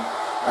 I mean,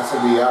 that's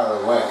going to be out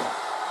of the way.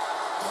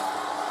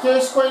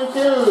 Here's Quinn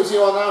Hughes. He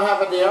will now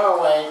have it the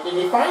other way, and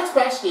he finds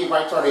Pesky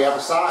right toward the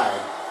other side.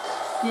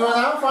 He will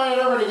now find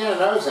it over to get a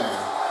nose in.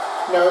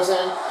 Nose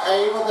in,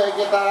 able to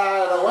get that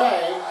out of the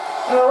way,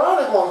 and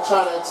Aronic will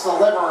try to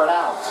deliver it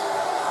out.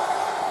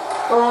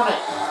 Aronic,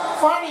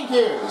 finding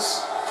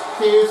Hughes.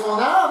 Hughes will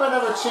now have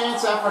another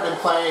chance effort in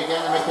play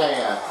again to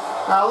Mikheyev.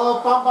 A little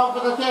bump up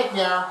for the kick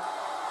here.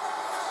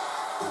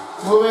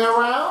 Moving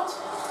around,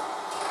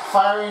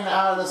 firing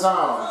out of the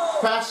zone.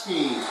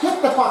 Pesky,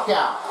 hit the puck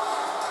out.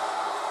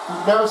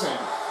 Nose in,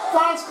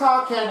 finds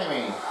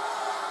Kennedy.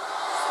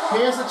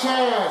 Here's the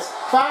chance.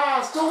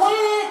 Fast to win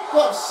it.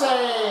 Glove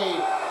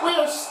save. We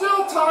are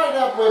still tied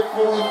up with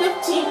only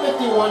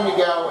 15:51 to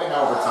go in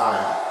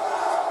overtime.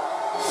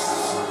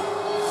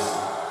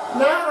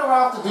 Now they're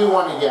off to do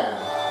one again.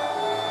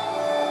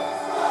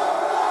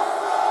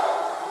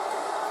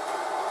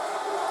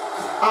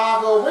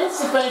 Ago wins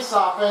the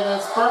face-off, and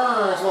it's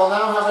Burns will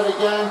now have it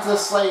again to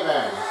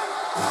Slavin.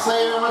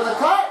 Slavin with the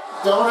cut.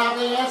 Don't have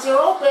the answer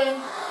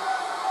open.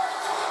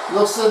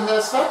 Looks in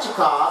the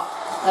Svechnikov,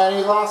 and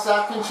he lost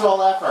that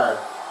control effort.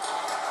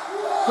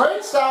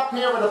 Great stop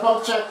here with a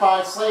poke check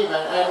by Slavin,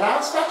 and now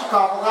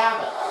Svechnikov will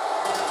have it.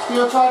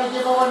 He'll try to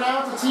give over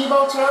now to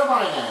Teuvo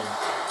Teravainen.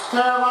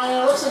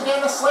 Teravainen looks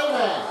again to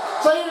Slavin.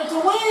 Slavin to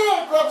win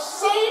it! Glove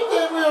saved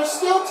it! We are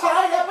still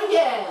tied up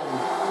again!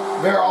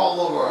 They're all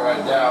over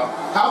right now.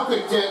 How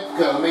could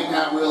Demko make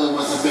that really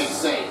was a big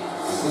save?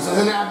 He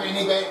doesn't have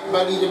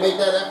anybody to make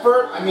that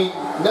effort? I mean,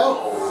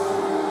 no.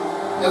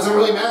 It doesn't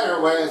really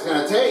matter what it's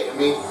going to take. I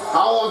mean,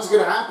 how long is it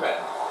going to happen?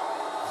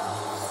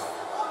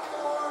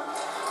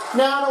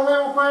 Now the win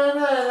will play in,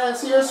 and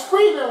here's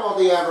Friedman will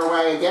the other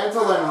way again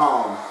to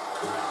Lindholm.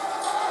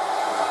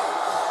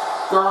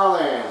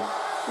 Garland,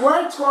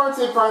 right towards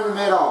it from the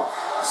middle.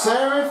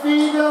 Center and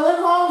feed to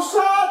Lindholm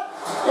shot.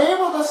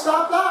 Able to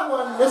stop that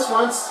one. This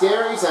one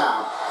scaries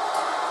out.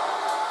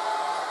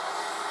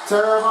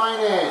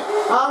 Teravainen,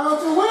 able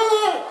to win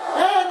it.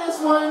 And this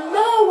one,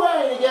 no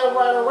way to get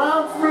right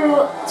around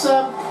through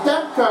to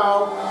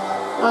Demko.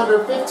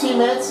 Under 15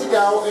 minutes to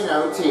go in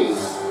OT.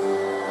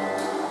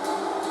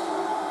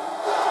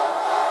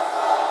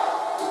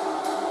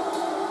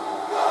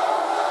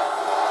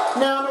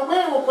 Now the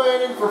win will play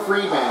it in for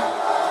Freeman.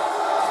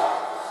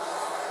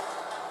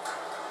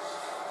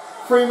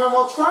 Freeman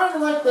will try to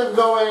let them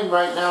go in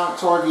right now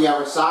toward the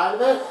other side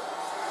of it.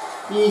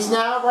 He's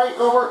now right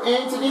over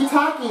into the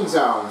attacking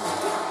zone.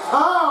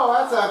 Oh,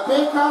 that's a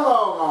big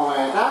hello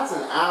moment. That's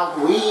an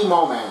owie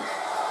moment.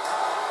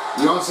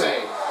 You don't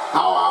say,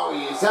 how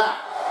owie is that?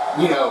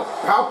 You know,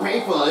 how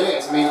painful it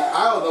is. I mean,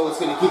 I don't know what's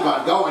going to keep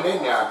on going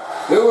in there.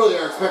 They really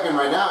are expecting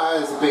right now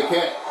that is a big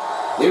hit.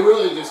 They're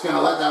really just going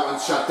to let that one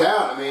shut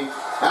down. I mean,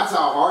 that's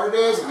how hard it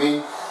is. I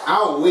mean,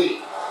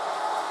 owie.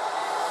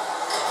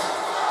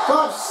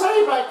 Glove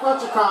saved by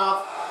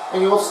Kochikov,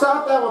 and you will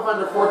stop that with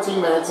under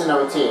 14 minutes in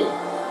OT.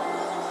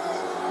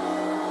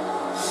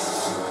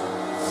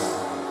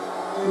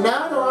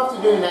 Now they're off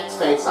to do the next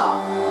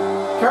face-off.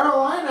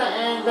 Carolina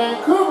and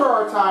Vancouver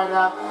are tied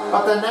up,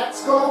 but the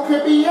next goal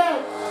could be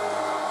it.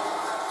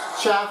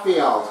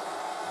 Chatfield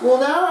will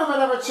now have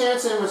another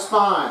chance in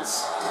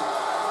response.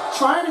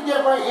 Trying to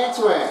get right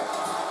into it.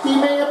 He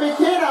made a big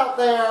hit out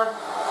there.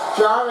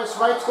 Jarvis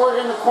right toward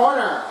in the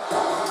corner.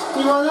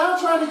 He will now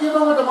try to give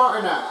over to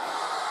Martinek.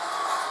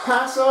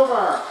 Pass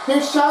over.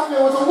 Here's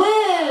Chatfield with a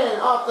win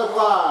off the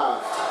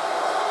glove.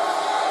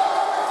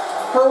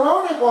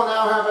 Hronek will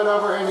now have it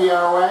over in the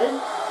other way.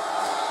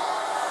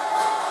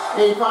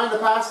 And he finds the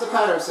pass to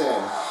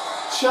Pettersson.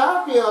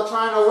 Chatfield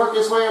trying to work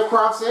his way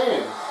across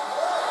in.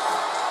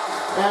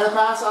 And a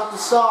pass off to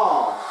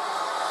Stahl.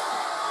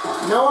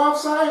 No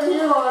offside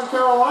here on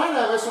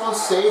Carolina. This one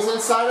stays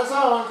inside his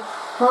zone.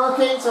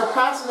 Hurricanes are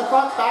passing the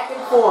puck back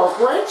and forth.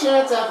 Great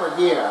chance effort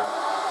here.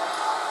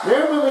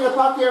 They're moving the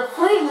puck here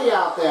freely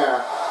out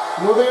there.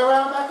 Moving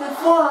around back and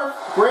forth.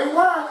 Great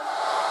work.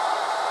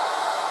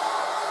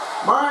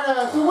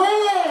 Marta to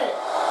win it.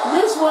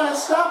 This one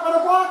is stopped by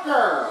the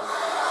blocker.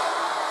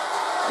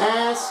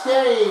 And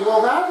Sketty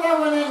will have that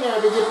one in there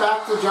to get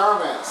back to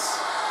Jarvis.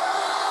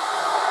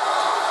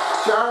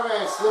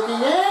 Jarvis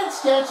looking in.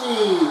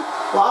 Sketchy.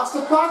 Lost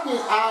the puck. He's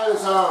out of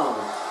his zone.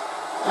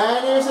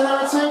 And here's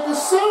another take to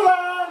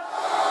Suter.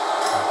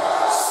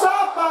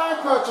 Stopped by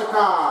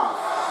Kochikov.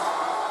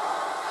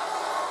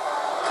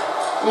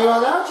 He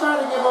will now try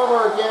to give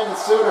over again to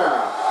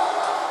Suter.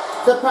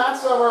 The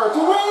pass over to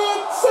win.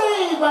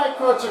 Saved by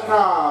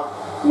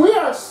Kochikov. We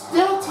are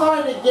still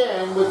tied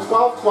again with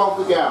 12:12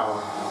 to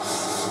go.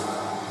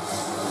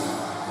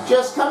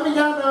 Just coming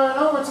down to an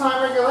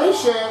overtime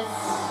regulation.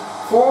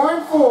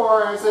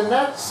 4-4 as the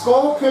next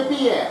goal could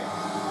be it.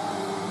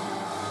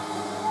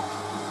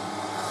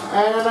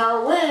 And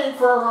another win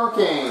for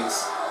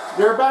Hurricanes.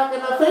 They're back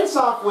in the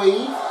face-off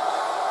lead.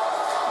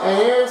 And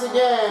here's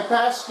again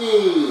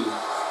Pesky.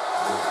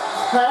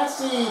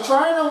 Pesky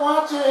trying to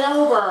watch it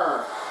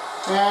over.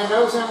 And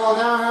Nosen will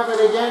now have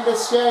it again to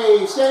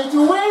Skate. Skate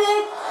to win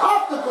it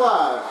off the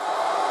glove.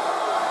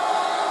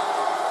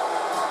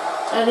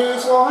 And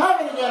Hughes will have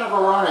it again of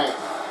Veronic.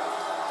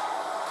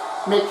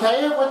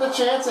 Mikheyev with the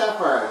chance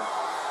effort.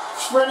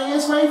 Sprinting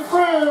his way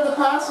through the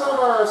pass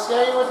over.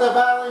 Skate with the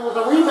battling with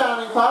the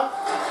rebounding puck.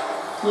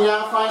 He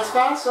now finds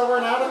fast over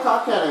now to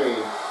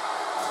Cockettery.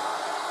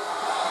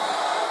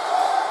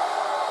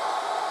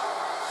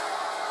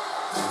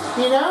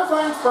 He now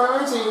finds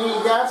Burns and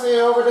he grabs it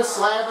over to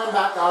Slavin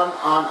back on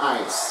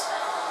ice.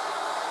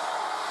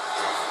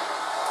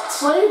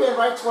 Slavin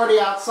right toward the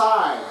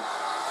outside.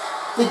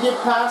 To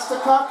get past the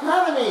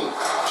Cockettery.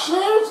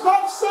 Shoots,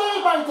 but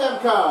saved by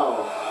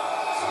Demko.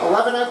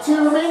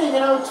 11:02 remaining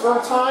in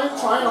overtime,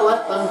 trying to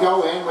let them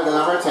go in with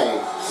another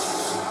take.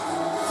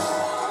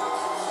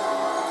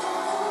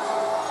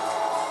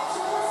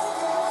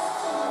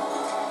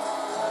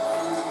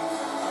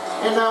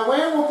 And now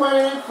Wayne will put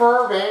it in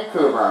for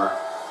Vancouver.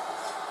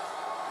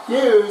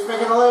 Hughes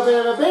making a little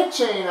bit of a big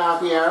chain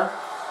out here.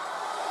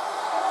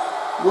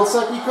 Looks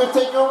like he could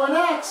take over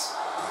next.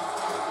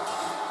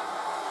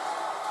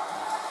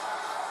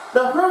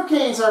 The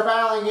Hurricanes are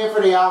battling in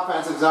for the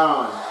offensive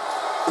zone.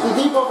 The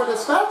deep over to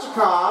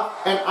Svechnikov,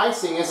 and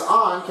icing is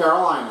on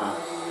Carolina.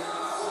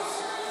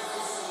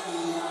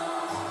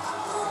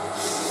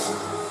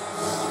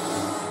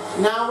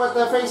 Now with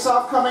the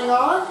face-off coming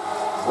on,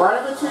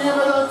 right in between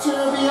the two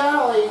of the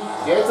alley,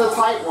 it's a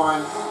tight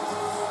one.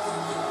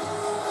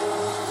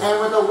 And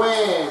with the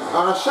win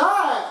on a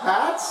shot,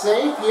 Pat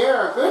safe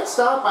here. Good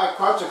stop by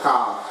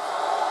Kochikov.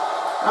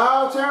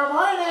 Oh,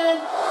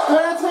 Teravainen,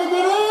 gonna take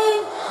it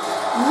in.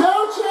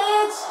 No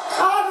chance.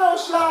 Auto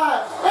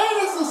shot.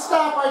 And it's the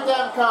stop by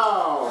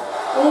Demko.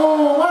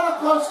 Oh, what a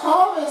close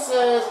call this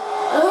is.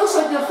 It looks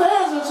like the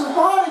fans are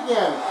supporting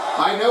him.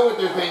 I know what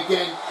they're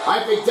thinking.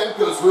 I think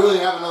Demko's really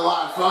having a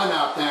lot of fun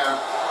out there.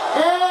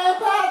 And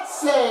Pat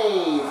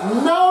save.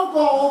 No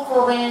goal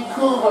for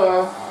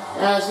Vancouver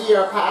as we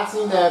are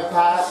passing the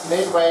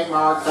midway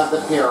mark of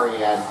the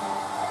period.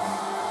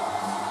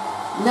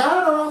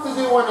 Now they're off to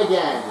do one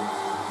again.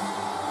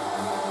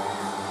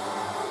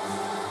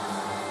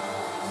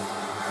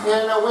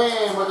 And a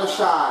win with a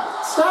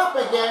shot. Stop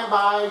again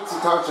by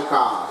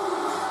Kochikov.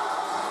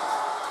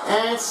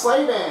 And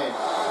Slavin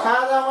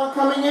had that one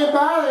coming in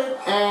batted.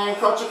 And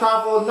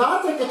Kochikov will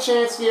not take a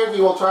chance here.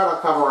 He will try to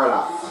cover it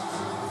up.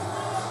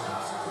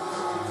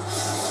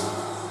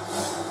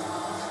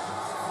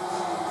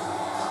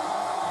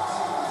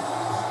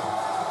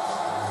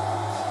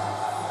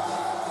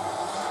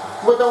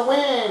 With a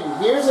win,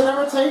 here's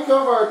another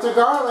takeover to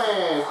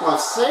Garland. Well,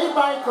 saved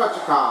by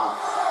Kochikov.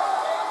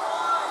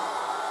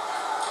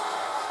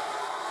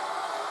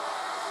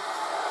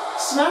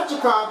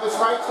 Svechnikov is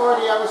right toward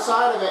the other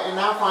side of it and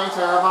now finds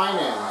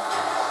Teravainen.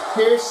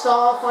 Here's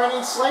Stahl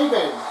finding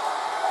Slavin.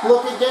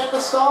 Look again to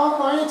Stahl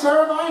finding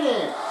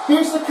Teravainen.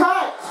 Here's the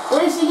cut.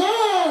 Racing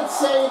in.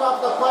 Save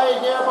up the play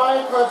here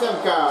by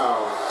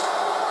Demko.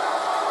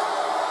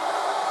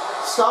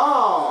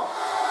 Stahl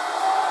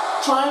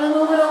trying to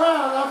move it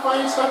around. Now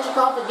finding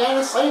Svechnikov again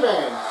and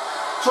Slavin.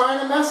 Trying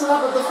to mess it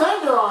up a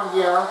defender on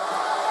here.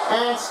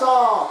 And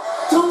Stahl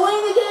to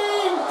win the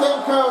game.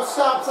 Demko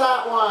stops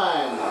that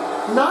one.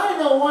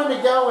 9:01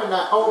 to go in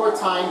the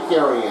overtime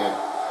period.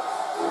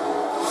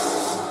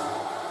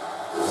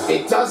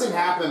 It doesn't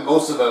happen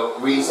most of the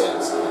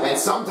reasons, and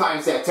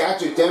sometimes that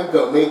Thatcher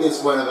Demko made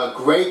this one of a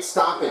great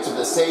stoppage of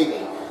the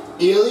saving.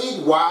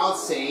 Elite wild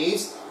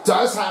saves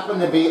does happen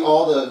to be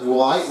all the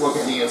light work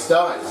that he has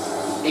done.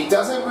 It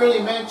doesn't really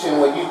mention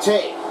what you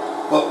take,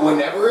 but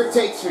whenever it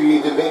takes for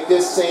you to make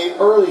this save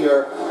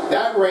earlier,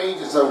 that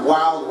range is the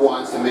wild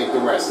ones to make the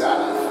rest out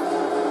of.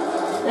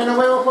 And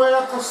away we'll put it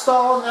up for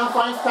Stahl, now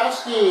finds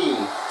Pesky.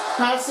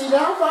 Pesky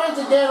now finds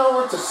again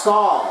over to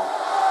Stahl.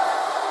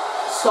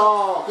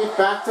 Stahl, get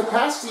back to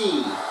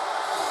Pesky.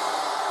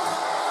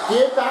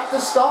 Get back to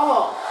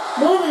Stahl.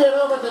 Moving it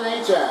over to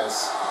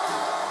Natchez.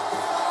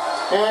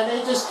 And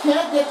they just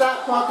can't get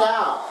that puck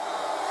out.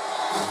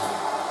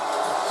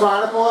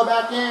 Trying to pull it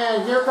back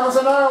in. Here comes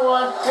another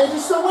one. And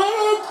just to win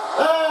it.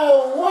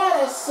 Oh,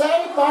 what a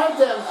save by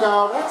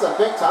Demko. That's a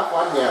big tough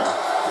one here.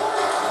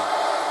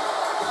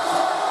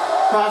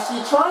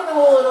 Pesky trying to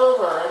roll it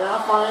over, and now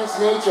finds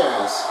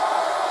Natchez.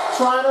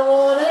 Trying to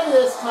roll it in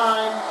this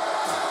time.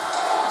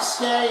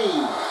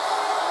 Skate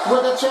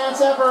with a chance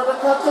ever to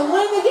cut to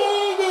win the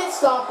game. Gets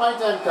stopped by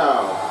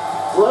Demko.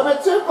 A little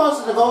bit too close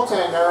to the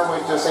goaltender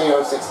with just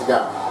 8:06 to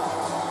go.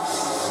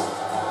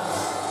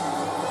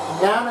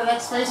 Now the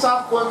next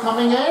face-off one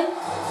coming in.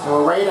 And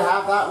we're ready to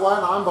have that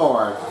one on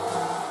board.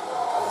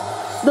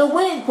 The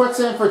wing puts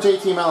in for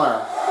JT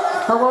Miller.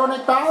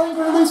 Heroic battling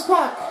for the loose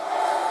puck.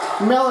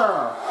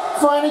 Miller.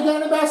 Find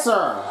again to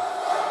Besser.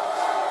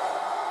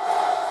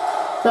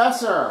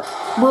 Besser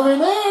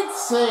moving in.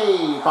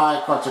 Saved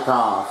by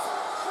Kochikov.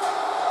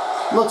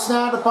 Looks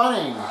now to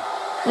Bunning.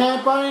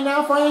 And Bunning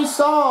now finding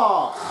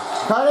Stahl.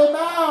 Cut it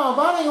down.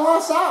 Bunning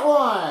lost that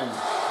one.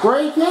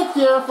 Great hit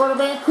here for the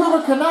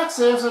Vancouver Canucks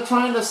as they're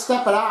trying to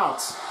step it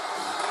out.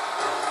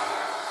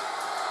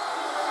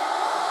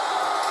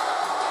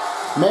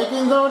 Making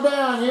him go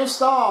down. Here's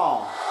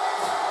Stahl.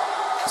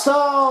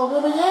 Stahl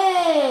moving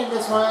in.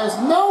 This one is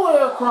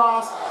nowhere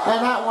across,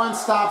 and that one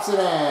stops it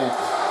in.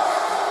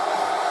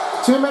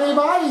 Too many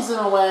bodies in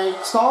a way.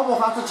 Stahl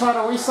will have to try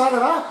to reset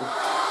it up.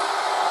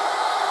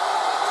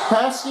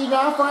 Pesky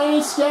now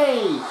finding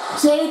Skate.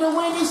 Skate to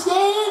win his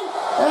game.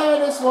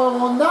 And this one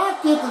will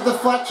not get the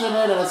deflection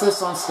in, and as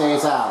this one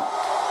stays out.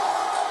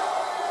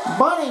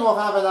 Bunny will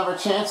have another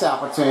chance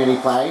opportunity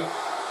play.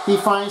 He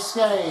finds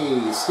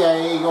Skate.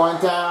 Skate going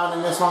down,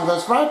 and this one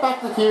goes right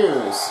back to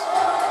Hughes.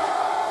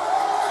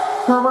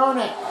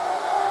 Hronek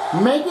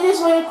making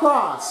his way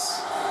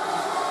across.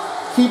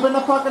 Keeping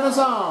the puck in his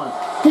zone.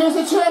 Here's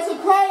a chance to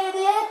play in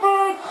the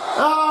effort.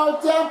 Oh,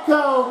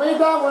 Demko made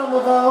that one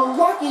with a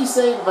lucky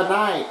save of the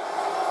night.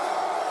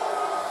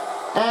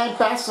 And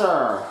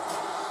Besser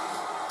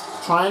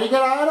trying to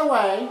get out of the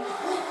way.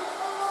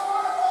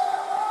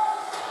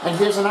 And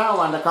here's an out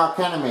one to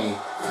Kotkaniemi.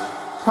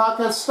 Puck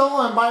is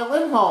stolen by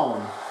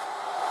Lindholm.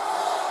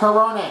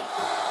 Hronek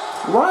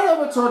right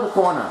over toward the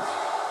corner.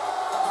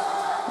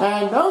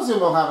 And Nozum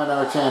will have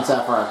another chance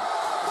effort.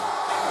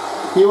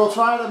 He will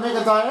try to make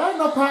a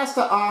diagonal pass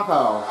to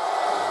Aho.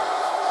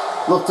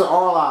 Look to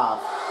Orlov.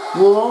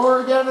 Move over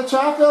again to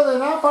Chatfield and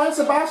now finds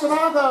Sebastian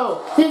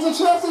Aho. Here's a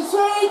chance to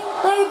straight.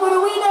 Ready for the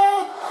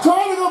rebound.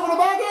 Trying to go for the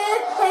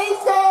backhand. And he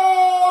scores!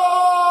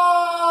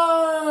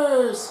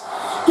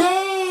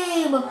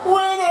 Game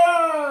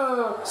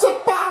winner!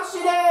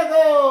 Sebastian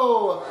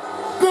Aho!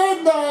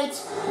 Good night,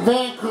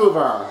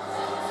 Vancouver.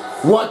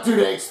 What do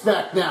they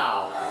expect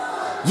now?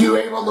 You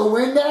able to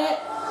win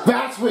that?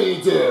 That's what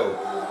you do.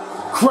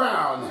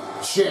 Crown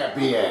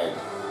champion.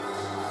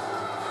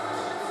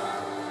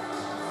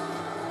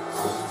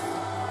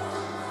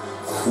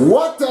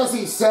 What does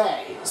he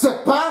say?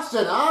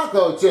 Sebastian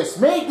Aho just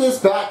made this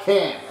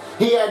backhand.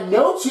 He had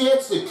no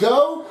chance to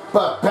go,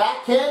 but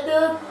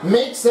backhander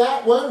makes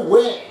that one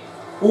win.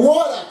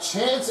 What a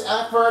chance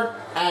effort,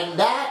 and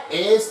that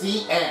is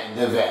the end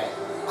of it.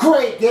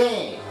 Great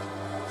game.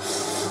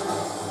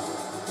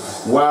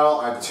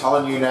 Well, I'm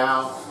telling you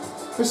now,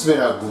 this has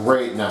been a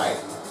great night.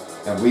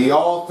 And we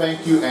all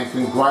thank you and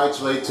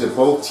congratulate to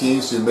both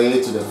teams who made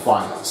it to the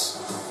finals.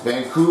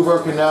 Vancouver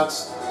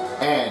Canucks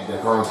and the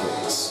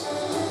Hurricanes.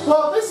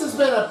 Well, this has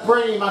been a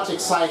pretty much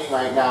exciting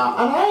right now,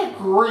 and I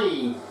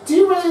agree. Do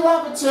you really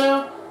love it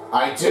too?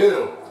 I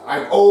do.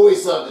 I've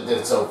always loved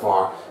it so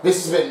far.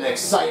 This has been an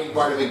exciting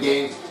part of the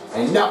game,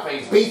 and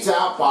nothing beats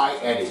out by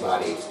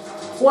anybody.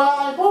 Well,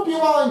 I hope you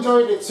all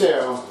enjoyed it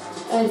too.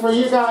 And for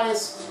you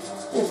guys,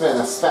 it's been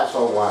a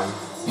special one.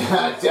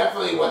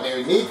 Definitely what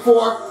they need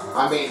for.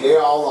 I mean, they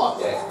all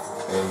loved it.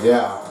 And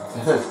yeah,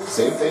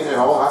 same thing that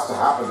all has to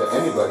happen to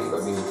anybody. I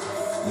mean,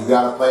 you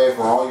gotta play it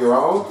for all your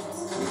own.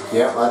 You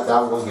can't let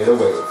that one get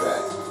away with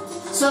that.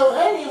 So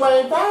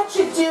anyway, that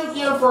should do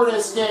here for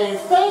this game.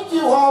 Thank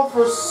you all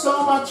for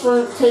so much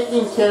for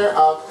taking care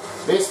of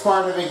this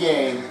part of the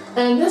game.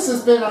 And this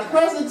has been a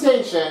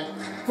presentation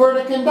for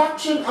the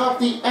conduction of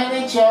the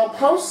NHL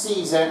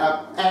postseason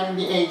of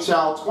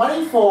NHL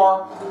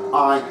 24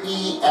 on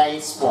EA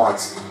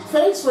Sports.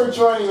 Thanks for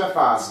joining with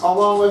us,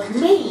 along with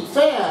me,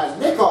 Fan,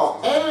 Nickel,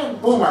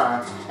 and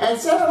Boomer, and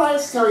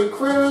Satellite's Terry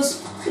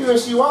Crews. We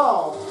wish you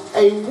all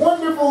a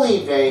wonderful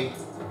evening,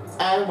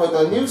 and with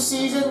a new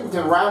season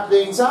to wrap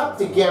things up,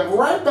 to get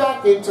right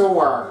back into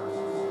work.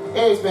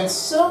 It has been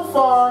so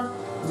far.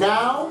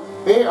 Now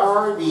they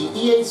are the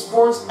EA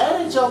Sports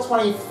NHL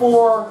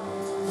 24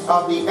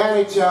 of the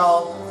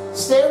NHL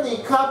Stanley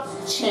Cup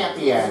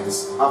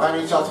champions of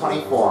NHL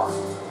 24.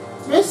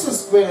 This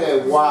has been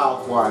a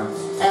wild one,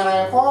 and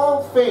I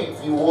all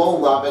think you will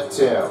love it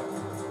too.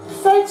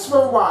 Thanks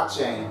for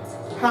watching.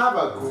 Have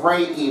a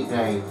great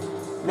evening.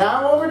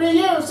 Now over to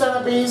you,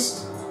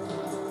 Centerbeast.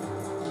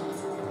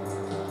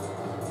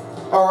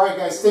 Alright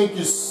guys, thank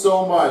you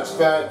so much.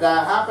 That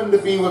happened to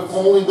be with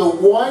only the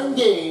one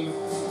game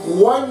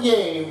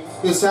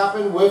this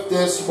happened with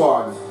this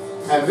one.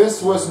 And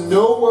this was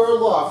nowhere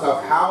luck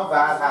of how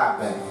that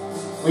happened.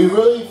 We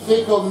really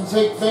think we'll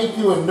thank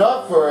you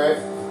enough for it.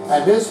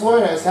 And this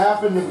one has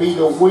happened to be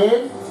the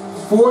win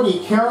for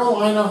the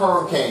Carolina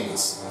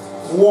Hurricanes.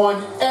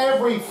 Won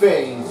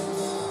everything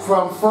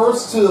from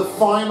first to the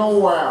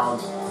final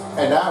round.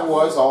 And that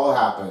was all that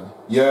happened.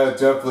 Yeah,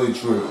 definitely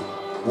true.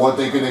 What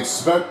they can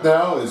expect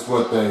now is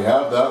what they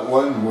have that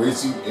one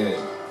racing in.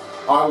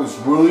 I was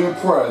really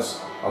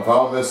impressed of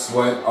how this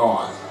went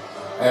on.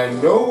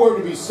 And nowhere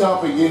to be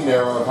stopping in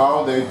there of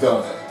how they've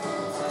done it.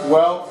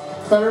 Well,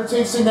 better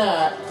takes than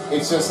that.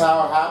 It's just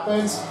how it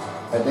happens,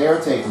 and they are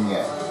taking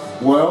it.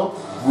 Well,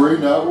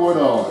 bring that one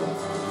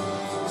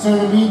on. So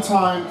in the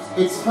meantime,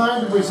 it's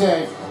time to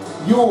present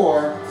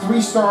your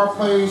 3-star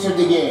players of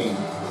the game.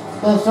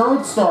 The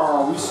 3rd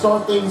star, we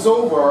start things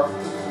over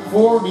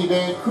for the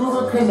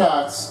Vancouver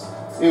Canucks.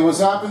 It was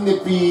happened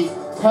to be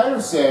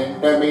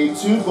Pettersson that made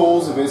 2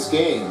 goals of his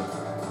game.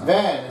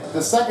 Then, the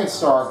 2nd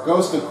star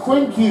goes to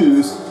Quinn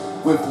Hughes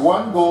with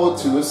 1 goal and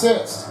 2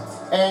 assists.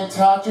 And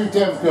Thatcher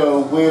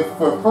Demko with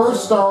the 1st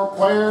star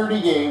player of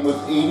the game with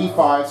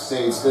 85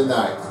 saves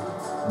tonight.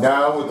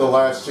 Now, with the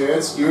last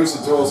chance, here's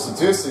the total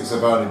statistics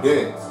of how it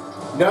did.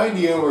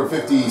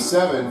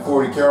 90/57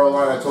 for the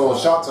Carolina total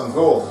shots on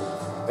goal.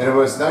 And it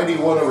was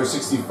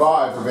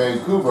 91/65 for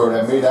Vancouver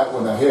that made that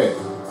one a hit.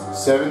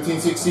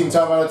 17-16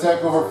 time on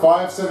attack over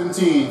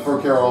 5-17 for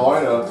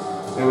Carolina.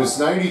 And it was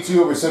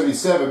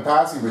 92/77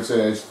 passing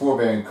percentage for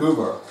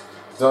Vancouver.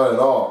 Done it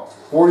all.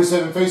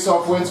 47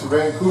 face-off wins for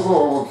Vancouver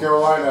over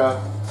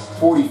Carolina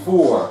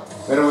 44.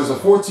 And it was a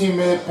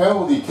 14-minute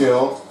penalty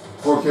kill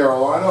for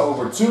Carolina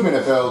over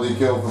 2-minute penalty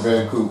kill for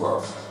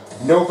Vancouver.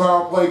 No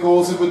power play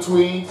goals in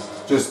between,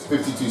 just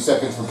 52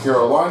 seconds for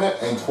Carolina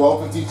and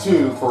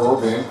 12:52 for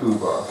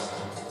Vancouver.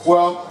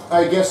 Well,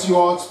 I guess you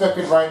all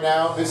expected right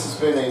now. This has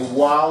been a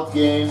wild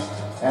game,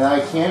 and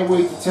I can't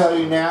wait to tell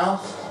you now,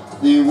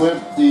 Ryan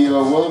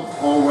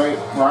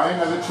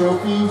of the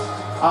trophy,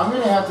 I'm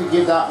going to have to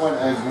give that one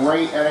a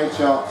great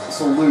NHL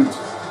salute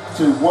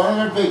to one of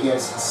their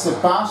biggest,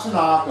 Sebastian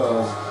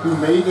Aho, who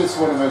made this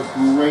one of the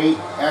great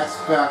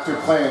X-Factor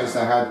players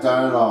that had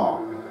done it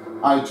all.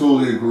 I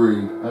totally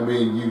agree. I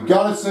mean, you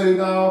gotta say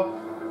now,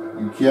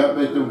 you can't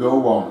make them go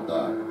wrong with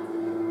that.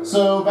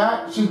 So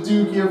that should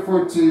do here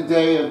for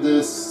today of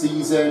this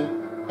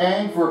season,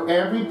 and for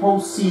every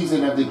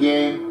postseason of the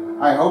game.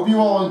 I hope you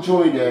all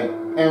enjoyed it,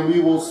 and we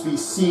will be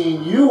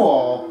seeing you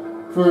all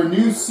for a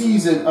new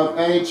season of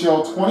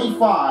NHL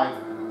 25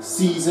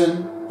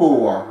 Season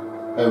 4.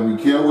 And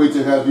we can't wait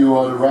to have you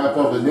on to wrap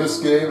up in this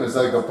game. It's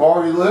like a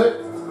party lit.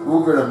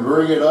 We're going to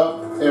bring it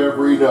up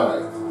every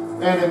night.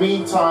 And in the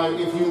meantime,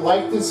 if you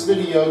like this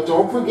video,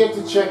 don't forget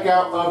to check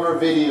out other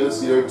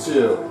videos here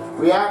too.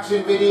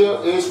 Reaction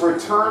video is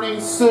returning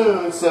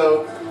soon,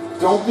 so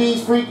don't be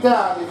freaked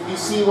out if you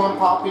see one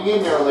popping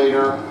in there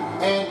later.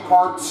 And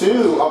part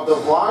 2 of the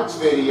vlogs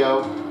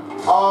video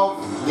of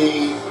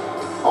the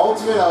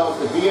Ultimate of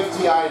the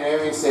BFTI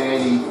and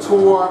Insanity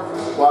tour,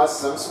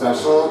 plus some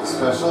special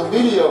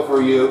video for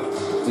you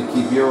to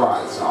keep your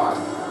eyes on.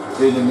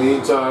 In the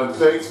meantime,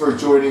 thanks for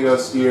joining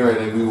us here,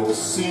 and we will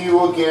see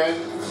you again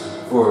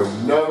for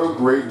another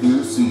great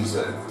new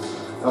season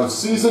of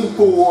Season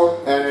 4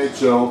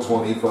 NHL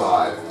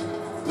 25.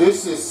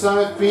 This is Son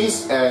of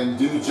Beast and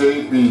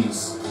DJ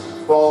Beast.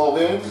 Follow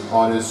him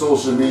on his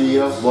social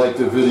media, like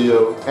the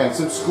video, and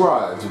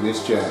subscribe to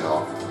his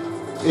channel.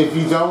 If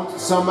you don't,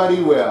 somebody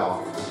will.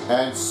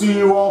 And see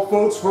you all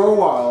folks for a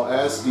while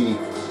as the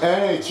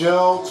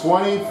NHL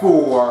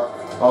 24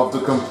 of the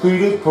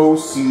completed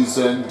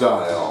postseason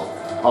dial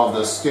of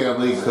the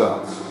Stanley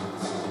Cup.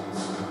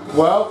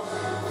 Well,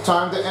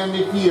 time to end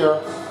it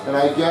here, and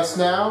I guess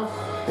now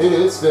it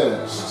is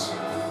finished.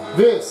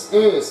 This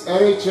is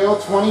NHL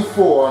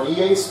 24 on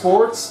EA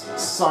Sports,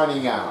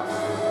 signing out.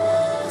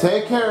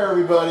 Take care,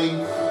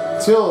 everybody,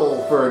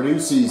 till for a new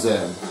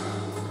season.